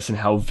dynamicness and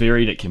how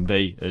varied it can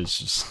be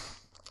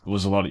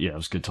was a lot of, it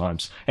was good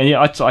times. And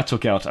I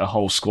took out a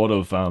whole squad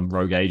of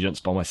rogue agents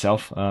by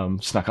myself,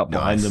 snuck up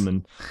behind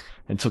them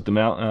and took them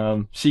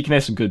out. So you can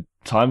have some good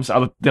times.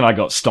 Then I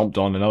got stomped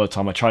on another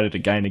time. I tried it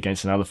again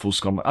against another full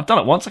squad. I've done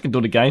it once, I can do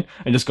it again,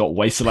 and just got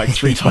wasted like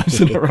 3 times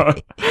in a row.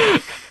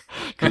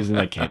 Because then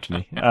they camped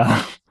me.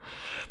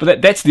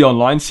 But that's the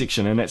online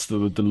section, and that's the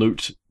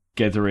loot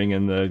gathering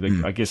and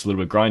the I guess a little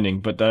bit of grinding.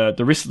 But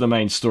the rest of the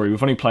main story,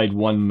 we've only played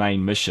one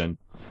main mission.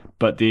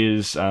 But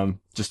there's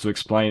just to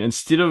explain,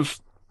 instead of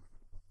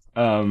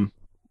I'm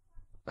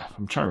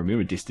trying to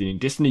remember Destiny. In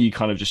Destiny, you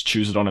kind of just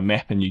choose it on a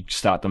map and you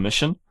start the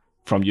mission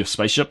from your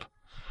spaceship.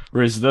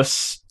 Whereas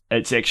this,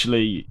 it's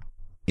actually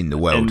in the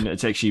world. And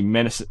it's actually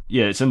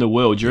it's in the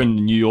world. You're in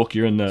New York.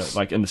 You're in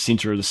the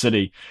center of the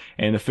city.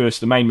 And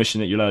the main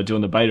mission that you're allowed to do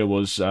in the beta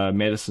was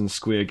Madison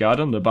Square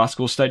Garden, the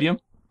basketball stadium,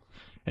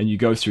 and you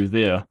go through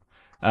there.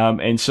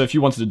 And so if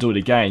you wanted to do it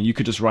again, you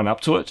could just run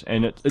up to it.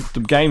 And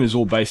the game is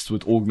all based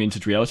with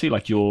augmented reality.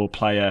 Like your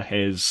player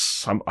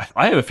has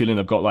I have a feeling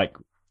they've got like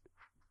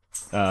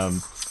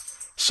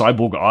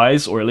cyborg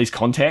eyes, or at least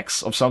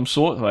contacts of some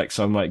sort, like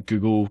some like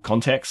Google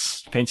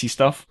contacts, fancy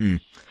stuff.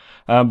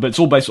 But it's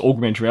all based on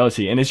augmented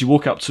reality. And as you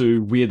walk up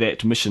to where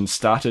that mission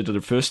started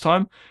the first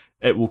time,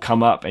 it will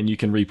come up and you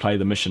can replay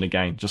the mission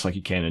again, just like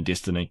you can in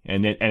Destiny.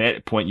 And at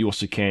that point, you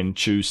also can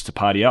choose to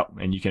party up,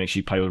 and you can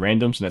actually play with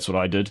randoms, and that's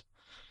what I did.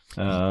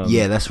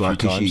 That's right,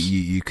 because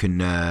you can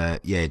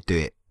do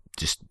it.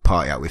 Just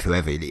party up with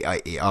whoever.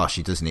 It asks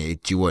you, doesn't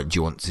it? Do you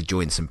want to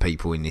join some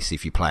people in this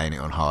if you're playing it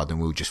on hard?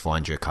 And we'll just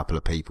find you a couple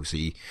of people. So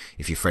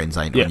if your friends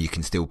ain't on, you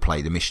can still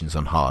play the missions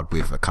on hard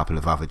with a couple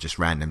of other just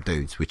random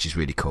dudes, which is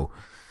really cool.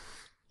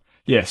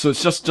 Yeah, so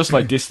it's just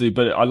like Destiny,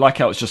 but I like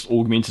how it's just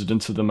augmented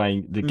into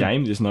the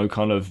game. There's no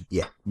kind of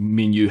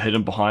menu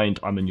hidden behind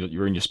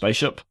you're in your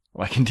spaceship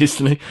like in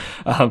Destiny.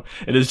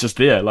 It is just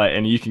there,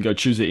 and you can go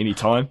choose it any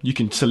time. You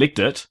can select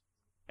it,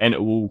 and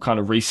it will kind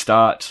of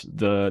restart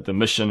the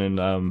mission,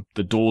 and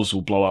the doors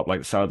will blow up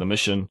like the start of the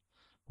mission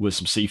with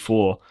some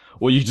C4,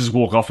 or you can just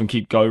walk off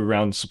and go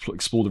around,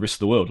 explore the rest of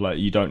the world. Like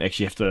you don't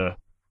actually have to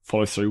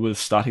follow through with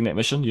starting that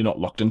mission. You're not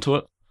locked into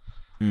it.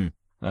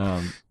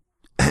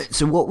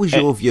 So what was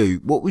your view?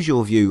 What was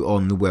your view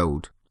on the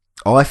world?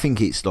 I think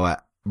it's like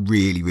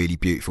really, really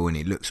beautiful, and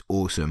it looks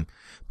awesome.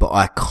 But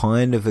I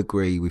kind of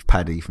agree with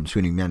Paddy from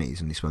Swimming Manatees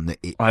on this one that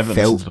it I haven't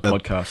listened to the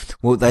podcast.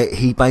 Well,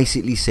 he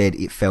basically said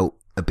it felt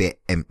a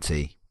bit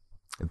empty,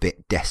 a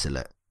bit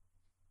desolate.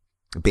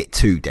 a bit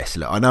too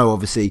desolate. I know,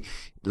 obviously,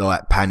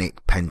 like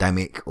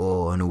pandemic,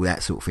 and all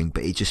that sort of thing,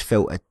 but it just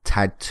felt a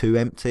tad too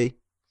empty.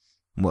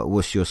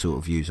 What's your sort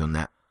of views on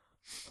that?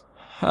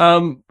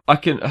 I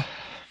can.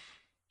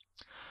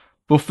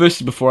 Well,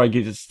 firstly, before I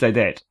get to say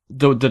that,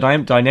 the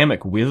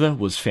dynamic weather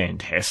was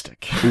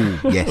fantastic. Ooh,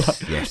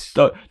 yes, yes.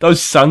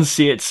 Those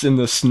sunsets in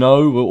the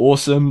snow were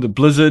awesome. The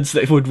blizzards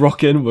that would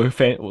rock in were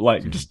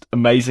just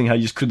amazing. How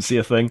you just couldn't see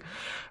a thing.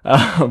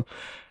 I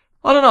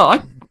don't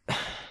know.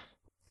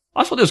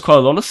 I thought there was quite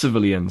a lot of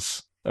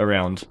civilians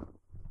around.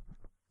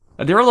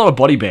 There are a lot of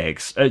body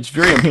bags. It's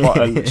very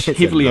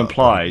heavily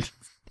implied.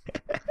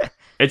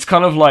 It's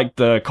kind of like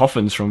the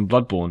coffins from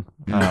Bloodborne,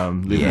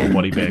 leaving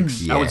body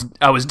bags. Yeah.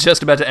 I was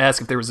just about to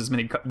ask if there was as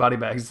many body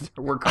bags as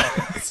there were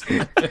coffins.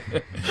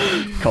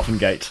 Coffin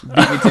gate. Me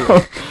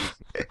too.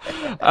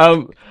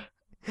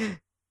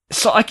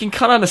 So I can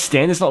kind of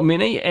understand there's not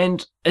many,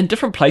 and in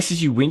different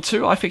places you went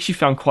to, I've actually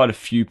found quite a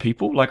few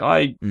people.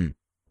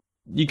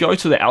 You go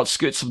to the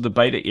outskirts of the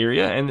beta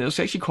area, and there's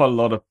actually quite a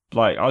lot of,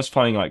 I was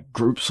finding,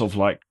 groups of,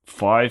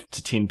 5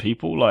 to 10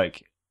 people,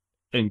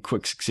 in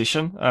quick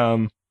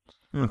succession.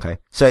 Okay,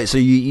 so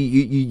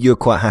you're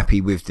quite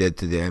happy with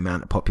the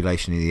amount of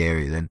population in the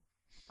area then?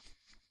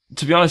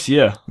 To be honest,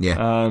 yeah.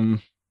 Yeah.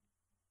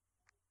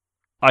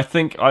 I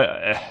think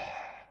I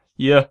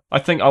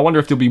wonder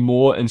if there'll be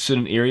more in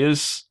certain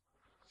areas.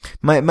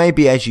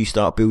 Maybe as you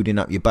start building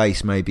up your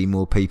base, maybe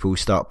more people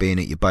start being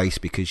at your base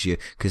because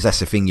that's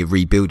the thing, you're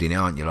rebuilding it,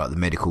 aren't you? Like the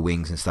medical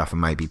wings and stuff,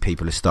 and maybe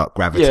people will start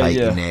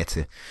gravitating there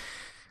to.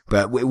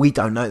 But we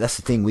don't know. That's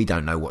the thing. We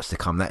don't know what's to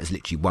come. That is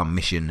literally one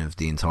mission of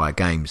the entire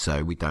game,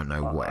 so we don't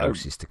know what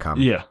else is to come.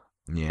 Yeah.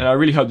 Yeah. And I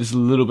really hope there's a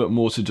little bit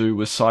more to do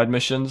with side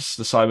missions.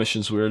 The side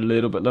missions were a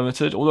little bit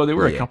limited, although there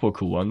were a couple of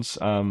cool ones.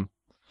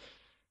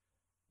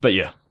 But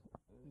yeah.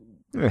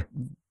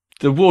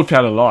 The world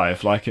felt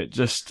alive.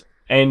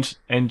 And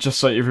just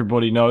so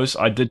everybody knows,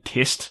 I did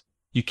test.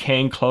 You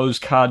can close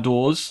car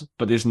doors,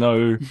 but there's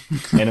no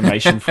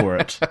animation for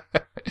it.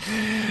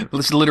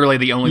 It's literally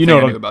the only thing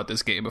I knew about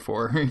this game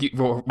before this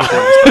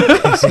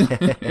podcast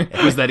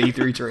was that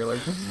E3 trailer.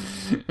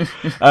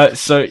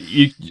 So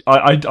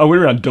I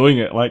went around doing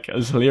it. It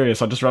was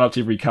hilarious. I just ran up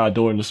to every car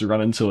door and just run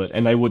into it,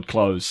 and they would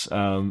close,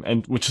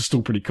 and which is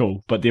still pretty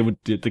cool. But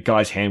the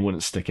guy's hand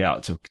wouldn't stick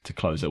out to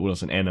close it. It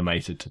wasn't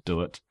animated to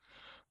do it.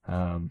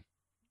 But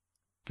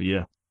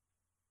yeah.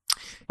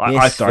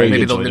 I thoroughly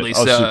maybe they'll enjoyed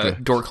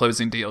release door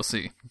closing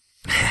DLC.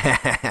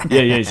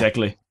 yeah,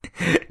 exactly.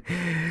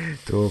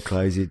 Door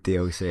closing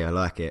DLC, I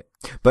like it.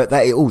 But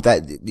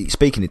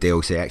speaking of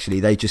DLC,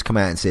 actually, they just come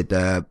out and said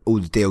all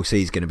the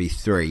DLC is going to be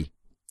 3,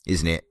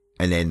 isn't it?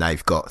 And then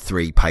they've got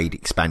 3 paid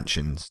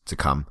expansions to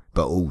come,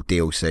 but all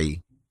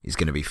DLC is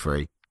going to be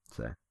free,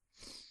 so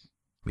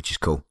which is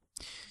cool.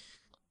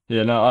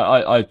 Yeah, no,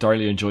 I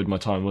thoroughly enjoyed my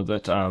time with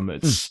it.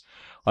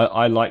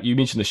 I like, you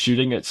mentioned the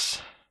shooting.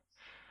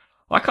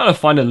 I kind of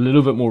find it a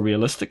little bit more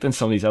realistic than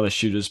some of these other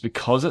shooters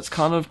because it's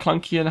kind of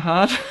clunky and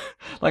hard.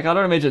 I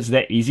don't imagine it's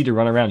that easy to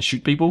run around and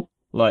shoot people.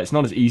 It's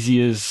not as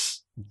easy as,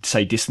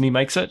 say, Destiny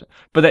makes it.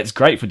 But that's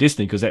great for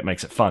Destiny because that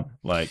makes it fun.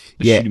 The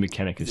shooting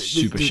mechanic is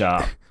super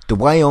sharp. The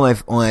way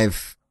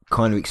I've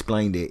kind of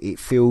explained it, it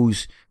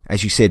feels,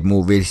 as you said,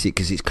 more realistic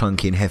because it's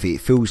clunky and heavy.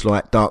 It feels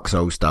like Dark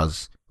Souls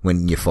does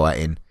when you're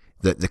fighting.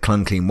 The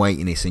clunky and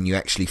weightiness, and you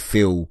actually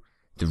feel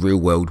the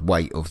real world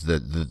weight of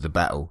the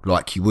battle,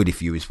 like you would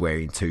if you was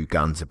wearing 2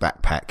 guns, a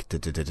backpack.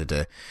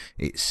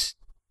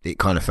 It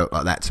kind of felt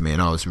like that to me,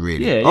 and I was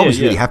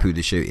really happy with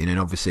the shooting. And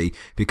obviously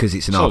because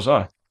it's a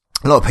lot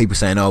of people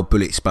saying,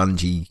 bullet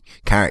spongy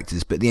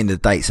characters, but at the end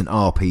of the day, it's an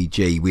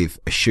RPG with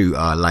a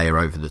shooter layer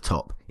over the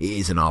top. It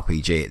is an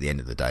RPG at the end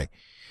of the day.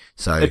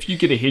 So if you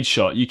get a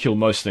headshot, you kill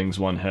most things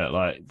one hit.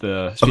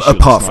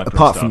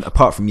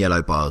 Apart from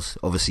yellow bars,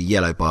 obviously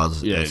yellow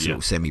bars are sort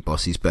of semi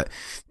bosses, but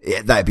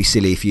that'd be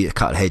silly if you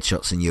cut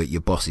headshots and your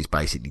boss is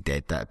basically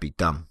dead. That'd be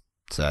dumb.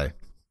 So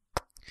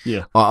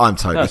yeah, I'm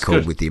totally cool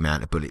good. with the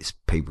amount of bullets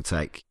people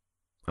take.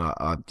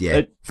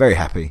 Very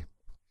happy.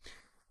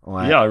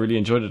 I really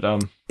enjoyed it.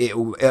 And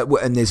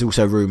there's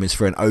also rumours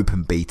for an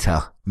open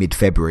beta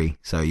mid-February,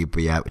 so you'll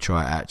be able to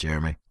try it out,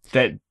 Jeremy.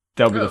 That'll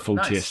be the full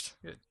test.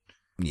 Good.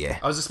 Yeah.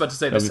 I was just about to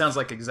say, this sounds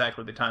like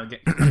exactly the time of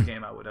the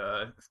game I would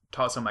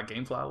toss on my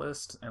GameFly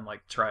list and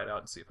try it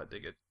out and see if I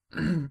dig it.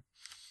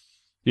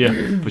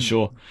 Yeah, for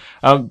sure.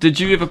 Did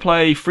you ever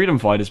play Freedom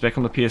Fighters back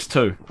on the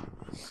PS2?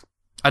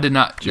 I did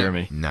not,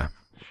 Jeremy. No.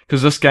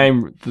 Because this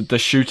game, the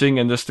shooting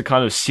and the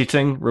kind of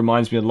setting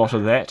reminds me a lot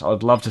of that.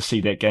 I'd love to see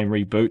that game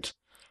rebooted.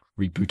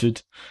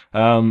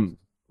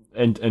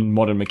 And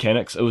modern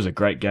mechanics. It was a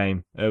great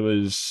game. It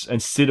was,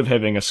 instead of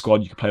having a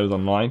squad you could play with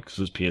online, because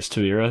it was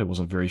PS2 era, there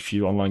wasn't very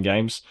few online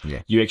games.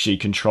 Yeah. You actually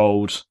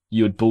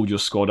you would build your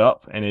squad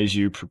up, and as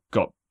you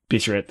got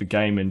better at the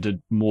game and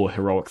did more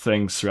heroic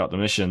things throughout the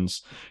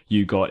missions,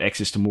 you got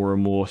access to more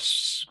and more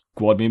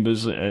squad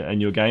members in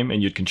your game,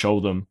 and you'd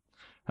control them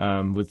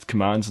with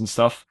commands and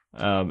stuff.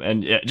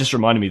 And it just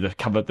reminded me the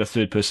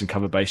third person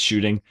cover based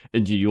shooting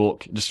in New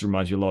York. It just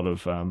reminds you a lot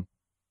of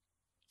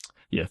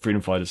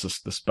Freedom Fighters,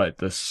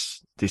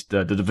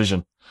 the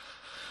Division.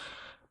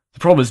 The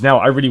problem is now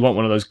I really want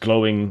one of those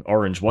glowing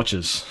orange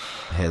watches.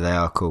 Yeah, they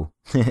are cool.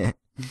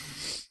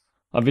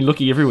 I've been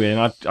looking everywhere,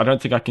 and I don't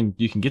think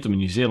you can get them in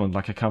New Zealand.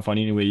 Like, I can't find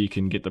anywhere you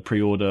can get the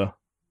pre-order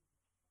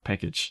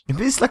package.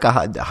 If it's like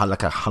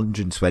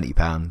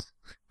 £120.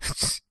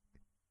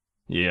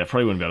 Yeah, I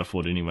probably wouldn't be able to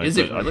afford it anyway. Is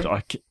it really?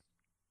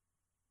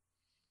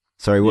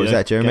 Sorry, what was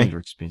that, Jeremy? Games are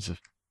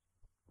expensive.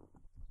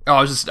 Oh,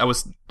 I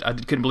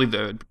couldn't believe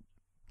the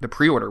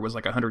pre-order was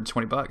like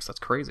 $120. That's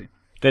crazy.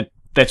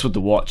 That's with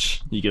the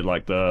watch. You get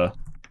like the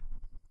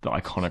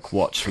iconic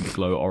watch with the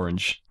glow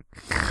orange.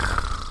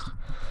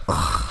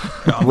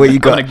 Well, you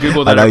got. I'm gonna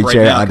Google that I know, right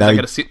Jeremy. now. I know. I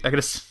gotta see.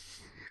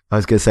 I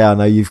was gonna say, I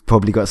know you've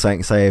probably got something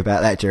to say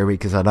about that, Jeremy,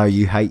 because I know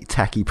you hate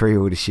tacky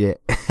pre-order shit.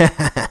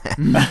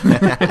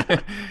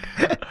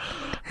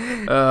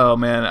 Oh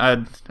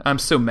man, I'm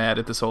so mad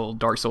at this whole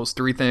Dark Souls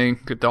 3 thing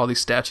with all these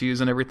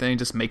statues and everything,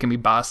 just making me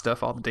buy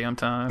stuff all the damn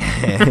time.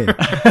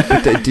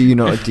 do you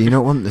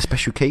not want the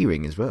special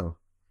keyring as well?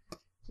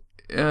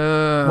 What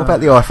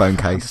about the iPhone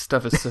case? This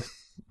stuff is.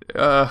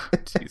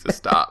 Jesus,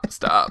 stop.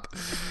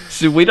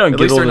 So we don't At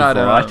get least all they're the not,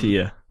 variety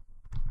here.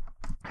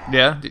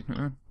 Yeah.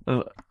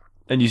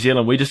 In New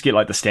Zealand, we just get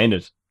like the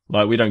standard.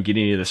 Like, we don't get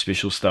any of the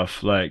special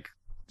stuff, like,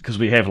 because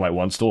we have like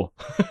one store.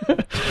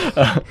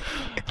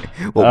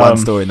 One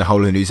store in the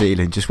whole of New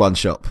Zealand, just one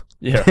shop.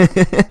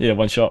 Yeah,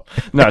 one shop.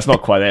 No, it's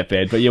not quite that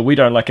bad, but yeah, we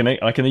don't like in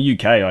the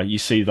UK. You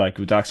see, like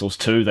with Dark Souls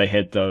 2, they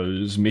had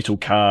those metal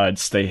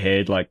cards, they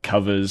had like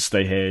covers,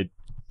 they had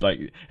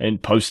like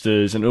and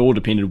posters, and it all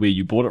depended where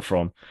you bought it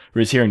from.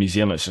 Whereas here in New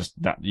Zealand, it's just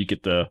you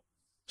get the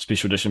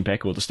special edition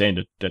pack or the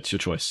standard. That's your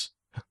choice.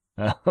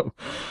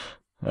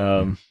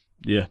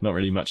 Yeah, not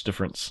really much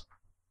difference.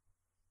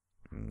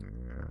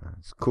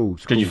 It's cool.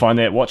 Can you find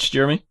that watch,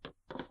 Jeremy?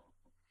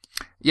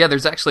 Yeah,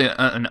 there's actually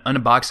an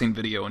unboxing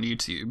video on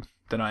YouTube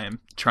that I am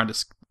trying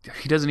to.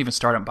 He doesn't even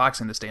start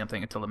unboxing this damn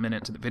thing until a minute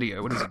into the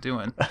video. What is it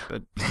doing?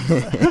 But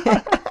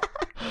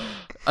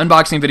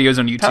unboxing videos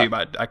on YouTube,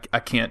 I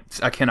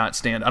cannot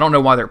stand. I don't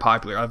know why they're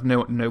popular. I have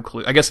no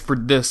clue. I guess for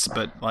this,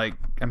 but like,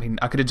 I mean,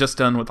 I could have just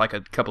done with like a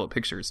couple of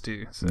pictures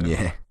too. So.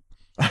 Yeah.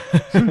 I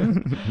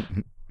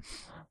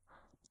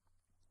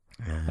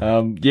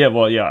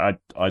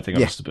think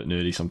I'm just a bit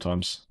nerdy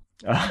sometimes.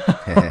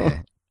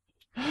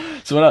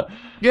 So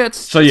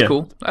it's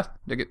cool. I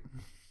dig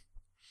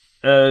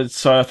it.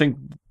 So I think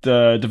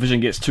the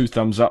Division gets 2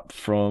 thumbs up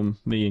from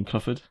me and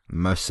Clifford.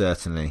 Most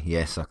certainly,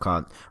 yes.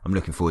 I'm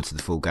looking forward to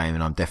the full game,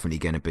 and I'm definitely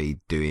going to be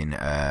doing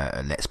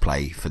a let's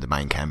play for the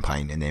main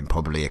campaign, and then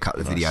probably a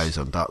couple of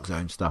videos on Dark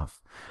Zone stuff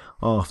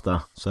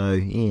after. So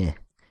yeah,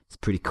 it's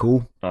pretty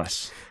cool.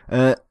 Nice.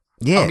 Yeah,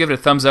 I'll give it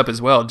a thumbs up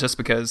as well, just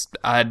because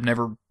I had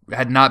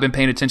not been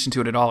paying attention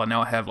to it at all, and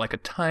now I have like a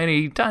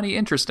tiny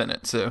interest in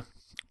it. So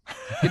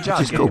good job.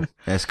 That's cool.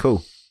 That's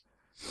cool.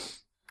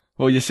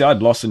 Well, you see,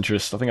 I'd lost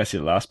interest. I think I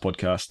said last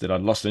podcast that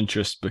I'd lost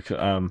interest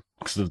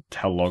because of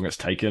how long it's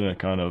taken and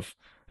kind of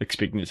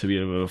expecting it to be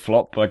a bit of a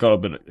flop. But I got a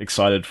bit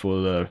excited for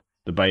the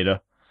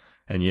beta,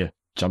 and yeah,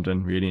 jumped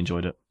in, really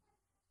enjoyed it.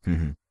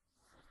 Mm-hmm.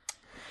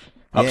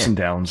 Ups and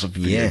downs of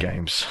video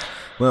games.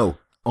 Well,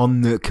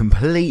 on the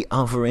complete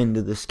other end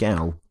of the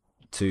scale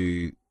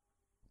to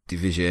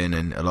Division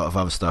and a lot of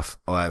other stuff,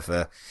 I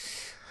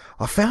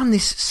found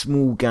this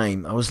small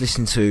game. I was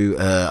listening to,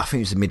 I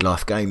think it was the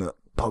Midlife Gamer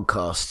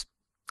podcast,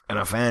 and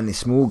I found this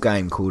small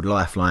game called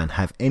Lifeline.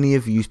 Have any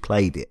of you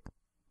played it?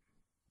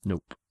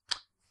 Nope.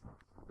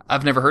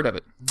 I've never heard of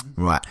it.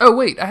 Right. Oh,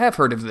 wait, I have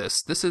heard of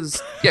this. This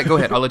is... Yeah, go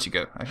ahead. I'll let you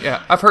go.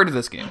 Yeah, I've heard of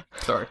this game.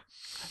 Sorry.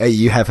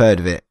 You have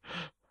heard of it?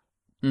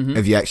 Mm-hmm.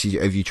 Have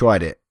you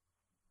tried it?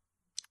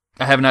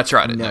 I have not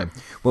tried it, no.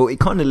 Well, it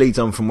kind of leads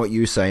on from what you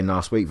were saying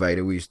last week,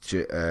 Vader.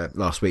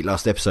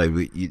 Last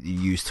episode,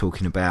 you was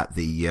talking about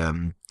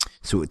the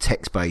sort of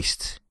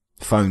text-based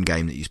phone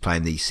game that you was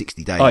playing, the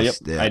 60 days,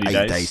 the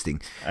 80 days thing.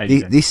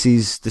 This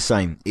is the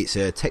same. It's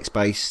a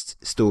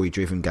text-based,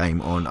 story-driven game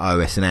on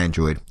iOS and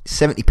Android.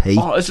 70p.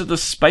 Oh, is it the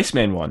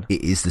Spaceman one?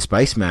 It is the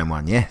Spaceman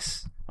one,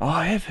 yes. Oh,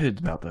 I have heard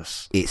about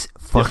this. It's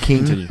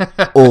fucking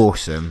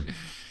awesome.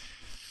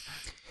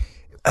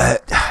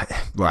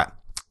 Right.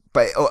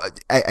 But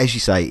as you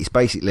say, it's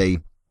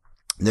basically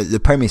the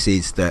premise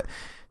is that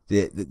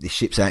the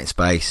ship's out in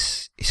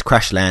space. It's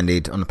crash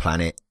landed on the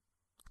planet.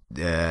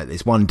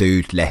 There's one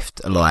dude left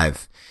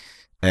alive,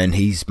 and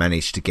he's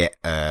managed to get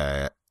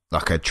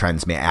like a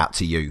transmit out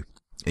to you,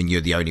 and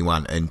you're the only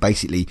one. And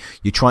basically,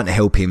 you're trying to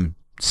help him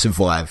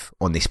survive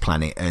on this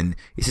planet. And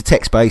it's a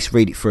text base.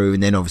 Read it through,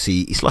 and then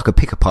obviously it's like a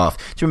pick a path.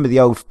 Do you remember the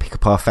old pick a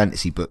path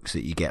fantasy books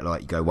that you get?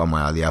 Like you go one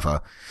way or the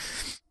other.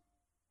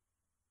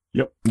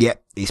 Yep. Yeah,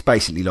 it's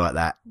basically like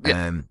that.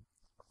 Yep.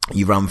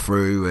 You run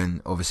through,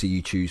 and obviously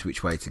you choose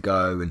which way to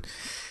go, and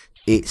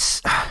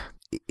it's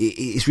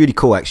really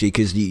cool actually,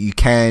 because you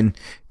can.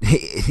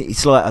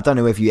 It's like, I don't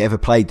know if you ever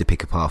played the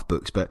pick a path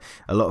books, but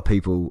a lot of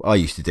people, I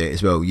used to do it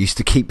as well, used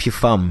to keep your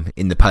thumb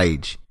in the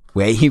page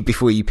where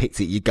before you picked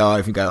it, you go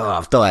over and go, oh,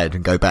 I've died,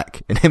 and go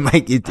back, and then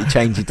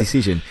change your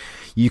decision.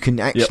 you can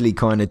actually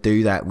kind of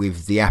do that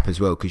with the app as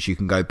well, because you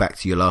can go back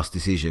to your last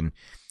decision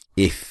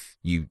if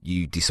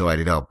you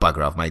decided, oh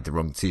bugger, I've made the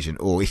wrong decision,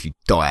 or if you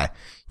die,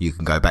 you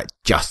can go back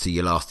just to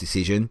your last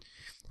decision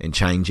and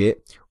change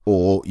it,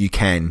 or you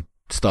can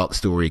start the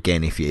story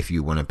again if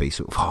you want to be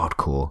sort of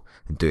hardcore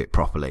and do it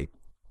properly.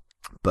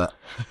 But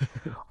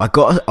I've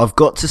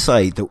got to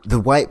say the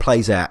way it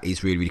plays out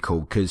is really, really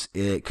cool, because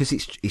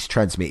it's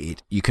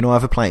transmitted. You can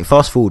either play it in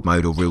fast forward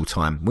mode or real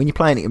time. When you're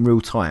playing it in real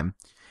time,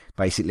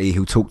 basically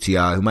he'll talk to you,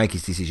 he'll make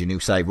his decision,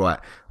 he'll say, right,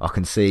 I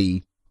can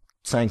see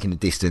something in the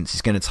distance,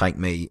 it's going to take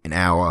me an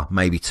hour,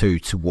 maybe 2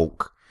 to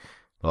walk.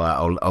 Like,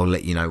 I'll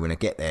let you know when I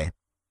get there.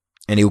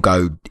 And he'll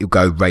go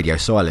radio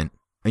silent,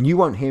 and you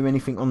won't hear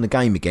anything on the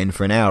game again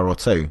for an hour or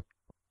 2.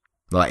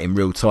 Like in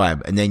real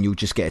time, and then you'll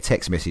just get a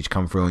text message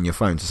come through on your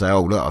phone to say,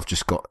 oh look, I've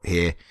just got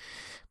here,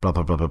 blah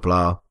blah blah blah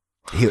blah.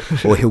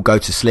 He'll go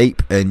to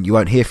sleep and you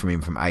won't hear from him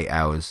from 8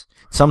 hours.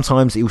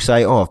 Sometimes he'll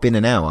say, oh, I've been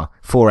an hour,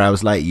 4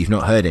 hours later, you've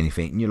not heard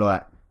anything, and you're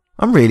like,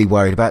 I'm really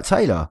worried about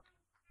Taylor.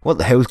 What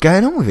the hell's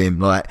going on with him?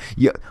 Like,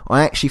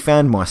 I actually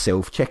found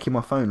myself checking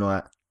my phone,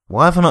 like,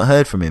 why have I not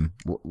heard from him?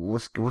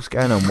 What's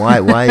going on?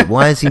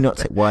 Why is he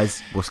not?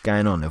 What's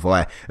going on? Have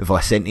I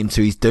sent him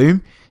to his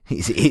doom?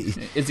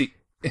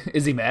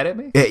 Is he mad at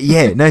me?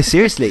 Yeah, no,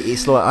 seriously.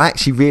 It's like I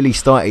actually really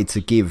started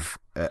to give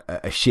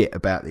a shit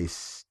about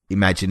this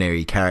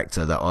imaginary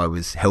character that I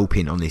was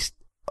helping on this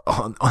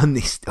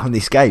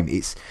game.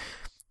 It's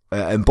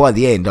and by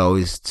the end, I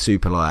was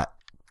super like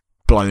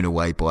blown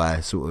away by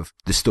sort of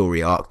the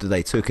story arc that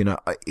they took, and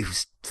it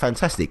was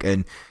fantastic.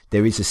 And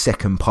there is a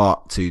second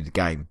part to the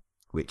game,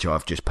 which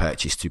I've just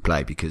purchased to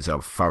play because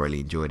I've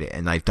thoroughly enjoyed it.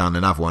 And they've done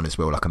another one as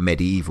well, like a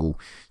medieval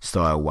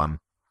style one.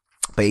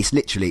 But it's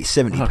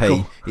 70p.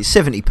 Cool. It's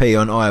 70p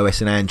on iOS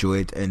and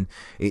Android, and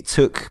it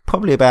took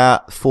probably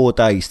about 4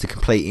 days to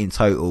complete in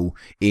total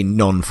in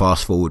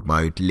non-fast forward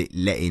mode,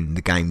 letting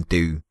the game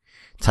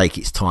take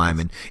its time.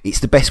 And it's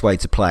the best way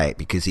to play it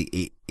because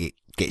it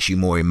gets you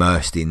more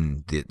immersed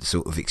in the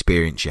sort of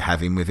experience you're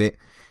having with it.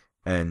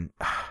 And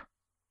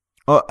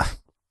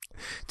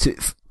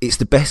it's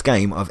the best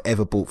game I've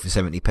ever bought for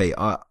 70p.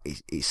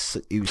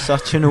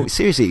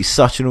 Seriously, it's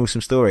such an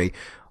awesome story.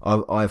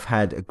 I've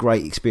had a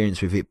great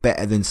experience with it,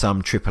 better than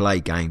some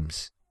AAA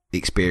games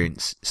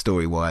experience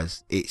story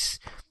wise. It's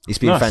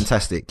been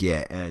fantastic,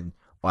 yeah, and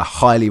I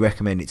highly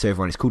recommend it to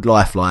everyone. It's called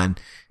Lifeline.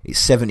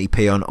 It's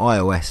 70p on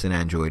iOS and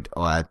Android.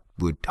 I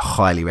would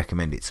highly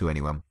recommend it to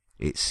anyone.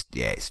 It's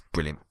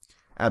brilliant,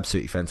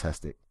 absolutely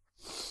fantastic.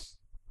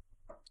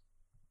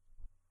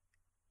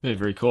 Yeah,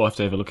 very cool. I have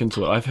to have a look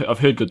into it. I've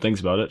heard good things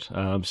about it.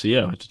 So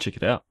yeah, I have to check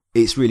it out.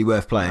 It's really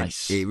worth playing.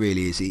 Nice. It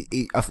really is.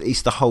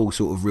 It's the whole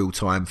sort of real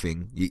time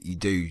thing. You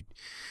do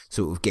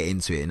sort of get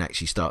into it and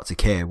actually start to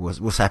care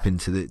what's happened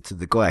to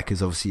the guy,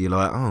 because obviously you're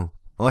like, oh,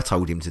 I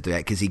told him to do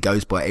that, because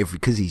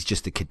because he's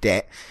just a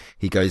cadet,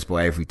 he goes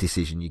by every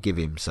decision you give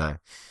him. So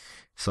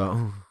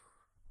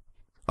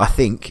I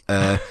think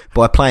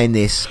by playing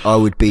this, I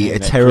would be a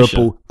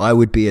terrible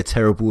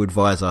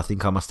advisor. I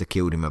think I must have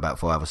killed him about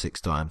 5 or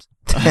 6 times.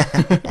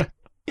 The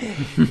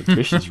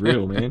pressure's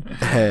real, man.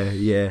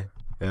 Yeah.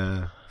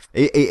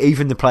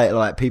 Even the player,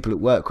 like people at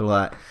work were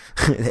like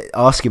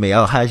asking me,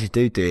 "Oh, how's your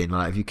dude doing?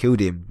 Like, have you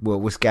killed him?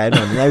 Well, what's going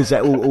on?" And they was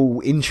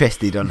all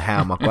interested on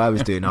how my guy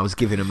was doing. I was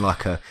giving them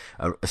like a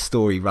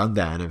story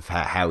rundown of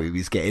how he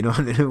was getting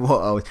on and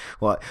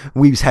what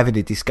we was having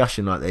a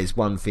discussion. Like, there's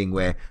one thing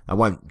where I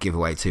won't give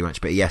away too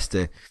much, but he has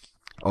to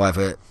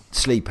either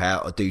sleep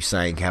out or do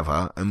something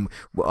other. And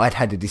I'd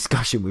had a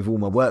discussion with all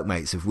my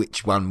workmates of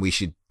which one we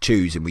should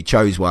choose, and we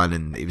chose one,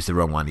 and it was the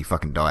wrong one. He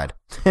fucking died.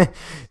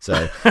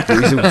 So it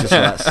was all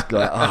just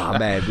like, oh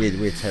man,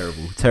 we're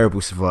terrible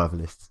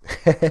survivalists.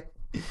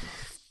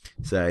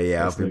 So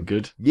yeah, that's no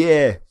good.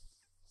 Yeah,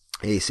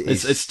 it's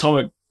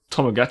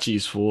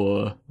Tamagotchis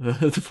for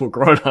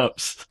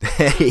grown-ups.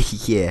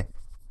 yeah,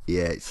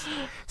 it's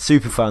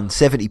super fun.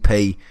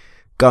 70p.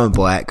 Go and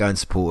buy it. Go and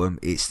support them.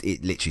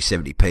 It literally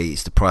 70p.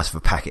 It's the price of a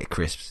packet of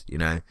crisps,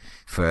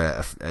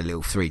 for a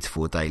little 3 to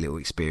 4 day little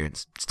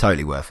experience. It's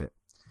totally worth it.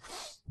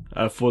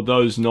 For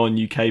those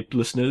non-UK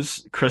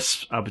listeners,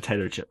 crisps are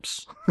potato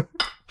chips.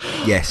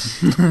 Yes,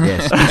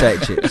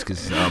 potato chips,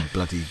 because I'm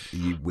bloody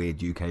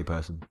weird UK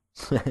person.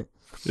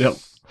 Yep.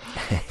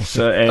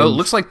 So, it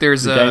looks like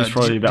there's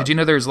did you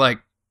know there's like...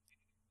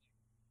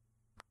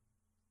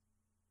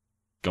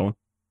 Go on.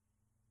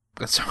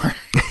 Sorry.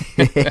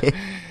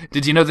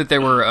 Did you know that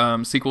there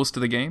were sequels to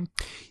the game?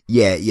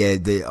 Yeah.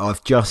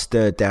 I've just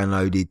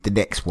downloaded the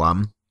next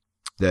one,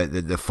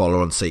 the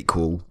follow-on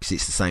sequel, because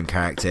it's the same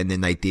character, and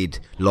then they did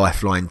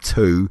Lifeline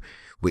 2,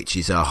 which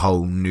is a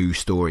whole new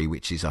story, I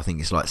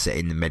think it's like set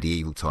in the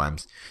medieval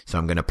times. So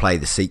I'm going to play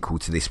the sequel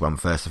to this one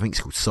first. I think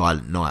it's called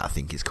Silent Night, I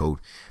think it's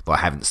called, but I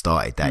haven't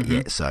started that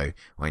yet, so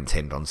I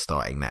intend on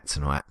starting that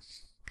tonight.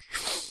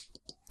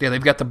 Yeah,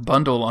 they've got the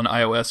bundle on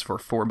iOS for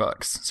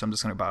 $4, so I'm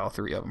just going to buy all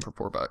 3 of them for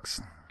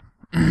 $4.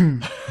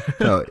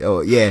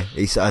 oh yeah,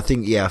 I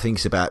think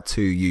it's about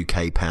 £2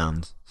 UK.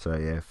 So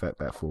yeah,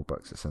 about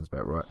 $4. That sounds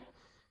about right.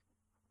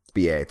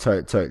 But yeah,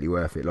 totally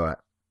worth it. Like,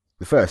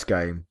 the first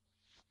game,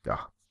 I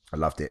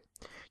loved it.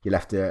 You'll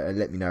have to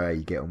let me know how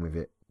you get on with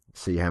it.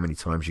 See how many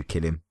times you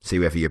kill him. See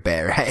whether you're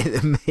better at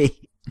it than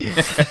me.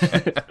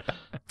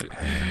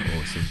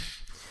 Awesome.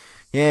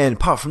 Yeah, and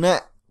apart from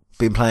that,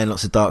 been playing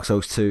lots of Dark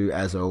Souls 2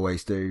 as I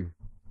always do.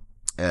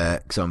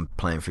 Because I'm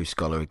playing through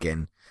Scholar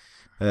again.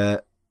 I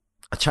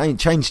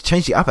changed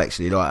it up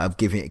actually. Like I've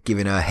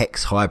given a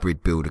Hex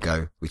hybrid build a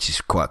go, which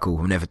is quite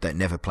cool. I've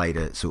never played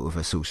a sort of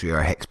a sorcery or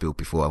a Hex build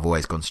before. I've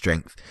always gone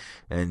strength,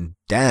 and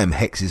damn,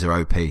 Hexes are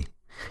OP.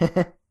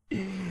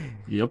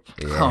 Yep.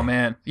 Yeah. Oh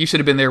man, you should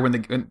have been there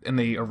when in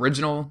the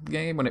original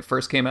game when it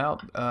first came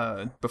out.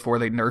 Before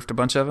they nerfed a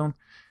bunch of them,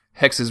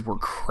 hexes were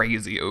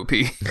crazy OP.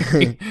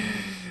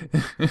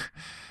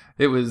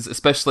 It was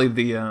especially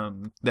the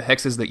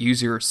hexes that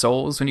use your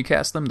souls when you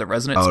cast them, the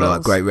resonant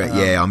spells. Like great,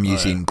 I'm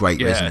using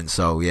Great Resonant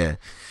Soul. Yeah,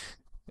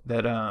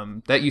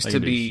 that used to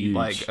be huge.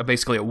 like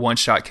basically a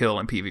one-shot kill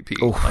in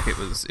PvP. Oof. Like it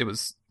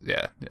was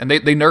and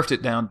they nerfed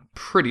it down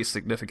pretty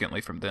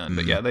significantly from then.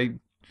 But yeah,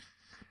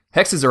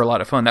 hexes are a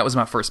lot of fun. That was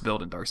my first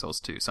build in Dark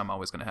Souls 2, so I'm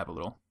always going to have a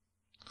little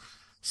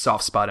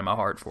soft spot in my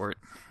heart for it.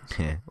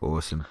 Yeah,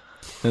 awesome.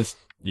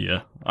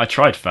 Yeah, I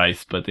tried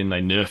Faith, but then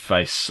they nerfed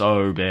Faith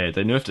so bad.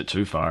 They nerfed it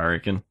too far, I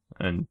reckon,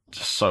 and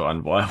just so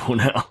unviable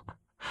now.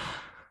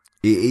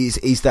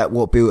 Is that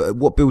what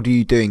build are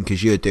you doing?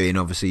 Because you're doing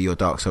obviously your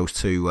Dark Souls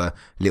 2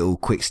 little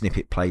quick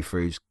snippet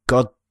playthroughs.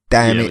 God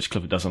damn it! Which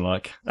Clifford doesn't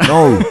like.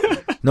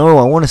 No,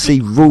 I want to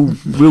see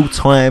real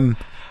time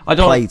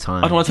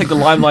playtime. I don't want to take the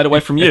limelight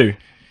away from you.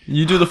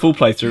 You do the full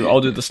playthrough.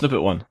 I'll do the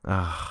snippet one.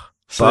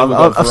 So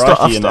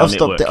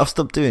I've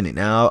stopped doing it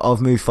now. I've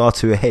moved far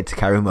too ahead to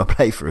carry on my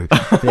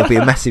playthrough. There'll be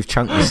a massive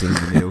chunk missing in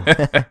the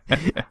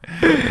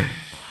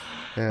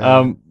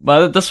middle.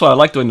 But that's why I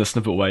like doing the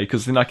snippet way,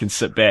 because then I can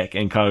sit back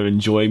and kind of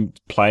enjoy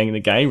playing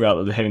the game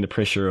rather than having the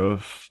pressure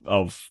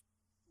of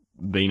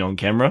being on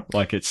camera.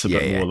 Like it's a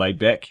bit more laid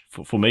back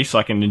for me, so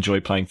I can enjoy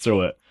playing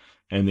through it,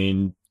 and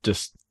then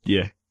just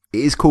It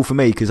is cool for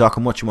me because I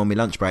can watch them on my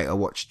lunch break. I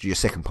watched your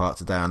second part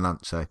today on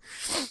lunch, so.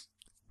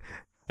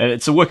 And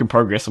it's a work in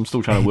progress. I'm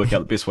still trying to work out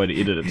the best way to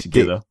edit it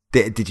together.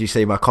 Did you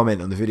see my comment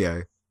on the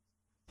video?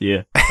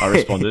 Yeah, I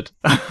responded.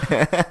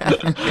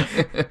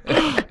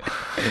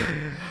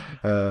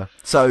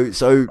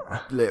 So,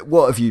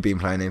 what have you been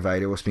playing,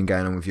 Invader? What's been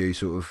going on with you,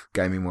 sort of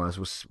gaming wise?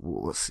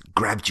 What's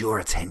grabbed your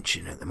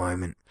attention at the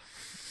moment?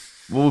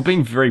 Well, we've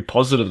been very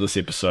positive this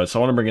episode, so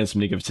I want to bring in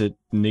some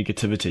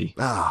negativity.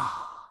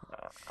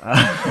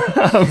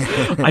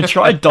 I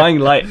tried Dying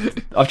Light.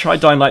 I've tried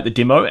Dying Light the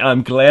demo, and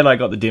I'm glad I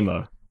got the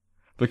demo.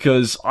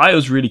 Because I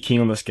was really keen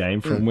on this game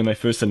from when they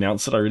first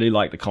announced it. I really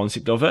liked the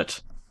concept of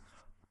it.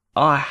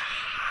 I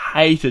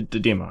hated the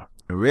demo.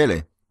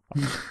 Really?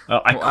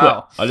 I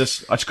quit. I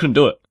just couldn't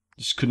do it.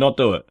 Just could not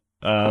do it.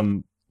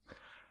 I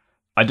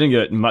didn't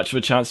get much of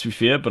a chance, to be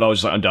fair, but I was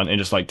just like, I'm done, and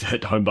just like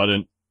hit the home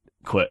button,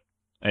 quit,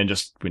 and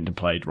just went and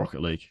played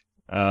Rocket League.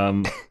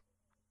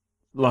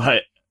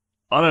 Like,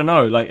 I don't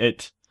know, like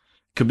it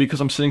could be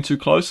because I'm sitting too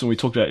close, and we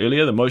talked about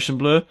earlier, the motion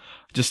blur,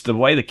 just the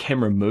way the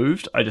camera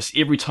moved,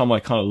 every time I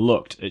kind of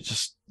looked, it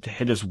just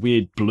had this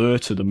weird blur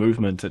to the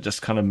movement. It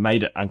just kind of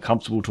made it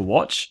uncomfortable to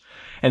watch.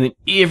 And then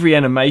every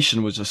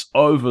animation was just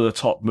over the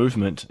top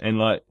movement. And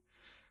like,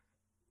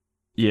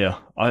 yeah,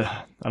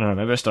 I don't know,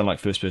 maybe I just don't like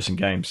first person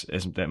games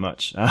that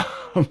much. But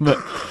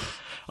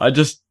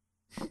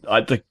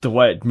the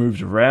way it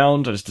moved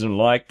around, I just didn't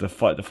like the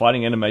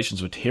fighting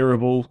animations were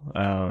terrible.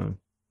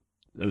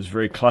 It was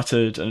very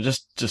cluttered, and it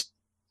just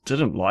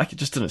didn't like it.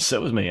 Just didn't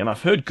sit with me. And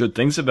I've heard good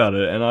things about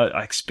it, and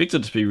I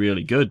expected it to be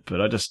really good,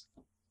 but I just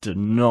did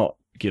not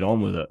get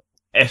on with it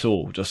at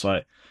all. Just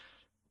like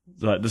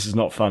this is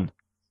not fun.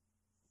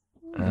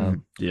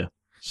 Yeah.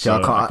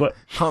 So I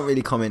can't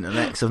really comment on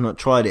that because I've not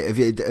tried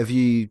it. Have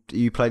you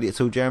played it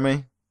at all,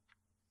 Jeremy?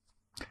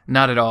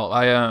 Not at all.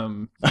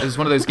 It was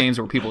one of those games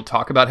where people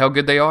talk about how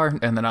good they are,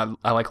 and then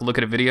I like look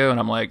at a video and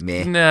I'm like,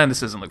 nah,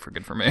 this doesn't look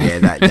good for me.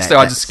 Yeah, so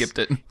I just skipped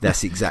it.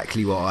 That's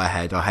exactly what I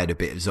had. I had a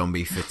bit of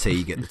zombie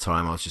fatigue at the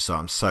time. I was just like,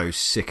 I'm so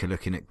sick of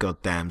looking at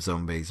goddamn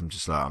zombies. I'm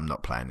just like, I'm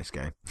not playing this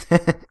game.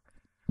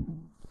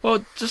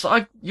 Well, just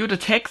you'd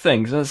attack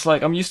things, and it's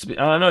like I'm used to.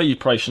 I know you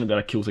probably shouldn't be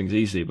able to kill things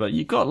easy, but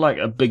you got like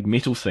a big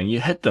metal thing.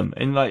 You hit them,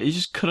 and like you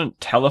just couldn't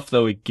tell if they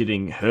were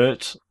getting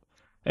hurt.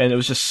 And it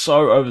was just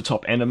so over the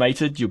top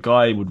animated. Your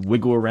guy would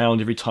wiggle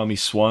around every time he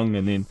swung,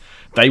 and then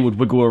they would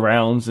wiggle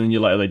around, and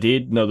you're like, are they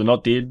dead? No, they're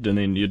not dead. And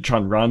then you'd try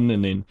and run,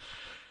 and then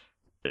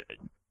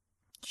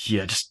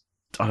just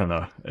I don't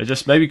know. It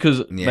just maybe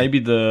because maybe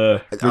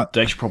the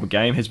actual proper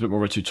game has a bit more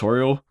of a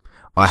tutorial.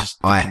 I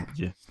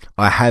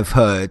have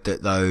heard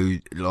that though,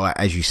 like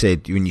as you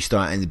said, when you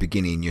start in the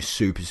beginning, you're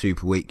super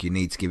weak. You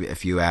need to give it a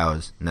few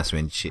hours, and that's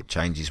when shit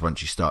changes.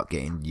 Once you start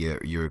getting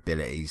your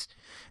abilities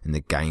in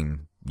the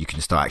game, you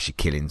can start actually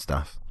killing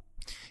stuff.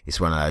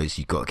 It's one of those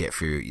you've got to get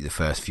through the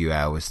first few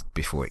hours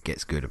before it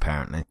gets good,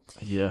 apparently.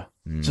 Yeah,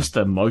 just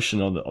the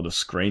motion on the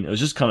screen. It was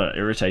just kind of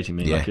irritating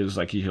me. Yeah. Like it was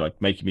like you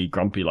like making me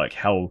grumpy. Like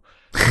how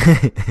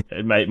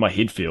it made my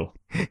head feel.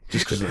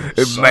 Just because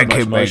so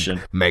much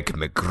motion. Making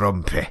me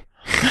grumpy.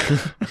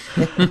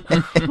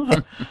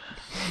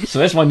 So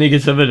that's my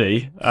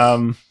negativity.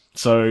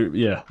 So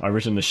yeah, I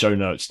written in the show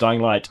notes, Dying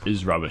Light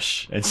is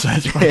rubbish, and so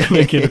that's probably going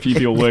to get a few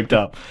people worked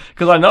up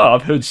because I know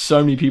I've heard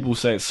so many people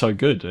say it's so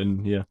good,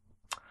 and yeah.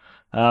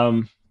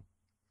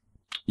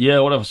 Yeah,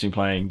 what else have I been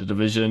playing? The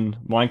Division,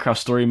 Minecraft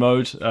Story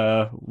Mode.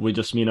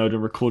 Me and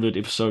Odin recorded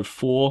episode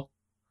 4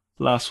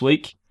 last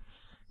week,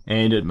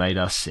 and it made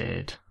us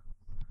sad.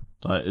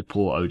 Like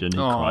poor Odin, he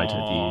cried at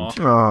the end,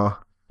 Oh,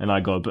 and I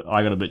got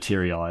a bit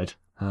teary eyed.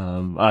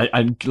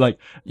 I like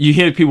you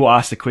hear people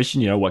ask the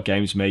question, what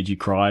games made you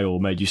cry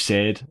or made you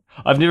sad.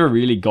 I've never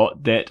really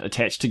got that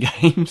attached to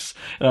games,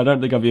 and I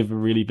don't think I've ever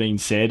really been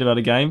sad about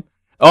a game.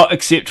 Oh,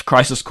 except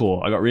Crisis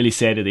Core. I got really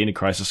sad at the end of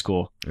Crisis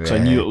Core, so I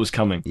knew it was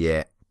coming.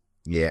 Yeah.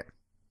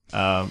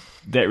 That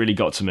really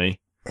got to me.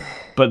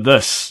 But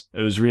this,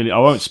 it was really. I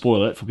won't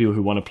spoil it for people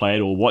who want to play it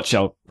or watch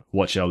our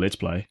Let's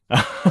Play.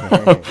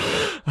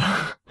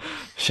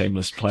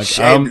 Shameless plug.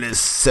 Shameless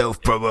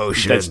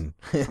self-promotion.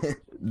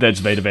 That's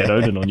Vader Bad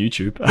Odin on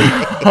YouTube.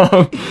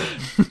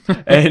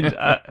 And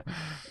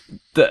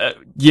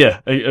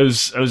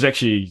it was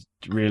actually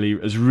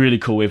really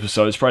cool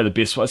episode. It's probably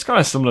the best one. It's kind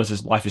of similar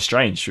to Life is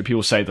Strange, where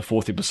people say the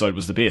 4th episode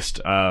was the best.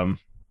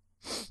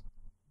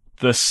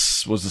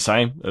 This was the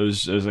same. It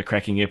was a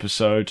cracking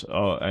episode,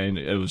 and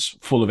it was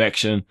full of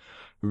action.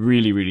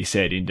 Really, really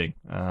sad ending,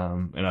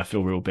 and I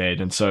feel real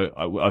bad. And so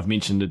I've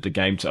mentioned the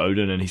game to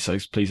Odin, and he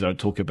says, "Please don't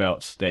talk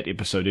about that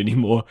episode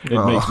anymore. It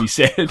makes me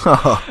sad."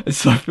 And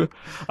so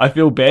I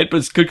feel bad, but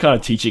it's good kind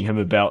of teaching him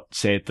about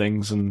sad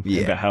things and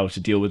about how to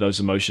deal with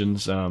those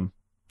emotions.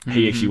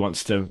 He actually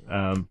wants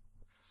to,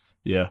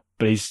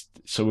 but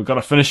so we've got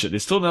to finish it.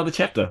 There's still another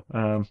chapter.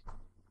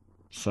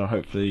 So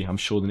hopefully, I'm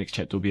sure the next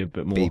chapter will be a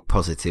bit more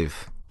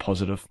positive.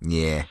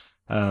 Yeah.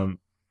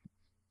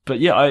 But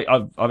yeah,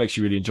 I've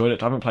actually really enjoyed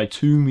it. I haven't played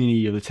too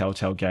many of the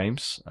Telltale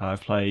games.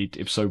 I've played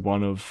episode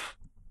 1 of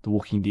The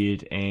Walking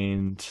Dead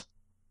and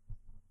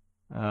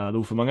The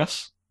Wolf Among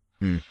Us.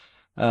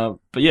 But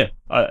yeah,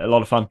 a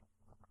lot of fun.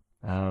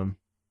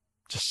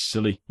 Just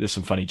silly. There's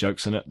some funny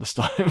jokes in it this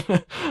time.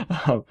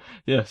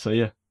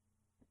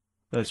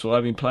 That's what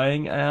I've been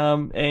playing.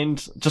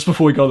 And just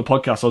before we go on the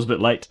podcast, I was a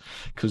bit late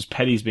because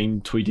Paddy's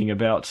been tweeting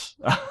about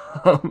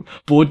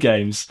board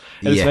games.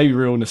 And it's made me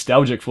real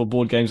nostalgic for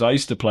board games I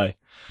used to play.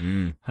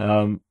 And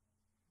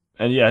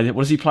yeah,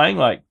 what is he playing?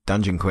 Like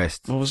Dungeon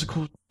Quest. What was it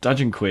called?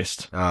 Dungeon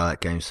Quest. Oh, that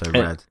game's so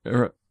rad.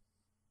 It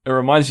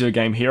reminds you of a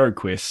game, Hero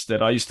Quest,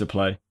 that I used to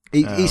play.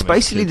 It's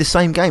basically the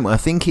same game. I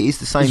think it is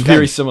the same game. It's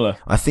very similar.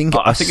 I think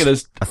it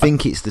is. I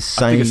think it's the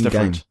same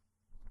game.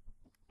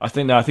 I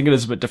think it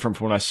is a bit different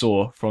from what I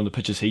saw from the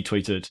pictures he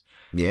tweeted.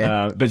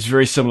 Yeah. But it's a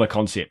very similar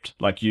concept.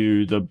 Like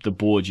the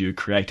board you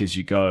create as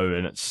you go,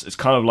 and it's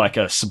kind of like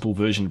a simple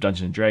version of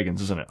Dungeons and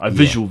Dragons, isn't it? A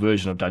visual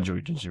version of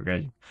Dungeons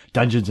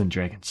and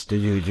Dragons. I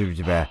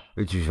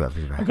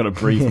gotta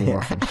breathe more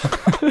often.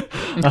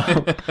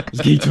 I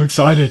was getting too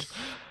excited.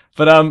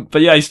 But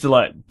yeah, I used to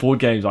like board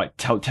games like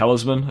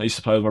Talisman. I used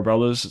to play with my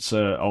brothers. It's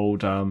an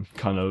old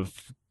kind of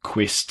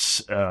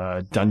quests,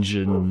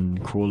 dungeon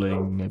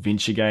crawling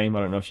adventure game.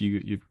 I don't know if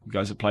you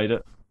guys have played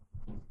it.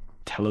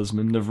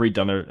 Talisman. They've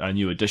redone a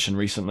new edition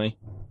recently.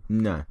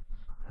 No.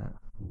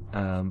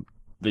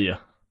 But yeah.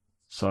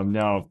 So I'm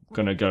now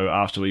gonna go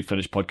after we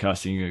finish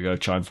podcasting. I'm gonna go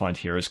try and find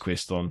Heroes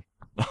Quest on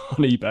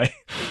eBay.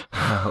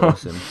 Oh,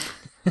 awesome.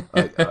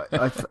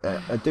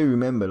 I do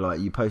remember,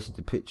 like, you posted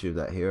a picture of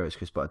that Heroes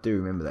Quest, but I do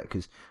remember that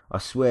because I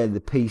swear the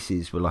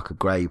pieces were like a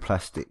grey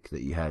plastic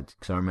that you had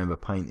because I remember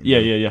painting.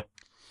 Yeah.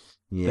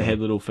 They had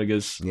little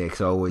figures. Yeah,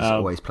 because I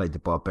always played the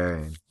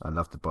Barbarian. I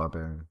loved the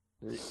Barbarian.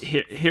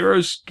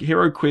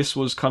 Hero Quest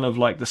was kind of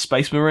like the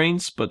Space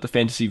Marines, but the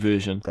fantasy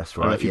version. That's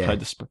right. I don't know if you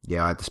played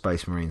I had the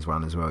Space Marines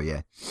one as well.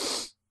 Yeah.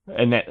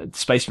 And that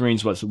Space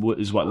Marines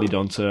is what led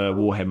on to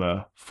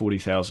Warhammer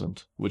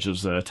 40,000, which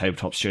was a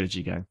tabletop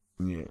strategy game.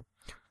 Yeah.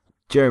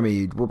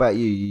 Jeremy, what about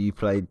you? You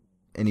played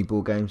any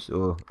board games,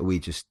 or are we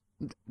just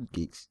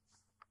geeks?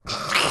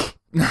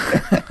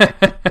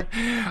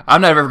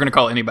 I'm never going to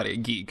call anybody a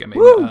geek. I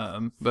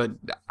mean, but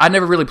I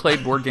never really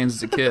played board games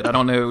as a kid. I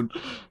don't know.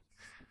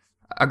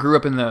 I grew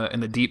up in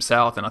the deep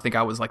South, and I think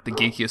I was like the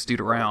geekiest dude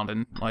around,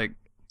 and like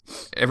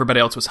everybody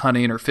else was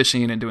hunting or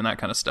fishing and doing that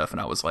kind of stuff,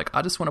 and I was like,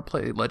 I just want to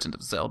play Legend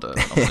of Zelda on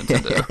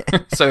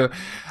Nintendo. So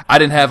I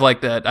didn't have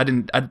like that.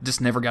 I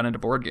just never got into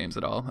board games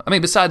at all. I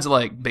mean, besides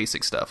like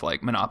basic stuff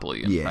like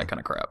Monopoly and that kind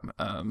of crap.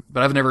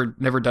 But I've never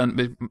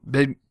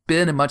been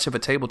much of a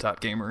tabletop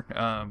gamer.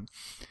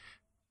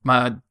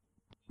 My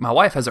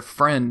wife has a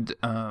friend,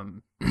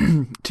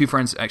 2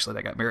 friends actually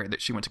that got married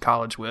that she went to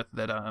college with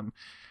that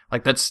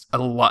like that's a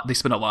lot. They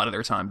spend a lot of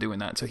their time doing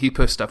that. So he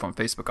posts stuff on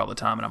Facebook all the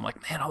time, and I'm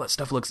like, man, all that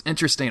stuff looks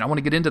interesting. I want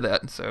to get into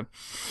that. So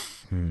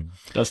it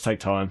does take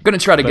time. I'm gonna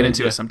try to get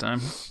into it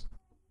sometime.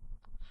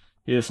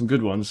 Yeah, some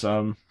good ones.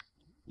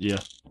 Yeah,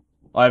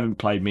 I haven't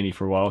played many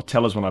for a while.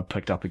 Talisman I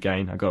picked up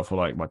again. I got it for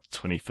like my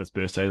 25th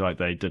birthday. Like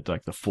they did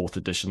like the 4th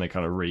edition. They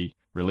kind of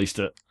re-released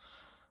it.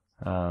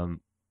 But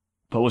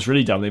it was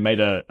really dumb. They made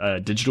a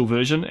digital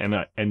version,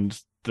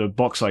 and the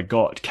box I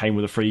got came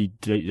with a free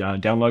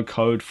download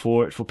code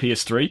for it for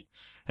PS3,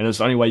 and it was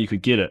the only way you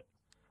could get it.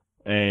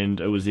 And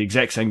it was the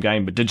exact same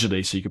game but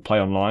digitally, so you could play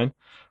online.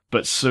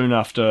 But soon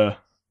after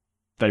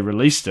they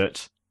released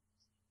it,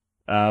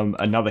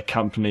 another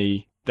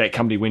company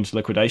went into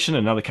liquidation.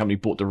 Another company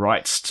bought the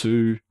rights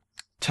to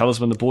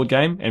Talisman, the board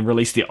game, and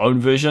released their own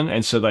version.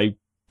 And so they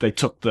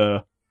took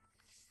the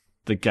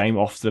game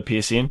off the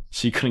PSN,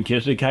 so you couldn't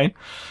get it again.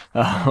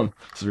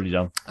 It's really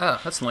dumb.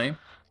 Oh, that's lame.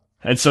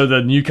 And so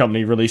the new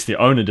company released their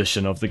own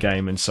edition of the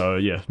game, and so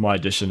yeah, my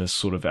edition is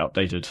sort of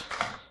outdated,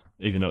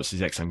 even though it's the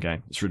exact same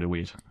game. It's really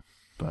weird,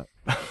 but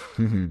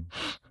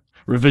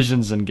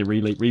revisions and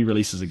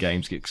re-releases of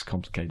games gets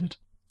complicated.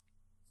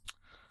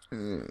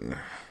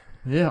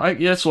 Yeah,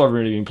 that's all I've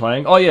really been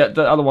playing. Oh yeah,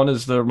 the other one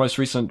is the most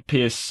recent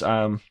PS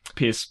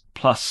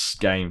Plus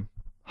game,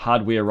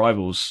 Hardware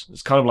Rivals.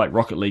 It's kind of like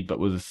Rocket League, but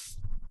with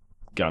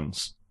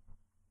guns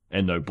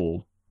and no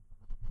ball.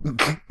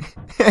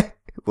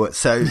 What?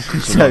 So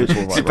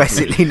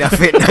basically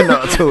nothing,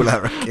 not at all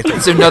like Rocket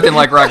League. So nothing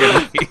like Rocket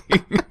League.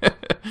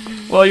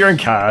 Well, you're in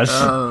cars.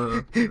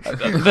 Well,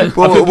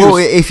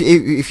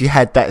 if you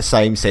had that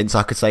same sense,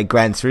 I could say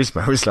Gran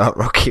Turismo is like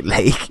Rocket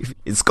League.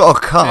 It's got a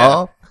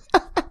car.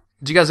 Yeah.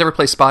 Did you guys ever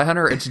play Spy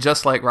Hunter? It's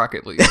just like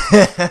Rocket League.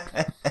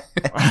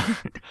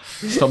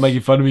 Stop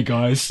making fun of me,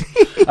 guys.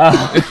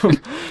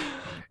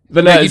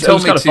 But no, you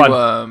told me to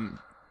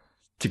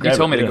to go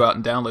out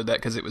and download that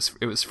because it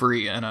was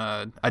free, and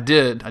I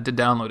did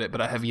download it,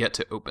 but I have yet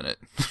to open it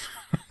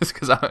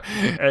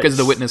because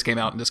The Witness came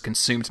out and just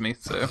consumed me.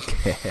 So,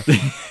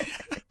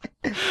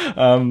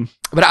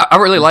 but I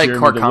really like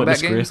car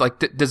combat games. Like,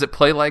 does it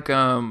play like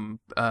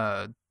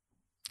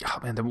Oh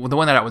man, the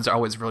one that I was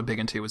always really big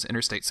into was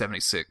Interstate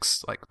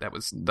 76. Like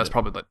that's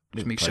probably like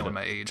me showing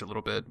my age a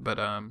little bit. But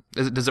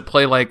does it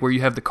play like where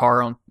you have the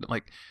car on,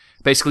 like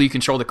basically you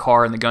control the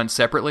car and the gun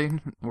separately,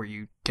 where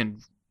you can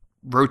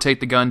rotate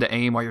the gun to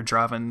aim while you're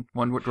driving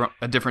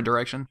a different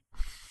direction?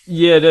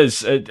 Yeah, it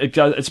is.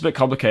 It's a bit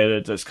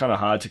complicated. It's kind of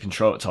hard to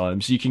control at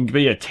times. You can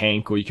be a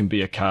tank or you can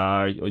be a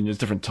car. And there's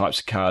different types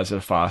of cars that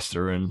are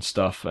faster and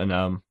stuff. And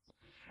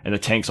the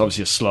tanks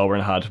obviously are slower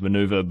and hard to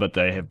maneuver, but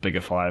they have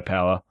bigger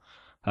firepower.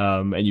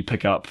 And you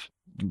pick up,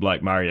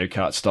 like Mario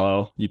Kart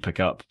style, you pick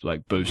up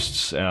like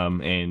boosts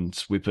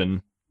and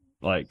weapon,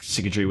 like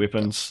secondary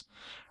weapons.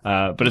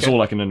 But it's all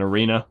like in an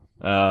arena.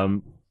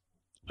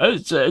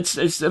 It's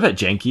a bit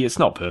janky. It's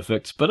not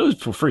perfect, but it was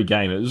for a free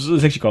game. It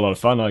was actually quite a lot of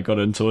fun. I got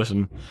into it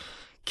and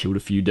killed a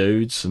few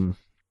dudes and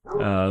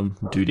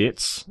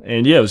dudettes.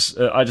 And yeah, it was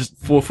I just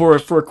for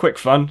a quick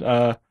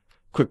fun,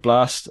 quick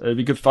blast. It'd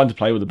be good fun to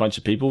play with a bunch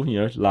of people.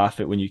 You know,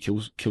 laugh at when you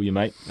kill your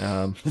mate.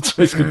 It's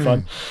always good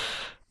fun.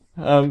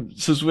 So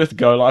it's worth a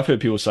go. I've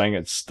heard people saying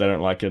they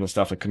don't like it and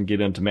stuff. They couldn't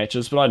get into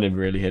matches, but I never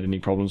really had any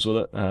problems with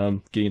it.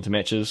 Getting into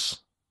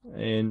matches,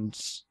 and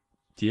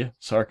yeah,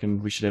 so I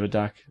reckon we should have a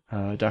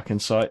Dark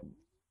Insight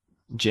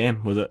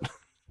jam with it.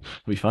 It'll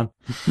be fun.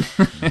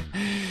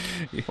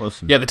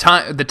 Awesome. Yeah,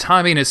 the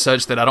timing is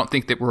such that I don't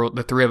think that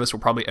the three of us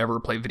will probably ever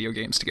play video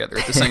games together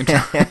at the same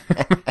time.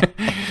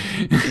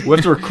 We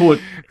have to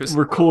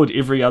record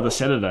every other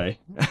Saturday,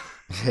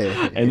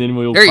 and then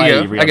we'll there play you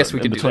go. every I other guess we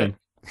in can between.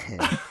 do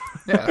that.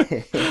 Yeah.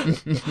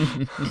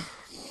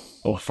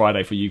 Or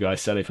Friday for you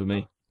guys, Saturday for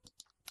me.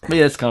 But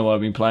yeah, that's kind of what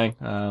I've been playing.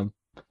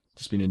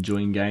 Just been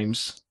enjoying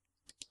games.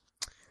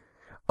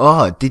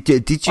 Oh, did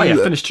you? Oh yeah, I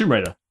finished Tomb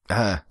Raider.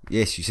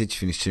 Yes, you said you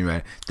finished Tomb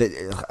Raider.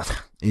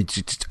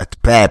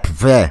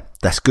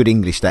 That's good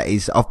English, that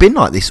is. I've been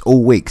like this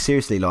all week.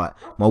 Seriously, like,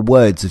 my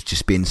words have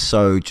just been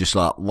so just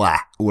like, wah,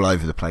 all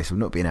over the place. I've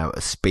not been able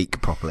to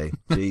speak properly.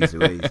 Jeez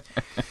Louise.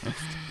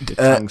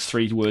 Tongues,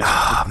 3 words.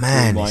 Oh,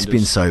 man, it's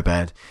been so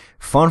bad.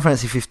 Final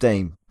Fantasy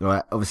 15,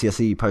 right? Obviously, I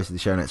see you posted the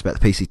show notes about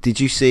the PC.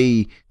 Did you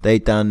see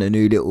they'd done a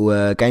new little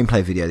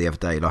gameplay video the other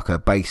day, like a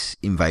base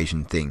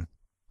invasion thing?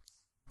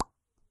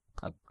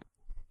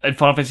 In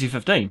Final Fantasy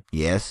 15?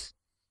 Yes.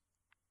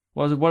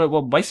 What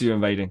base are you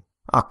invading?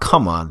 Oh,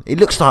 come on. It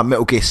looks like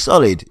Metal Gear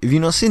Solid. Have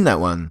you not seen that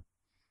one?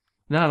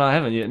 No, I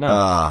haven't yet,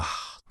 no.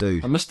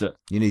 Dude. I missed it.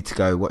 You need to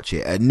go watch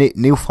it.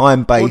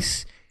 Nilfheim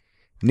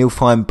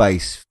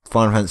Base,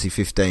 Final Fantasy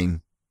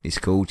 15 it's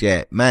called.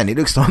 Yeah, man, it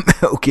looks like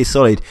Metal Gear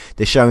Solid.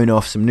 They're showing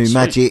off some new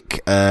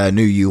magic,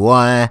 new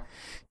UI.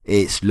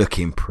 It's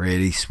looking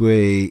pretty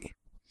sweet.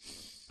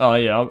 Oh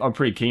yeah, I'm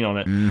pretty keen on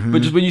it. Mm-hmm.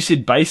 But just when you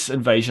said base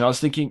invasion, I was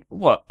thinking,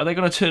 what, are they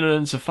going to turn it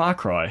into Far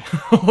Cry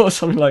or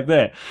something like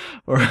that?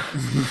 Or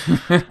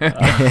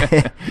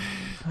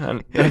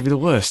that'd be the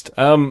worst.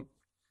 No,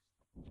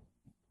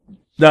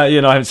 I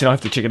haven't seen it. I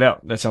have to check it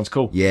out. That sounds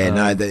cool.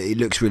 Yeah, it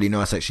looks really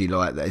nice actually.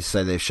 Like they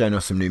say, they've shown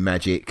us some new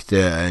magic,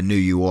 the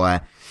new UI.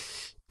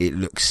 It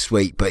looks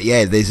sweet, but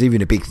yeah, there's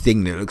even a big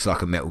thing that looks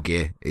like a Metal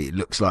Gear. It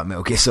looks like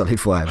Metal Gear Solid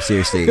 5.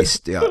 Seriously, it's,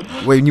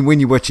 when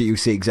you watch it, you'll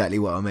see exactly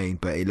what I mean.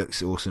 But it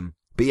looks awesome.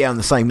 But yeah, on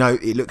the same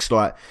note, it looks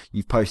like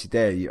you've posted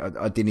there.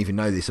 I didn't even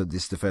know this.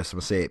 This is the first time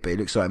I see it, but it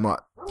looks like it might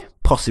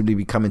possibly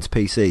be coming to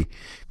PC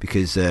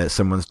because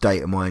someone's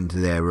data mined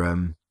their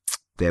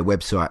their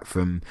website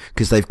from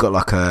because they've got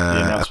like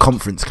a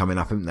conference coming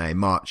up, haven't they, in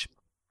March?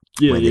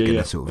 Yeah, where yeah, they're gonna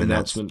yeah. sort of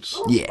Announcements.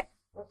 Yeah.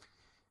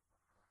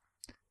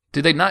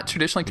 Did they not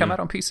traditionally come out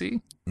on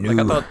PC? No. Like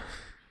I thought.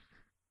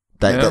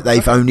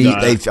 They've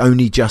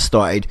only just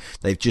started.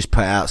 They've just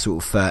put out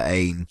sort of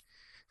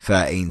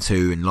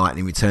 13.2 and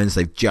Lightning Returns.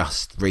 They've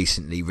just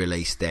recently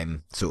released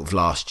them sort of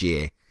last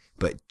year,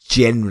 but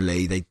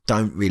generally they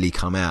don't really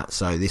come out.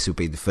 So this will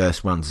be the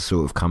first one to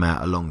sort of come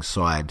out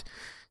alongside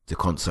the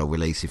console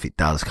release if it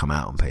does come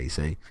out on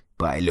PC.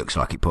 But it looks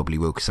like it probably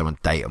will because someone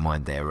data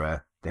mined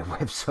their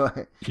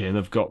website. Yeah, and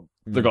they've got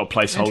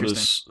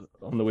placeholders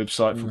on the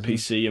website for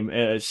PC. And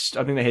I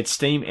think they had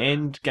Steam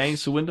and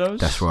games for Windows.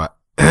 That's right.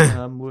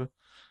 Were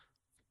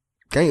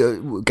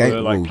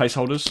like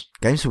placeholders.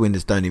 Games for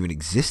Windows don't even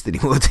exist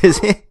anymore, does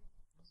it?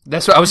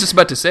 That's what I was just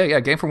about to say. Yeah,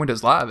 Game for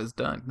Windows Live is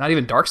done. Not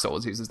even Dark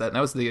Souls uses that. And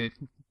that was the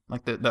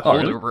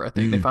holdover. Really? I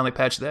think they finally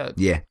patched that.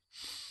 Yeah.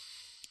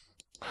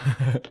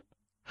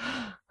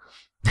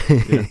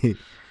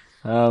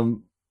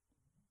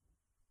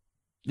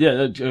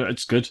 Yeah,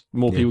 it's good.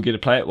 More people get to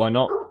play it. Why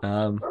not?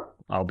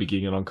 I'll be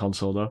getting it on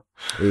console though.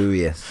 Oh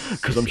yes,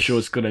 because I'm sure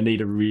it's going to need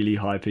a really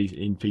high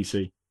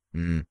PC.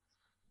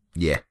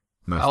 Yeah.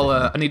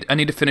 I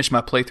need to finish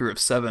my playthrough of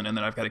 7, and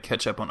then I've got to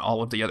catch up on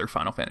all of the other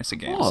Final Fantasy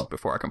games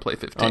before I can play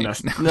 15. Oh, no,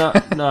 it's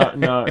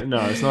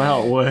not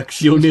how it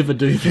works. You'll never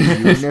do that.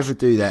 You'll never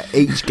do that.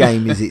 Each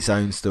game is its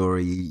own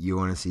story. You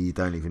honestly, you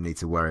don't even need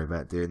to worry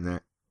about doing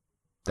that.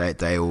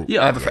 They all.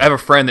 Yeah, I have a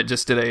friend that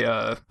just did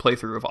a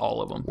playthrough of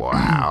all of them.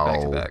 Wow.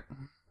 Back to back.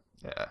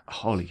 Yeah.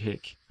 Holy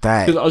heck.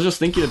 Because I was just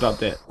thinking about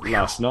that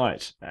last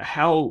night.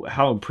 How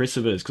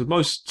impressive it is. Because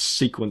most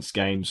sequence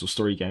games or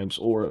story games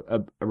or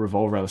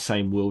revolve around the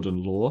same world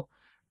and lore.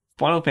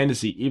 Final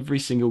Fantasy, every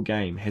single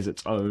game has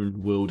its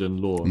own world and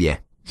lore. Yeah.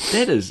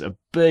 That is a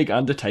big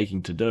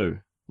undertaking to do.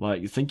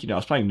 Like, you think, I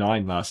was playing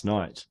 9 last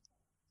night.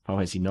 Final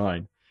Fantasy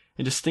 9.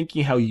 And just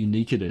thinking how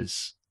unique it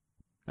is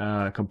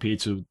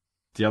compared to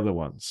the other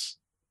ones.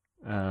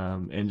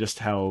 And just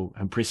how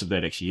impressive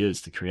that actually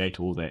is to create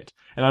all that.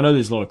 And I know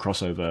there's a lot of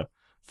crossover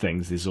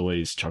things. There's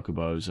always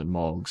chocobos and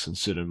mogs and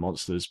certain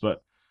monsters,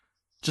 but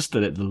just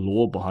the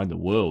lore behind the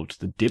world,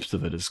 the depth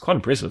of it is quite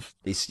impressive.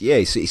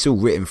 It's all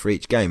written for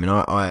each game, and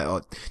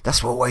I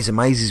that's what always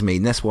amazes me,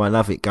 and that's why I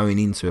love it going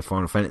into a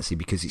Final Fantasy,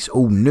 because it's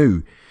all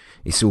new.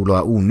 It's all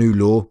like all new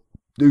lore,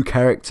 new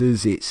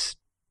characters.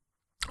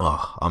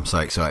 I'm so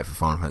excited for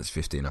Final Fantasy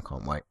 15. I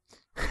can't wait.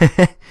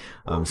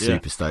 I'm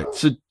super stoked.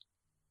 So,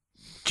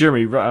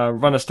 Jeremy,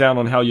 run us down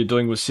on how you're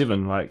doing with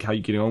 7. Like, how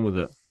you getting on with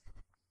it?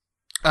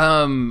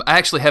 I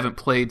actually haven't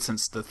played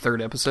since the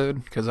 3rd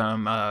episode because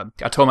I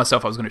told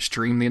myself I was going to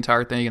stream the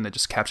entire thing and then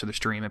just capture the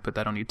stream and put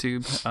that on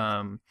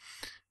YouTube.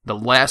 The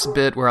last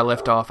bit where I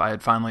left off, I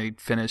had finally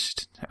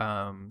finished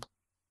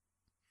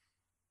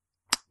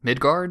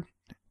Midgard,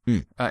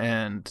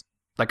 and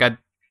like I'm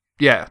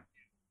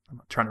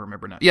trying to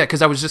remember now. Yeah,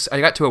 because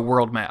I got to a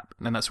world map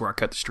and that's where I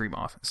cut the stream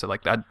off. So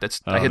like I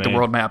hit the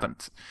world map and.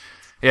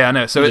 Yeah, I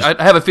know. So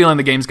I have a feeling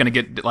the game's going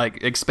to get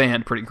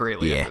expand pretty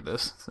greatly after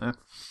this. So.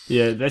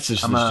 Yeah, that's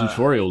just the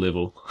tutorial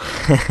level.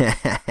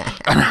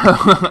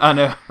 I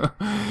know.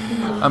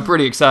 I'm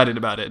pretty excited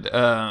about it.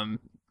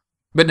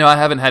 But no, I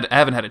haven't had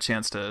a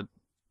chance to.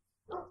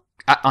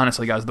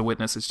 Honestly, guys, The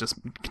Witness is just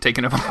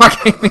taking up my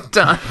gaming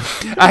time.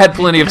 I had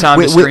plenty of time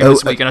to stream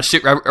this week, and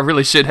I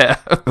really should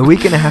have. Are we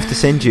going to have to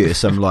send you to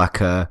some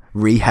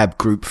rehab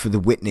group for The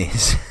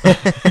Witness?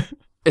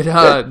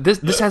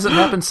 This hasn't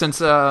happened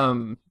since.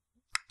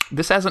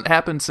 This hasn't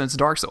happened since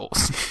Dark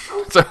Souls,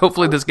 so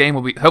hopefully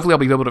I'll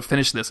be able to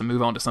finish this and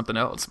move on to something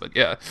else. But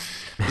yeah,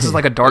 this is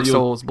like a Dark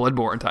Souls,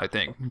 Bloodborne type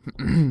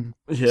thing.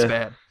 It's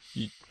bad.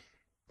 You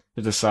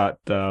have to start,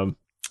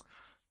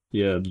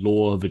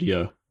 lore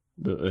video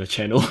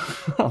channel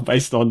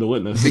based on The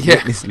Witness. Yeah,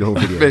 Witness lore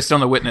video. Based on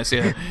The Witness.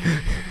 Yeah,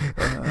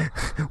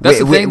 that's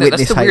the thing.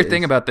 That's the weird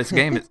thing about this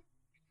game.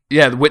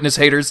 Yeah, the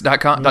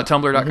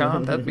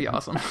witnesshaters.tumblr.com. That'd be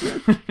awesome.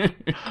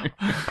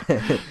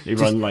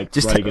 Everyone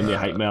just writing in their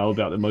hate mail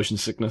about the motion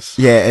sickness.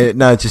 Yeah,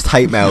 no, just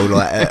hate mail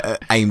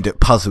aimed at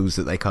puzzles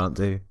that they can't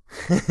do.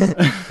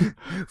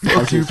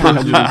 Fuck you,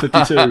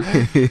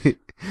 152.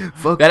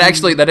 That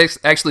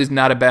actually is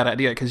not a bad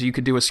idea because you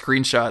could do a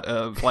screenshot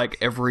of like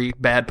every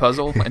bad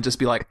puzzle and just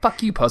be like,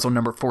 "Fuck you, puzzle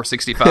number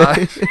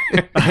 465,"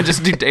 and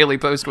just do daily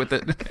post with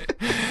it.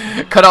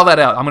 Cut all that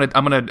out. I got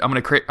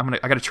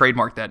to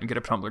trademark that and get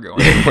a Tumblr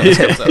going.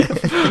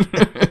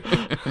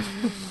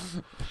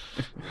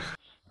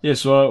 Yeah.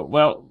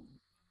 So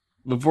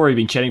we've already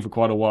been chatting for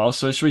quite a while.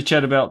 So should we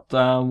chat about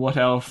what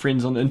our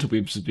friends on the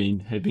interwebs have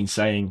been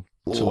saying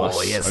to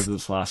us over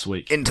this last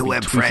week?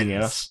 Interweb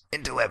friends.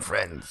 Interweb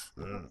friends.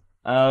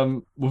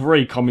 We've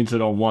already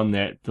commented on one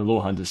that the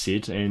Lore Hunter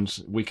said,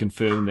 and we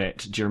confirm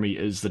that Jeremy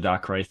is the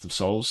Dark Wraith of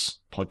Souls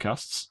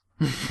podcasts.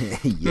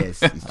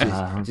 Yes, he's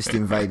just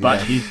invaded.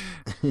 But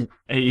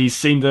he's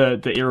seen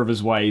the error of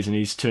his ways, and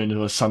he's turned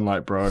into a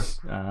Sunlight Bro,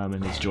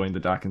 and he's joined the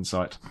Dark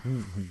Insight.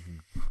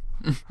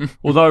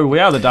 Although we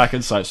are the Dark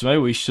Insight, so maybe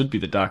we should be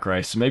the Dark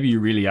Wraith. So maybe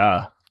you really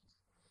are,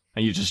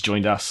 and you just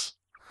joined us.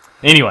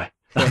 Anyway,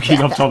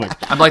 getting off topic.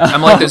 I'm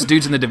like those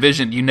dudes in The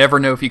Division. You never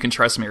know if you can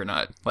trust me or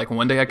not. Like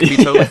one day I could be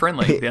totally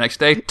friendly, the next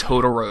day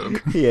total rogue.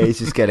 Yeah, he's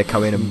just gonna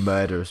come in and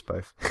murder us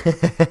both.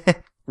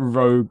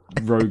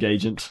 rogue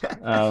agent.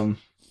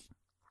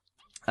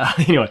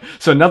 Anyway,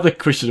 so another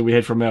question that we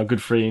had from our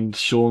good friend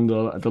Sean,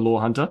 the Law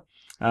Hunter,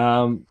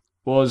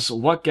 was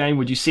what game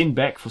would you send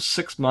back for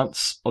 6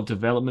 months of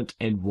development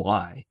and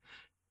why?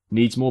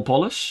 Needs more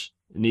polish?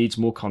 Needs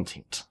more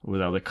content?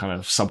 With other kind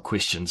of sub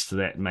questions to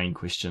that main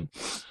question.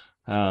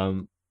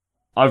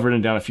 I've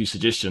written down a few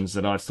suggestions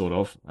that I've thought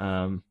of.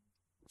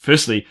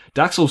 Firstly,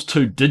 Dark Souls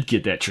 2 did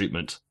get that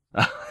treatment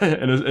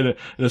in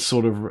a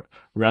sort of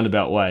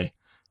roundabout way.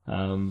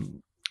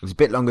 It was a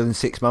bit longer than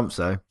 6 months,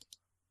 though.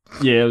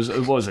 Yeah,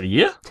 it was a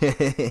year.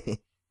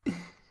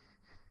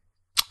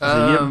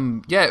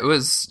 Yeah, it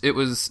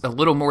was a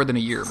little more than a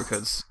year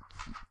because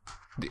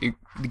the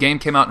game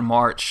came out in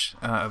March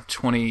of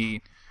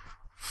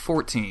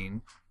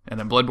 2014, and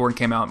then Bloodborne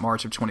came out in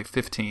March of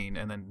 2015,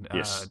 and then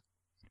Yes.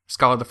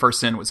 Scholar of the First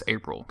Sin was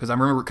April, because I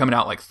remember coming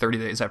out like 30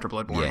 days after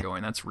Bloodborne Yeah.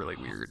 going, that's really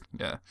weird.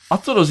 Yeah, I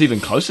thought it was even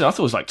closer. I thought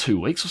it was like 2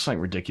 weeks or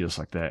something ridiculous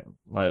like that.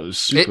 Like it was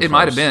super it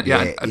might have close. been.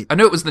 Yeah, Yeah, I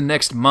know it was the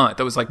next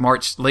month. It was like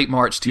late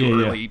March to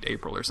Yeah, early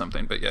April or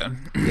something. But yeah,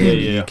 In the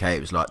Yeah. UK,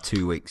 it was like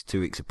 2 weeks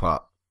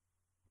apart.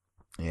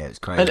 Yeah, it's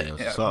crazy. And- I was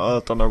just like, oh, I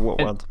don't know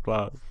what one to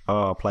play.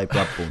 Oh, I'll play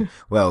Bloodborne.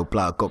 Well,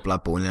 I got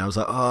Bloodborne, and I was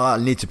like, oh, I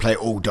need to play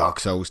all Dark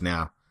Souls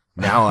now.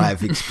 Now I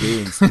have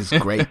experienced this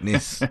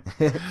greatness.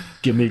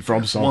 Give me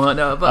from some. one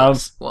of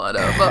us.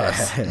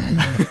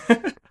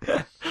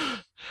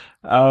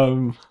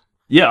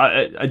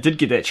 Yeah, I did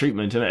get that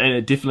treatment, and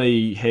it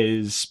definitely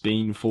has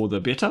been for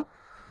the better.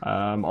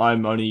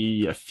 I'm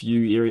only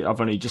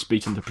I've only just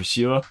beaten the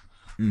Pursuer,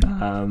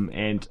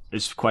 and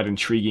it's quite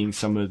intriguing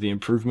some of the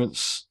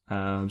improvements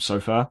so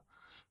far.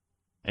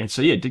 And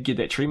so yeah, it did get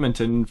that treatment,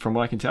 and from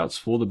what I can tell, it's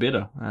for the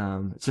better.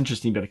 It's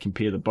interesting to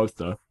compare the both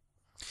though.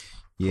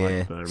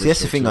 Yeah, Like see,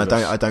 that's the thing.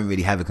 original I don't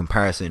really have a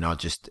comparison. I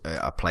just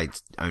I played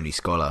only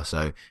Scholar,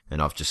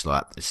 and I've just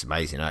like it's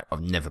amazing.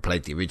 I've never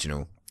played the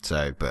original,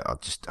 but I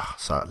just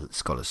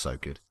Scholar's so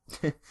good.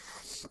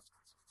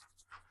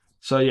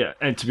 So yeah,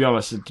 and to be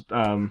honest,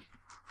 and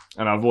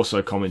I've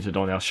also commented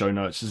on our show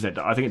notes, is that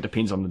I think it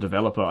depends on the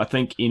developer. I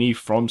think any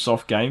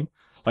FromSoft game,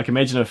 like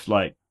imagine if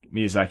like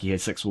Miyazaki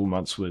had 6 full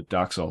months with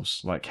Dark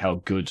Souls, like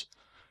how good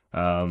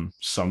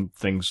some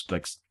things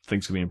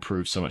can be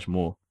improved so much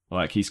more.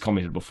 Like he's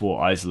commented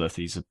before,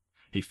 Izalith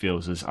he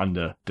feels is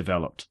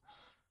underdeveloped.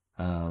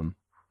 Damn,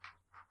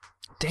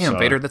 So-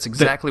 Vader, that's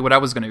exactly what I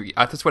was going to.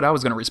 That's what I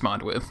was going to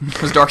respond with.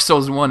 Was Dark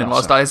Souls 1 and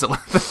Lost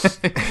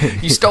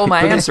Izalith. You stole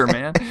my answer,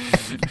 man.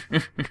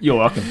 You're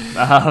welcome.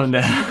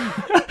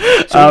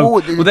 So,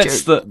 well,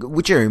 that's the.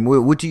 Jeremy,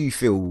 what do you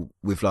feel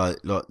with like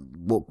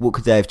what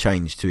could they have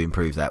changed to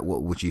improve that?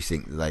 What would you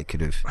think that they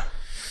could have?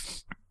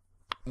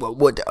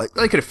 What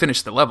They could have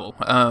finished the level.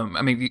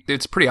 I mean,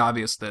 it's pretty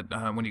obvious that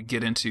when you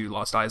get into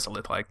Lost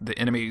Izalith, like the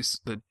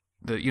enemies, the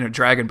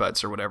dragon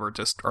butts or whatever,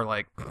 just are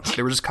like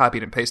they were just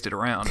copied and pasted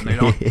around, and they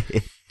don't.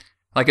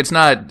 Like it's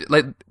not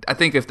like I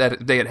think if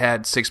they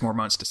had 6 more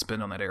months to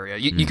spend on that area,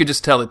 you could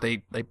just tell that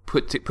they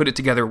put it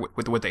together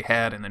with what they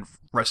had and then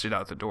rushed it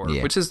out the door.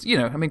 Yeah. Which is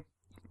I mean,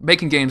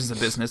 making games is a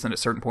business, and at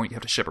a certain point you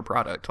have to ship a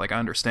product. Like I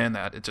understand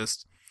that. It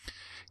just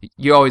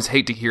you always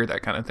hate to hear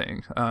that kind of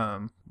thing.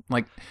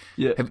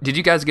 Yeah. Did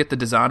you guys get the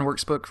design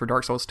works book for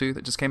Dark Souls 2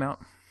 that just came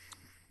out?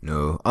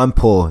 No, I'm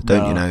poor.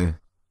 Don't you know?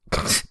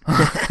 Well,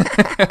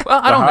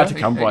 I don't hard to know.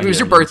 come by It was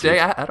here, your birthday.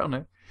 I don't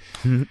know.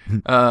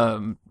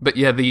 But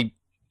yeah, the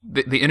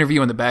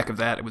interview in the back of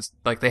that, it was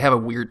like they have a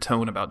weird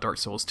tone about Dark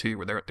Souls 2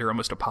 where they're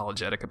almost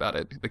apologetic about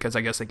it because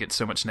I guess they get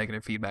so much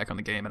negative feedback on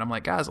the game, and I'm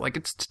like, guys, like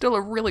it's still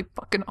a really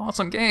fucking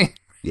awesome game.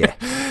 Yeah.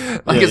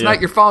 It's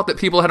not your fault that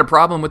people had a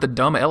problem with the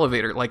dumb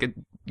elevator. Like it,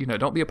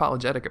 don't be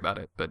apologetic about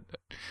it. But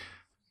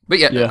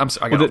yeah, Yeah. I'm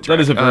sorry. Well, that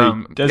is a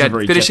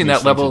very finishing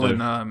Japanese that level thing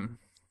to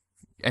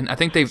and I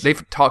think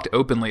they've talked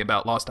openly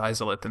about Lost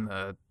Izalith and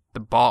the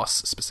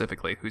boss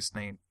specifically, who's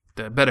named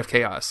the Bed of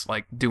Chaos,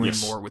 like doing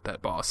more with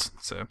that boss.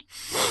 So,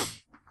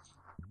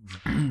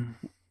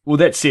 well,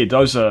 that said,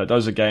 those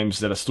are games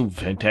that are still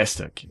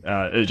fantastic.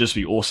 It'd just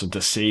be awesome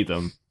to see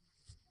them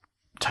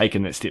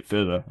taken that step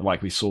further,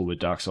 like we saw with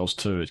Dark Souls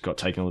 2. It got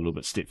taken a little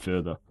bit step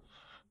further.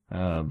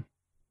 But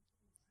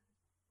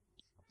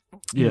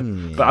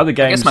other I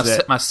games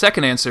guess my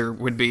second answer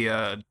would be,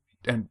 and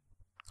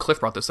Cliff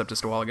brought this up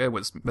just a while ago,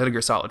 was Metal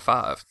Gear Solid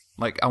 5.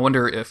 Like, I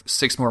wonder if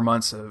 6 more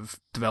months of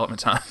development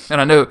time, and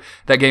I know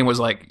that game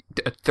was like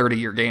a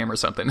 30-year game or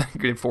something,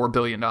 it did $4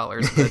 billion,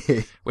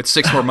 but with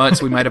 6 more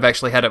months, we might have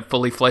actually had a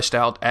fully fleshed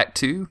out Act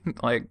 2,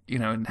 like,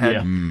 and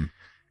had...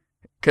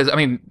 Because, I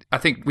mean, I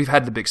think we've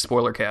had the big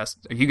spoiler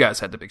cast, you guys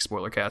had the big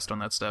spoiler cast on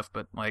that stuff,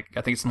 but, like,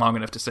 I think it's long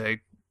enough to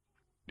say,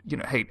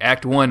 hey,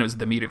 Act 1 was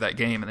the meat of that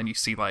game, and then you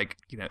see, like,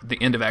 the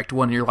end of Act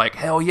 1, and you're like,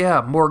 hell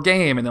yeah, more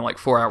game, and then, like,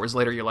 4 hours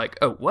later, you're like,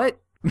 oh, what?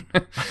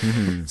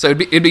 So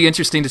it'd be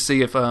interesting to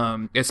see if,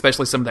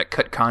 especially some of that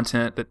cut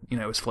content that,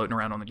 is floating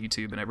around on the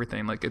YouTube and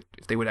everything, like, if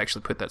they would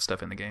actually put that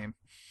stuff in the game.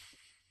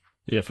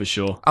 Yeah, for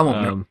sure. I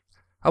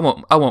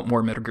want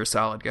more Metal Gear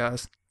Solid,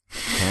 guys.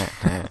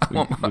 I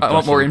want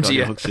more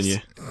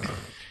MGS.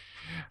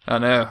 I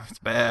know, it's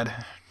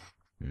bad.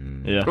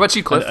 Yeah. What about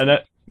you, Cliff?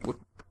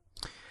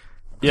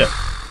 Yeah.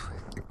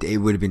 It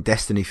would have been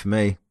Destiny for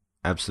me.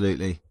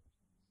 Absolutely.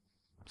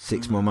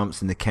 6 more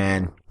months in the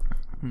can.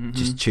 Mm-hmm.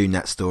 Just tune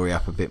that story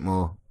up a bit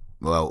more.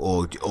 Well,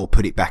 or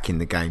put it back in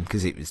the game,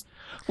 because it was...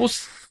 Well,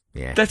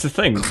 yeah. That's the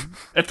thing.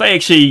 If they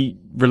actually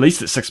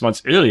released it 6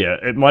 months earlier,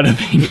 it might have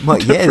been... It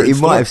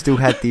might have still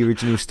had the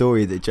original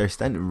story that Joe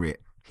Stanton wrote.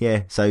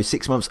 Yeah, so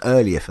 6 months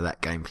earlier for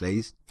that game,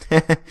 please.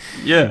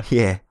 Yeah.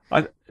 Yeah.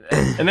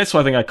 And that's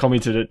why I think I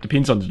commented it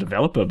depends on the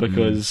developer,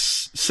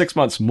 because 6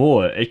 months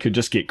more, it could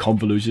just get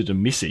convoluted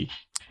and messy.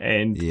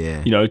 And,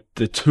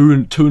 they're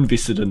too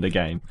invested in the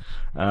game.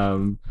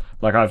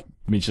 Like I've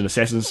mentioned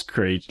Assassin's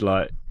Creed,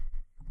 but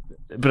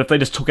if they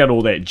just took out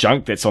all that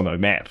junk that's on the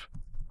map,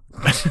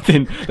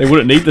 then they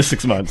wouldn't need the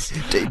 6 months.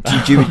 Do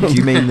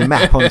you mean the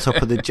map on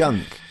top of the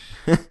junk?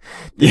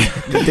 Yeah.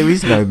 There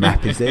is no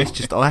map, is there? It's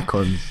just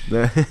icons.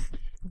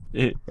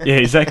 Yeah,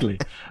 exactly.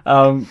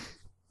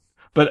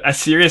 But a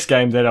serious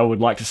game that I would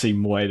like to see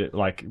more,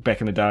 like back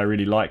in the day I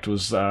really liked,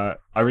 was I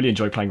really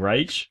enjoyed playing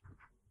Rage,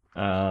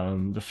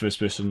 the first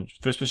person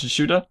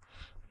shooter.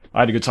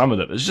 I had a good time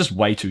with it. It was just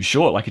way too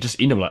short. Like, it just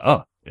ended. I'm like,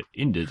 oh, it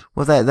ended.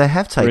 Well, they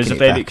have taken it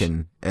back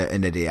and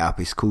edited it up.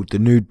 It's called the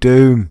New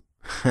Doom.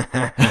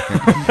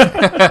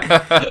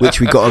 Which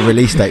we got a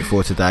release date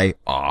for today.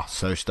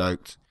 So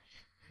stoked.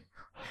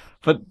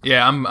 But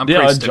yeah, I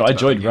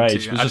enjoyed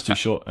Rage. It was just too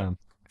short.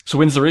 So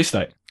when's the release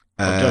date?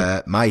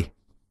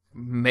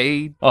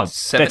 May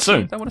 17th, that's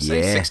soon. I want to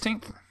say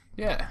 16th.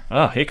 Yeah.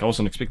 Oh, heck, I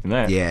wasn't expecting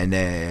that. Yeah, and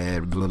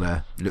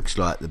looks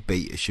like the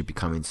beta should be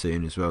coming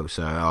soon as well.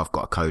 So I've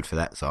got a code for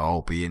that, so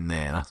I'll be in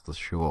there, that's for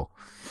sure.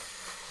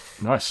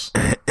 Nice.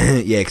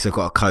 Yeah, because I've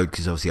got a code,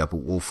 because obviously I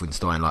bought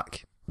Wolfenstein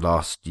like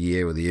last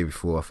year or the year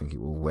before, I think it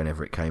was,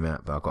 whenever it came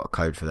out, but I've got a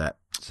code for that.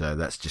 So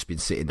that's just been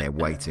sitting there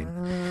waiting.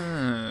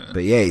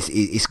 But yeah,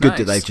 it's good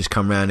that they've just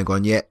come round and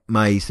gone,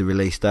 May's the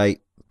release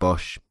date,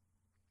 bosh.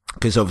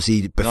 Because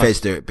obviously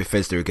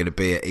Bethesda are going to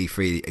be at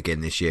E3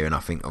 again this year, and I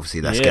think obviously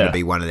that's going to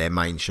be one of their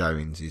main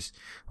showings, is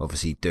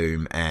obviously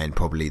Doom and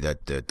probably the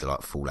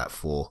like Fallout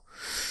 4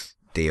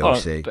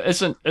 DLC. Oh, but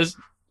isn't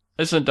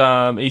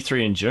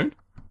E3 in June?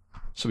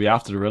 So be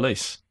after the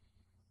release.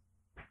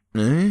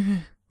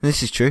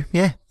 This is true.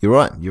 Yeah, you're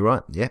right.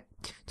 Yeah,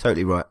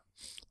 totally right.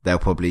 They'll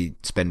probably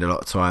spend a lot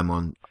of time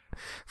on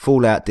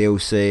Fallout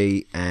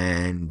DLC,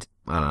 and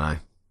I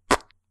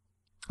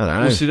don't know.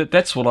 Well, see,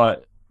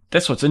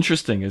 that's what's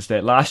interesting, is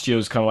that last year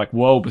was kind of like,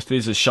 whoa,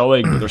 Bethesda's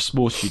showing with their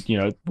small,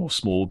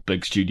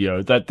 big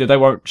studio. That they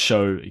won't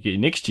show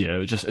again next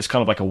year. It's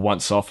kind of like a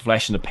once-off,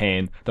 flash in the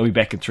pan. They'll be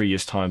back in 3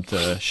 years' time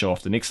to show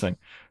off the next thing.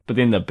 But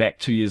then they're back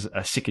 2 years,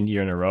 a second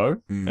year in a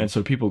row. And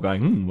so people are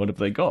going, what have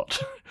they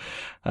got?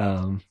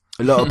 A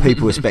lot of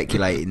people are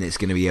speculating that it's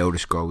going to be Elder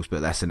Scrolls,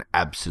 but that's an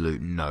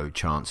absolute no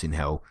chance in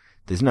hell.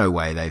 There's no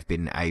way they've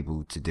been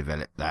able to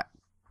develop that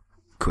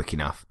quick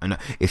enough. And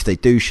if they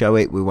do show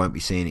it, we won't be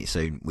seeing it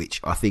soon,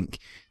 which I think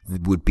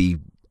would be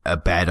a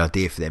bad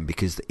idea for them,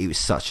 because it was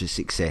such a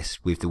success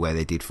with the way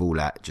they did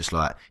Fallout. Just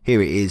like,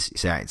 here it is,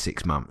 it's out in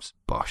 6 months,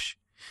 bosh.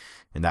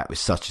 And that was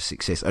such a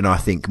success. And I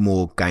think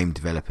more game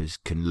developers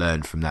can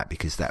learn from that,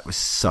 because that was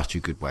such a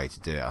good way to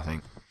do it, I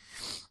think.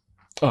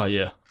 Oh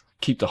yeah,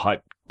 keep the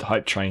hype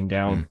train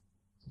down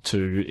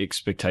to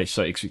expectations,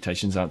 so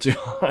expectations aren't too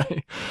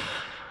high.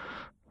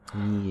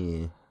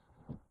 Yeah.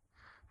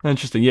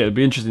 Interesting. Yeah, it'd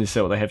be interesting to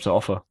see what they have to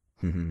offer.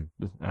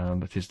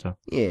 Bethesda.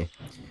 Yeah.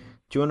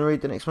 Do you want to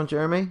read the next one,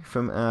 Jeremy,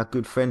 from our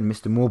good friend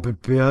Mr.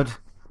 Morbid Beard?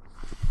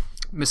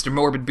 Mr.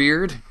 Morbid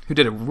Beard, who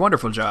did a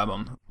wonderful job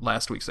on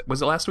last week's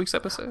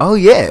episode? Oh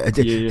yeah,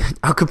 Yeah.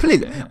 I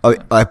completely.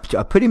 I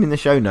put him in the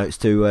show notes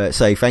to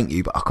say thank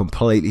you, but I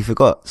completely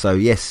forgot. So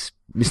yes,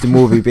 Mr.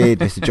 Morbid Beard,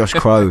 Mr. Josh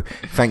Crow,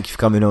 thank you for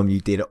coming on.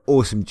 You did an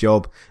awesome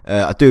job.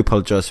 I do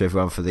apologise to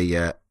everyone for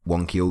the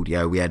wonky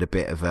audio. We had a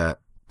bit of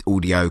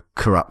audio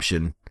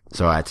corruption.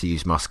 So I had to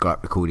use my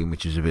Skype recording,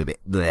 which was a bit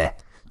bleh.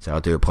 So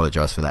I do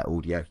apologise for that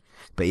audio.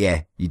 But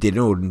yeah, you did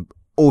an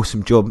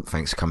awesome job.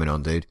 Thanks for coming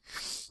on, dude.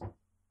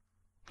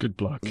 Good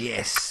bloke.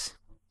 Yes.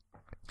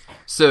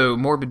 So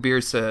Morbid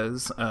Beer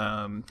says,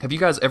 have you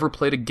guys ever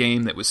played a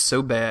game that was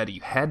so bad you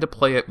had to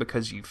play it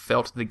because you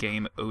felt the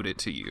game owed it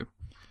to you?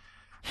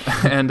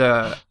 And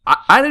I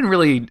didn't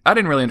really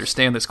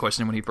understand this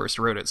question when he first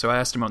wrote it, so I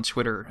asked him on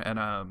Twitter,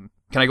 and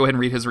can I go ahead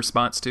and read his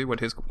response too? What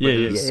his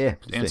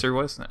answer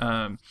was?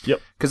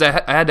 Yep. Because I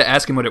had to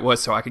ask him what it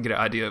was so I could get an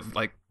idea of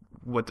like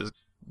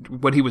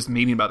what he was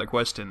meaning by the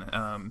question.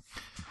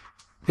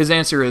 His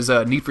answer is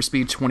Need for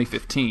Speed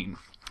 2015.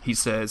 He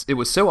says, "It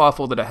was so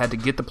awful that I had to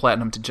get the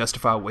platinum to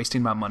justify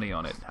wasting my money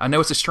on it. I know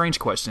it's a strange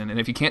question, and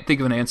if you can't think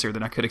of an answer,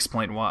 then I could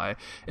explain why.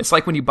 It's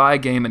like when you buy a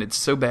game and it's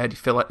so bad you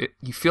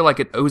feel like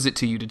it owes it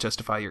to you to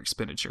justify your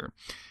expenditure.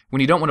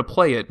 When you don't want to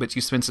play it, but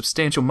you spend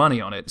substantial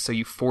money on it, so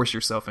you force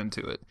yourself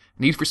into it.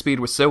 Need for Speed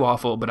was so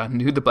awful, but I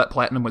knew the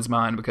platinum was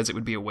mine because it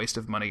would be a waste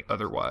of money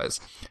otherwise.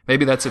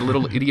 Maybe that's a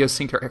little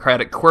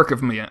idiosyncratic quirk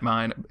of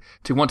mine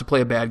to want to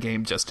play a bad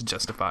game just to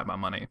justify my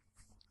money."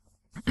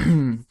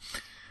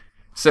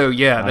 So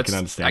yeah, I can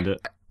understand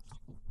it.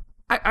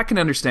 I can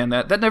understand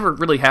that. That never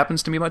really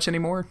happens to me much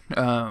anymore.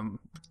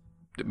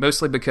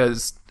 Mostly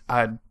because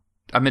I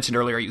mentioned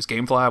earlier I use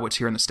GameFly, which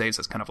here in the States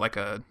is kind of like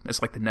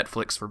it's like the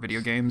Netflix for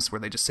video games, where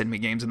they just send me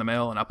games in the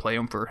mail and I play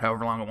them for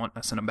however long I want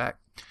and I send them back.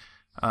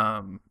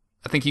 I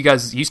think you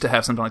guys used to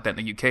have something like that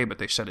in the UK, but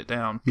they shut it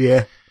down.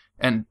 Yeah.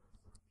 And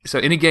so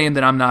any game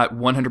that I'm not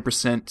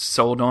 100%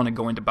 sold on and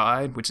going to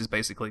buy, which is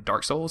basically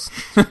Dark Souls,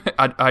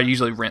 I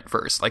usually rent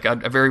first. Like I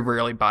very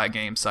rarely buy a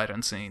game sight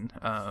unseen.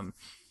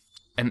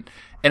 And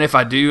if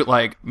I do,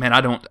 like, man, I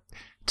don't.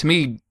 To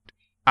me,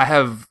 I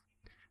have,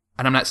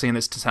 and I'm not saying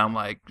this to sound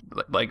like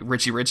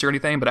Richie Rich or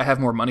anything, but I have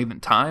more money than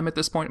time at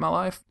this point in my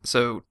life.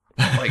 So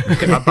like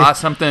if I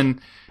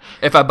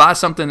buy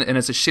something and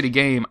it's a shitty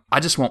game, I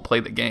just won't play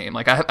the game.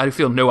 Like I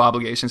feel no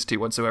obligations to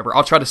whatsoever.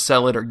 I'll try to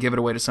sell it or give it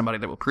away to somebody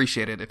that will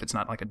appreciate it if it's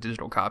not like a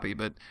digital copy.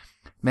 But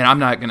man, I'm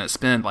not gonna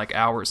spend like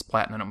hours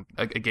platinum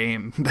a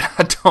game that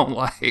I don't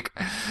like.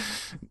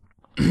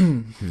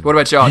 What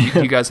about y'all?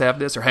 You guys have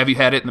this, or have you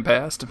had it in the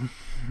past?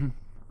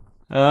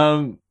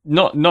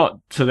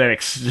 Not to that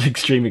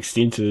extreme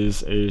extent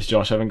as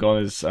Josh. I haven't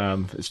gone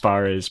as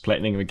far as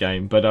platinum a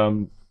game, but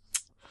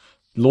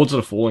Lords of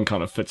the Fallen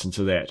kind of fits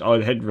into that.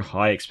 I had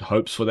high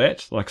hopes for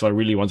that, like 'cause I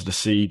really wanted to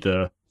see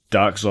the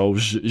Dark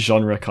Souls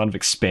genre kind of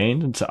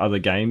expand into other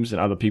games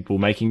and other people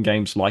making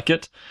games like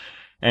it.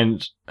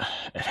 And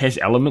it has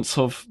elements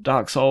of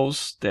Dark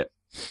Souls that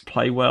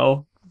play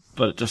well,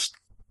 but it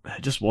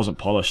just wasn't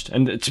polished.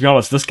 And to be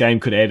honest, this game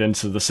could add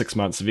into the 6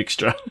 months of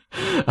extra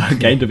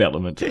game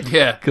development.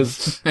 Yeah,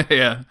 because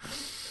yeah,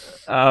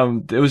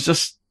 it was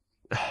just.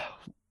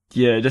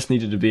 Yeah, it just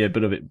needed to be a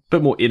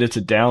bit more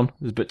edited down.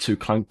 It was a bit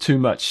too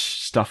much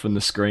stuff on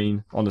the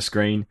screen.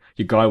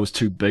 Your guy was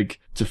too big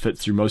to fit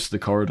through most of the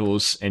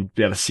corridors and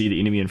be able to see the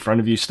enemy in front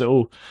of you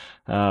still.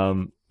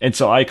 And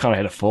so I kind of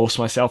had to force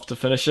myself to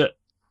finish it.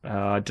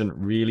 I didn't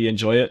really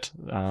enjoy it.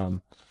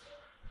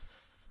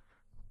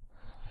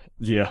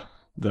 Yeah,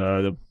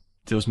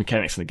 those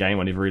mechanics in the game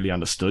I never really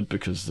understood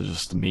because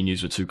the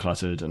menus were too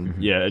cluttered,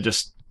 and yeah, it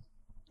just.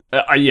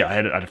 I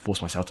had to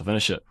force myself to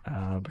finish it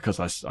because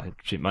I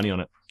spent money on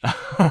it.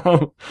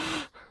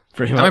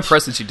 Pretty much. I'm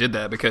impressed that you did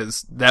that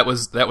because that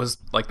was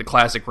like the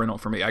classic rental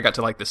for me. I got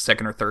to like the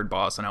second or third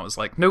boss and I was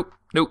like, nope,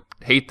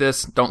 hate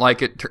this, don't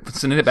like it,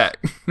 sending it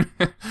back.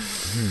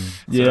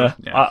 Yeah.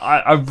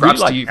 I really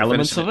like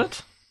elements of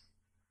it.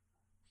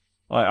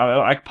 I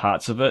like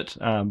parts of it,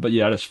 but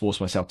yeah, I just forced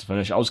myself to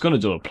finish. I was going to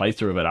do a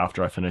playthrough of it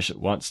after I finished it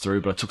once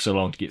through, but it took so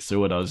long to get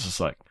through it. I was just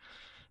like,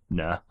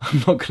 nah, I'm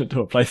not going to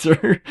do a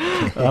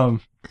playthrough.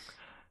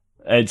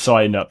 And so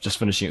I ended up just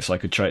finishing it so I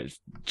could trade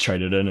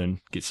it in and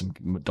get some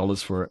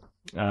dollars for it.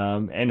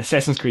 And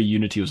Assassin's Creed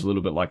Unity was a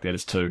little bit like that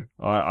as too.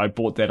 I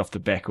bought that off the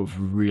back of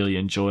really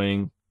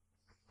enjoying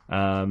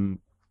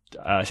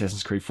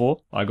Assassin's Creed 4.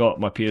 I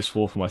got my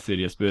PS4 for my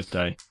 30th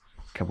birthday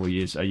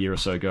a year or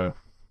so ago.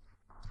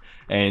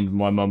 And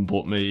my mum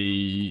bought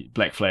me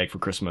Black Flag for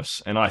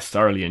Christmas, and I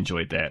thoroughly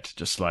enjoyed that.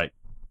 Just like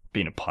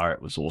being a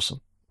pirate was awesome.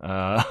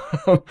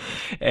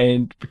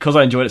 And because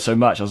I enjoyed it so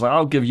much, I was like,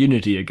 I'll give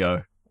Unity a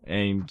go,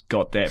 and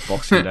got that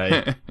Boxing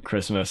Day,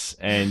 Christmas.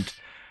 And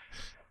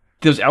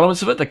there was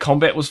elements of it. The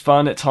combat was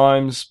fun at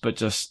times, but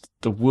just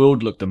the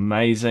world looked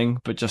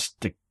amazing, but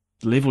just the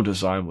level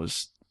design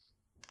was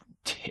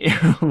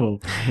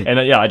terrible. And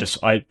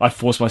I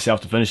forced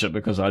myself to finish it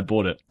because I'd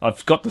bought it.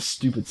 I've got the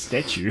stupid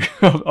statue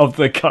of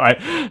the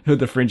guy with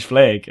the French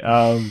flag.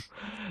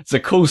 It's a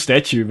cool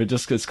statue, but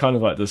just it's kind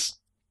of like this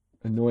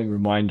annoying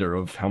reminder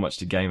of how much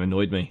the game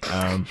annoyed me.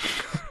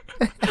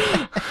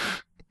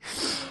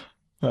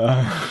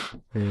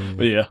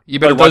 But yeah, you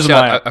better watch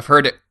out.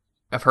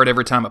 I've heard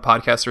every time a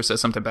podcaster says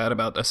something bad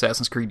about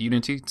Assassin's Creed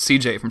Unity,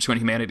 CJ from Twin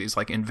Humanities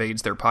like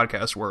invades their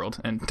podcast world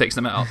and takes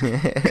them out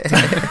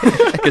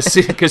because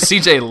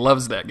CJ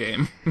loves that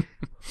game.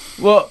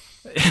 Well,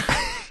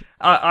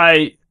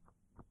 I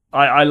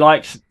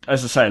liked,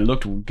 as I say, it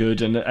looked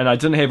good, and I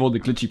didn't have all the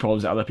glitchy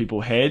problems that other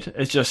people had.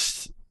 It's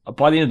just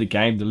by the end of the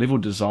game, the level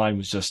design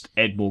was just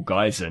add more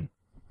guys in.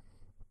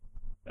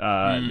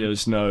 There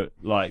was no,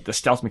 like, the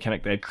stealth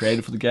mechanic they had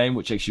created for the game,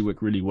 which actually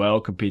worked really well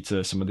compared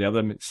to some of the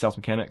other stealth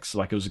mechanics.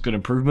 Like, it was a good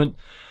improvement.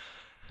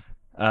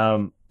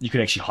 You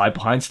could actually hide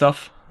behind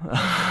stuff.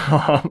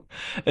 But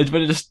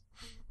it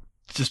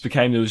just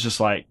became, it was just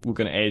like, we're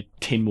going to add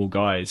 10 more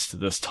guys to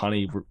this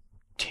tiny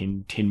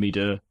 10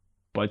 meter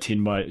by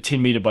 10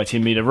 meter by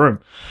 10 meter room.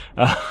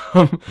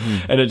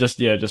 And it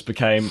just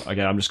became,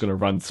 okay, I'm just going to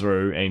run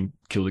through and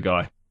kill the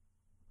guy.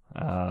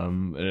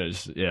 And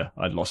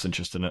I'd lost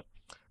interest in it.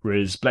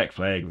 Whereas Black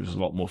Flag was a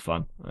lot more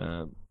fun.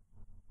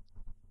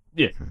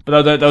 Yeah,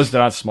 but that was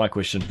the answer to my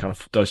question. Kind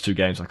of those two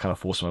games I kind of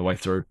forced my way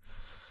through.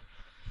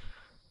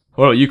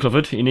 What about you,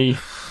 Clifford? Any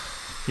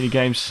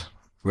games?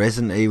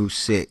 Resident Evil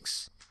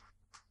 6.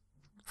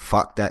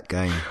 Fuck that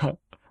game.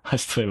 I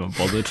still haven't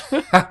bothered.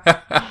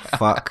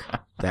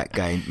 Fuck that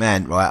game.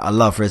 Man, right, I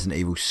love Resident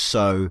Evil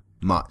so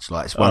much.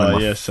 Like, it's one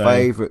of my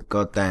favourite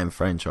goddamn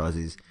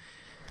franchises.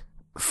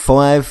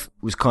 5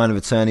 was kind of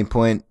a turning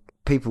point.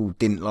 People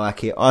didn't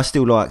like it. I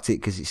still liked it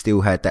because it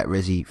still had that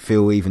Resi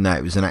feel, even though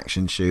it was an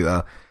action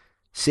shooter.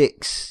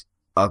 6,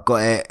 I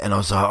got it and I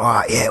was like,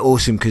 alright, yeah,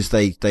 awesome, because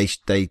they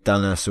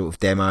done a sort of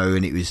demo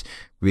and it was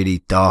really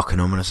dark and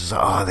ominous. I was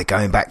like, oh, they're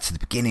going back to the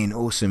beginning.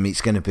 Awesome.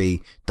 It's going to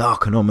be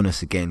dark and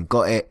ominous again.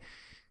 Got it.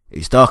 It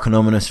was dark and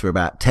ominous for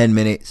about 10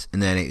 minutes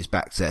and then it was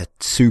back to a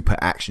super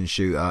action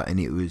shooter and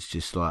it was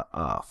just like,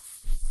 oh,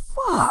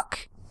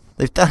 fuck.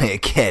 They've done it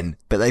again,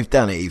 but they've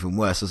done it even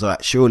worse. I was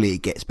like, surely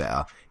it gets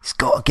better. It's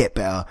got to get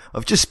better.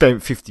 I've just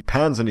spent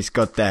 £50 on this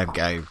goddamn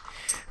game.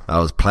 I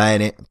was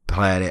playing it.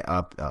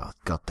 Oh,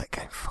 God, that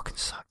game fucking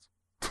sucked.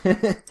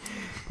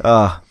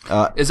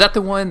 Is that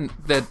the one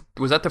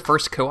was that the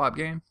first co-op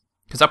game?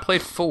 Because I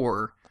played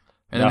 4,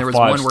 and then there was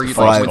one where you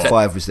like,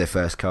 5 was their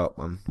first co-op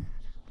one.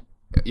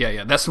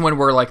 Yeah. That's the one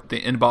where like the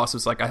end boss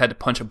was like I had to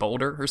punch a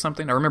boulder or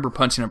something. I remember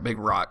punching a big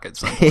rock at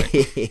some point,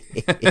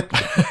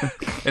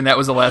 and that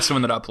was the last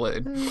one that I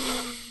played.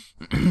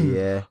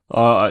 Yeah.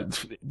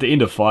 The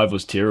end of 5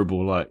 was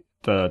terrible. Like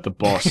the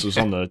boss was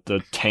on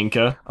the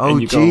tanker. Oh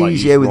and jeez,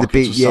 like, yeah, with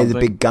the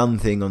big gun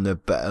thing on the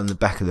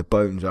back of the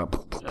bones. Like,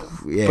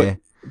 yeah.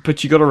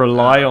 But you got to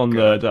rely on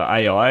the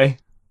AI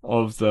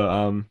of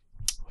the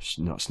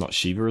No, it's not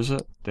Shiva, is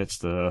it? That's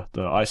the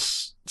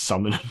ice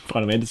summon in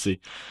Final Fantasy.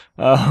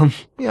 Yeah,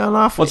 I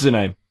laugh. What's her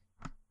name?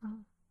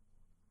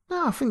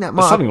 No, I think that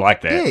might something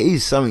like that. Yeah, it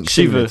is something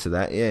similar to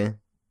that. Yeah.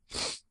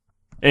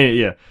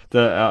 Yeah,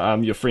 the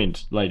your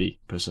friend, lady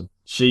person.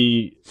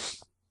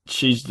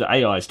 She's the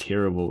AI is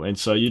terrible, and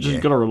so you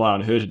just got to rely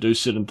on her to do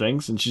certain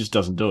things, and she just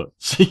doesn't do it.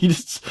 So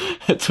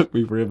it took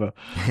me forever.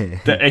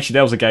 That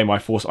was a game I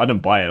forced. I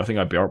didn't buy it. I think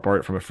I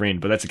borrowed it from a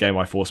friend, but that's a game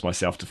I forced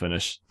myself to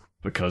finish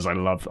because I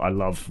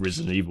love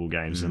Resident Evil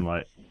games, and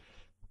like,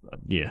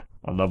 yeah,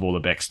 I love all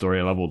the backstory.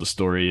 I love all the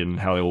story and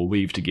how they all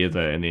weave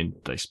together, and then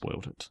they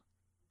spoiled it.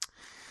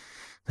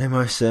 They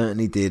most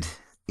certainly did.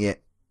 Yeah.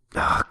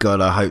 Oh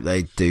God, I hope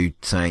they do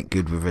something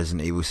good with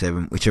Resident Evil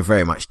 7, which I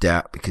very much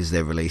doubt because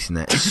they're releasing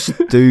that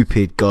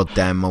stupid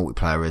goddamn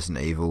multiplayer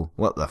Resident Evil.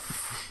 What the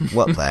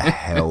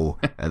hell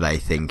are they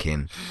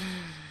thinking?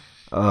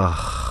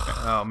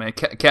 Oh man,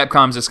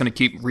 Capcom's just going to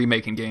keep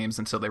remaking games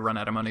until they run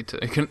out of money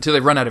until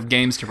they run out of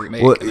games to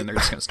remake, and then they're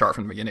just going to start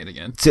from the beginning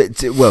again.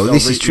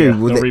 This is true.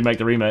 Yeah, they'll remake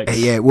the remake.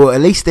 Yeah, well,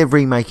 at least they're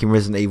remaking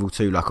Resident Evil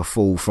 2 like a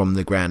full from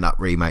the ground up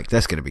remake.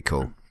 That's going to be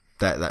cool.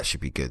 That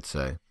should be good.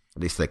 So.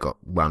 At least they got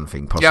one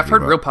thing possibly. Yeah, I've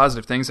heard right. real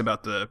positive things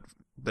about the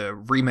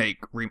remake,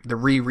 the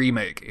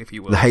remake, if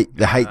you will. The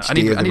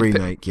HD of the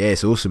remake. Yeah,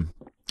 it's awesome.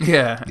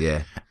 Yeah,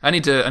 yeah. I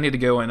need to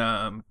go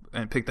and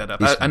pick that up.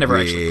 I never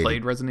actually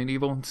played Resident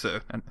Evil, so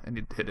I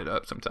need to hit it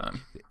up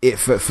sometime.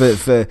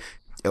 For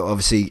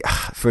obviously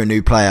for a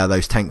new player,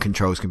 those tank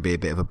controls can be a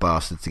bit of a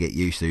bastard to get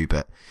used to,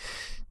 but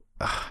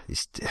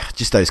it's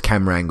just those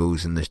camera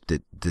angles and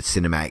the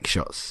cinematic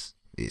shots.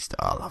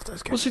 I love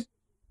those games.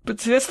 But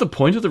see, that's the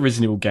point of the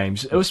Resident Evil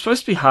games. It was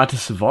supposed to be hard to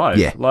survive.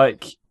 Yeah.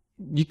 Like,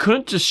 you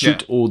couldn't just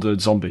shoot all the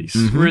zombies.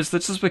 Mm-hmm. Whereas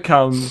that's just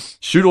become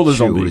shoot all the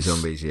zombies. Shoot all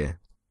the zombies, yeah.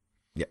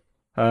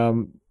 Yeah.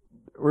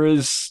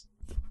 Whereas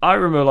I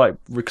remember, like,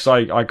 because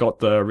I got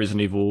the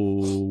Resident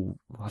Evil,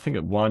 I think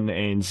at 1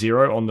 and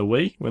 0 on the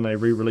Wii when they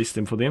re-released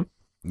them for them.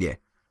 Yeah.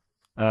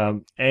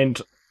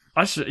 And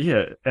I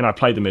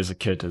played them as a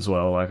kid as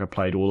well. Like, I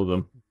played all of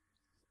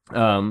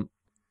them.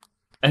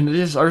 And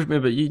I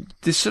remember,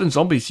 there's certain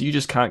zombies you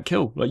just can't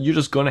kill. Like, you're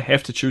just going to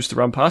have to choose to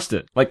run past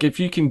it. Like, if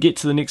you can get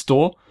to the next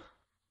door,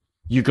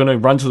 you're going to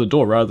run to the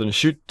door rather than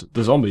shoot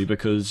the zombie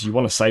because you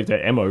want to save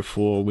that ammo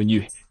for when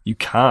you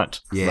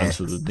can't run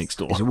to the next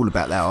door. It's all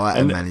about that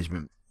item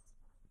management.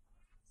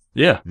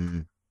 Yeah.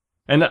 Mm.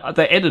 And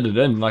they added it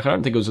in. Like, I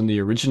don't think it was in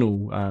the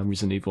original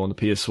Resident Evil on the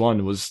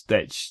PS1, was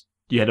that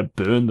you had to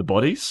burn the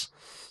bodies.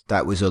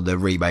 That was on the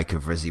remake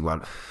of Resi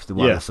 1. The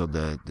one that's on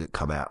that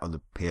come out on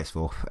the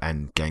PS4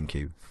 and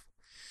GameCube.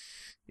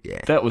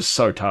 Yeah. That was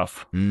so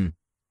tough. Mm.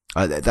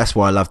 That's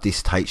why I love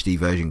this HD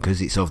version, because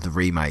it's of the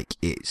remake.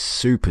 It's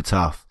super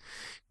tough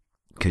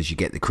because you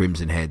get the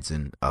Crimson Heads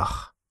and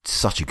it's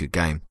such a good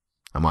game.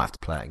 I might have to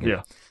play it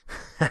again.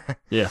 Yeah.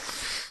 Yeah.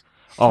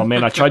 Oh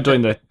man, I tried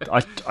doing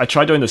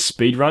the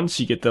speed run,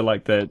 so you get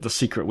the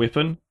secret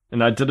weapon,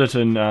 and I did it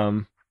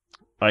in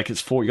like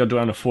it's you got to do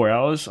it under 4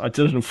 hours. I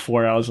did it in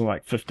 4 hours and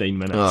like 15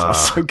 minutes. I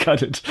was so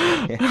gutted.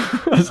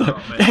 I was like,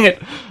 dang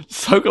it,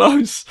 so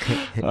close.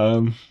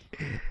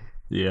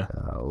 Yeah.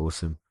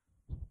 Awesome.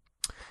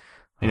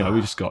 Anyway,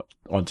 we just got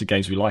onto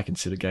games we like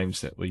instead of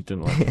games that we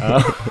didn't like.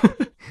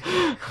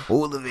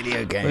 All the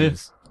video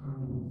games.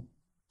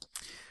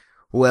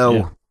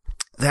 Well,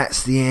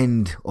 that's the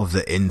end of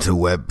the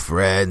interweb,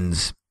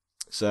 friends.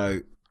 So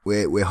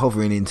we're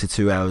hovering into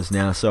 2 hours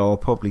now. So I'll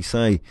probably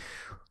say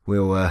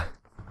we'll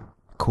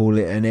call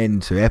it an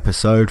end to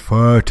episode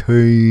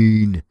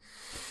 13.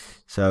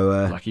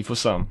 So lucky for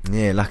some.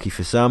 Yeah, lucky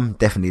for some.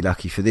 Definitely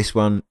lucky for this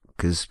one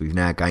because we've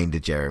now gained a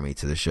Jeremy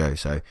to the show.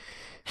 So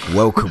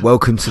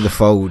welcome to the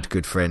fold,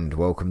 good friend.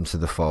 Welcome to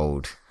the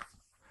fold.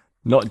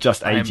 Not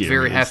just I a am Jeremy,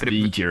 very it's happy to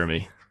the be-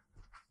 Jeremy.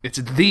 It's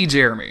the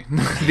Jeremy,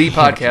 the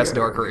podcast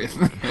Dark Wraith.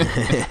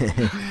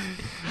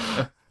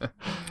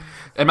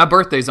 And my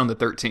birthday's on the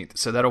 13th,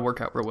 so that'll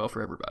work out real well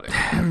for everybody.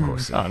 Of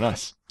course. Oh,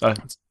 nice. The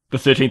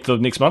 13th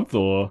of next month,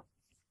 or?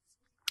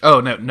 Oh,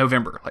 no,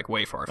 November, like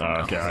way far from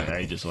now. Okay, right,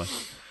 ages away.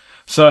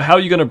 So how are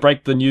you going to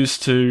break the news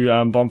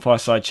to Bonfire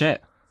Side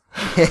Chat?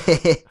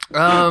 I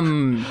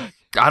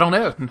don't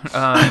know.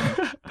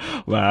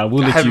 Well,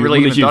 we'll let haven't you, really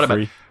we'll let even you thought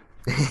free.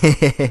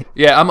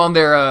 Yeah, I'm on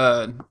their.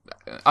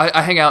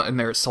 I hang out in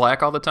their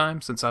Slack all the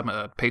time since I'm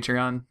a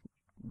Patreon,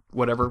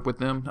 whatever, with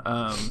them.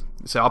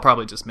 So I'll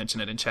probably just mention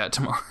it in chat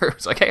tomorrow.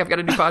 It's like, hey, I've got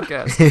a new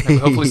podcast.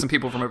 Hopefully, some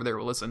people from over there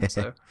will listen.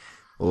 So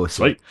Awesome.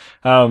 Sweet.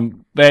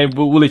 Man,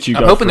 we'll let you go.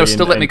 I'm hoping they'll free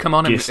still let me and come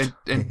on guest.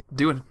 and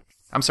do it.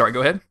 I'm sorry.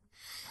 Go ahead.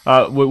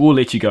 We'll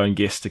let you go and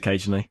guest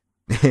occasionally.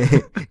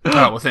 Oh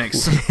well,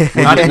 thanks.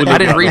 I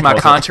didn't read my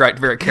contract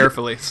very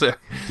carefully, so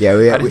Yeah,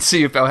 I didn't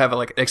see if I'll have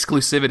like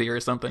exclusivity or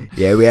something.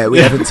 Yeah, we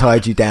haven't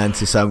tied you down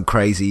to some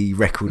crazy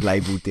record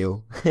label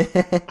deal.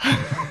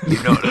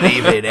 You're not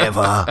leaving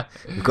ever.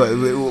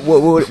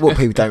 What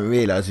people don't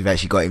realise, we've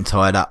actually got him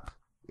tied up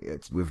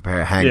with a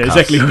pair of handcuffs.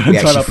 Yeah, exactly. We Tied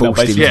actually up in our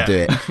forced him basement. to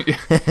do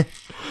it.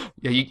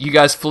 Yeah, you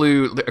guys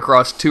flew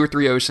across 2 or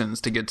 3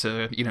 oceans to get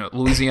to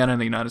Louisiana in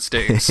the United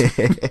States.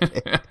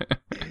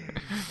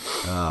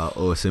 Oh,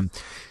 awesome.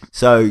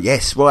 So,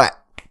 yes, right.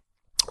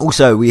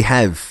 Also, we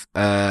have,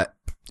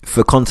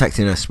 for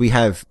contacting us, we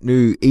have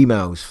new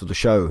emails for the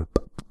show.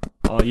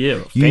 Oh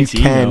yeah, You fancy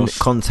can emails.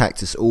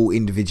 contact us all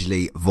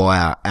individually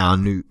via our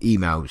new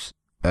emails.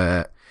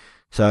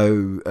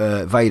 So,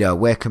 Vader,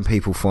 where can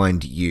people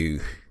find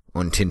you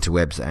on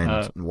Tinterwebs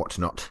and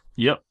whatnot?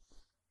 Yep.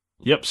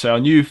 So our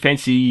new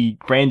fancy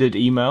branded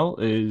email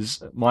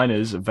is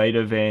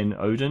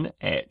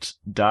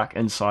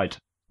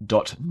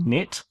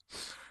vadervanodin@darkinsight.net.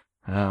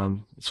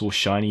 It's all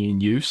shiny and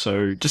new,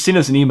 so just send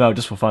us an email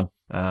just for fun,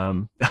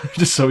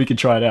 just so we can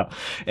try it out.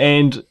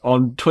 And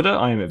on Twitter,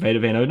 I am at Vader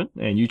Van Odin,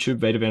 and YouTube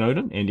Vader Van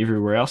Odin, and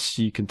everywhere else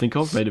you can think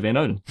of Vader Van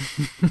Odin.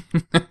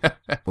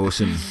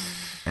 Awesome.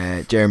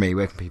 Jeremy,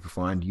 where can people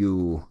find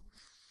you?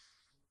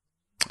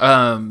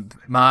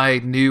 My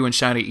new and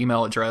shiny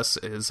email address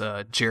is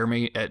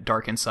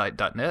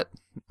jeremy@darkinsight.net.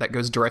 That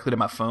goes directly to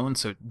my phone,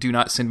 so do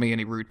not send me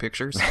any rude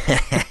pictures.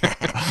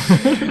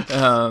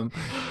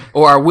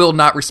 Or I will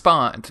not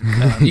respond.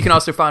 You can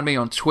also find me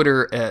on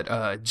Twitter at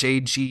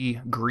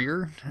JG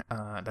Greer.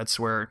 That's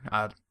where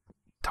I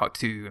talk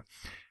to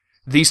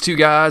these two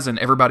guys and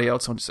everybody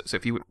else. So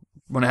if you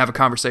want to have a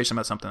conversation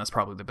about something, that's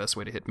probably the best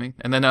way to hit me.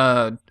 And then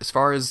as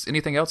far as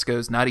anything else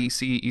goes,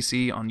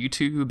 NightEC on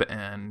YouTube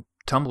and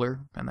Tumblr,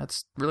 and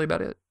that's really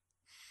about it.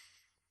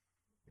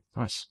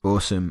 Nice.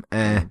 Awesome.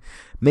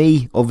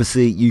 Me,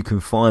 obviously, you can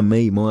find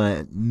me.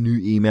 My new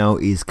email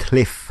is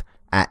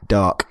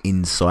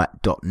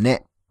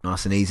cliff@darkinsight.net.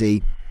 Nice and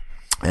easy.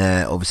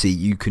 Obviously,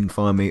 you can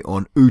find me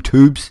on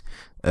YouTubes,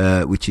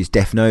 which is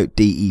Death Note,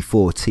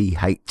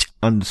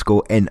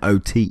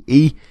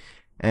 DE4TH_NOTE.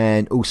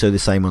 And also the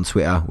same on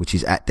Twitter, which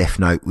is @Death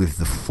Note with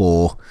the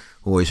 4.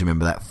 Always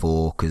remember that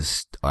 4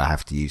 because I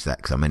have to use that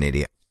because I'm an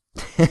idiot.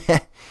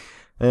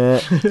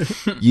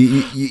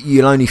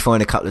 You'll only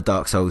find a couple of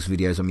Dark Souls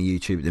videos on my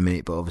YouTube at the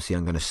minute, but obviously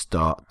I'm going to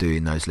start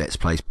doing those Let's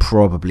Plays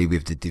probably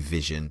with The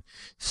Division,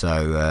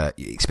 so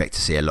you expect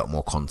to see a lot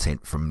more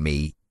content from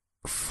me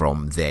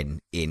from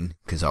then in,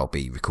 because I'll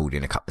be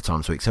recording a couple of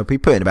times a week, so I'll be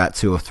putting about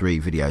 2 or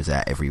 3 videos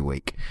out every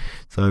week,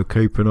 so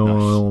keep an eye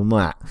on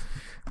that.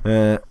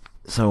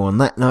 So on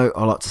that note,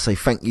 I'd like to say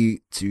thank you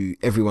to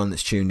everyone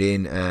that's tuned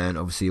in, and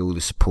obviously all the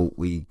support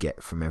we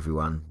get from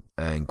everyone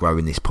and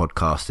growing this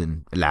podcast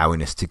and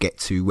allowing us to get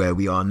to where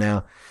we are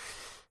now,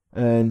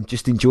 and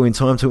just enjoying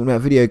time talking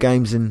about video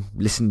games and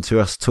listening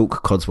to us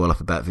talk Codswell up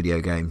about video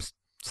games.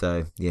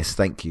 So yes,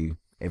 thank you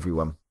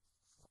everyone,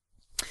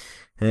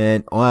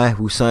 and I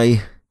will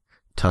say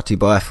tutty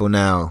bye for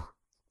now.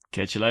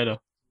 Catch you later.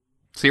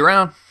 See you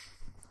around.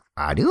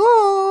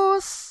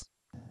 Adios.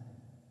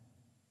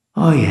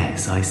 Oh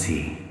yes, I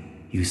see.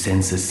 You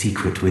sense a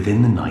secret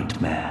within the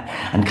nightmare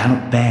and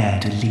cannot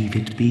bear to leave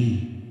it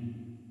be.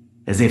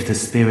 As if the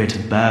spirit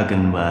of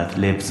Bergenworth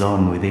lives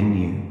on within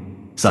you,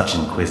 such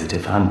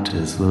inquisitive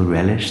hunters will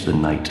relish the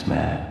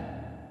nightmare.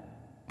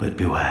 But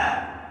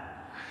beware,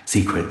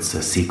 secrets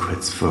are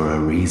secrets for a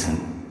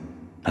reason,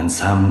 and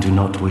some do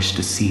not wish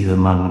to see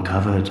them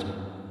uncovered,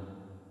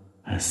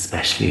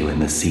 especially when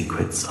the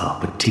secrets are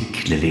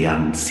particularly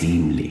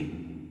unseemly.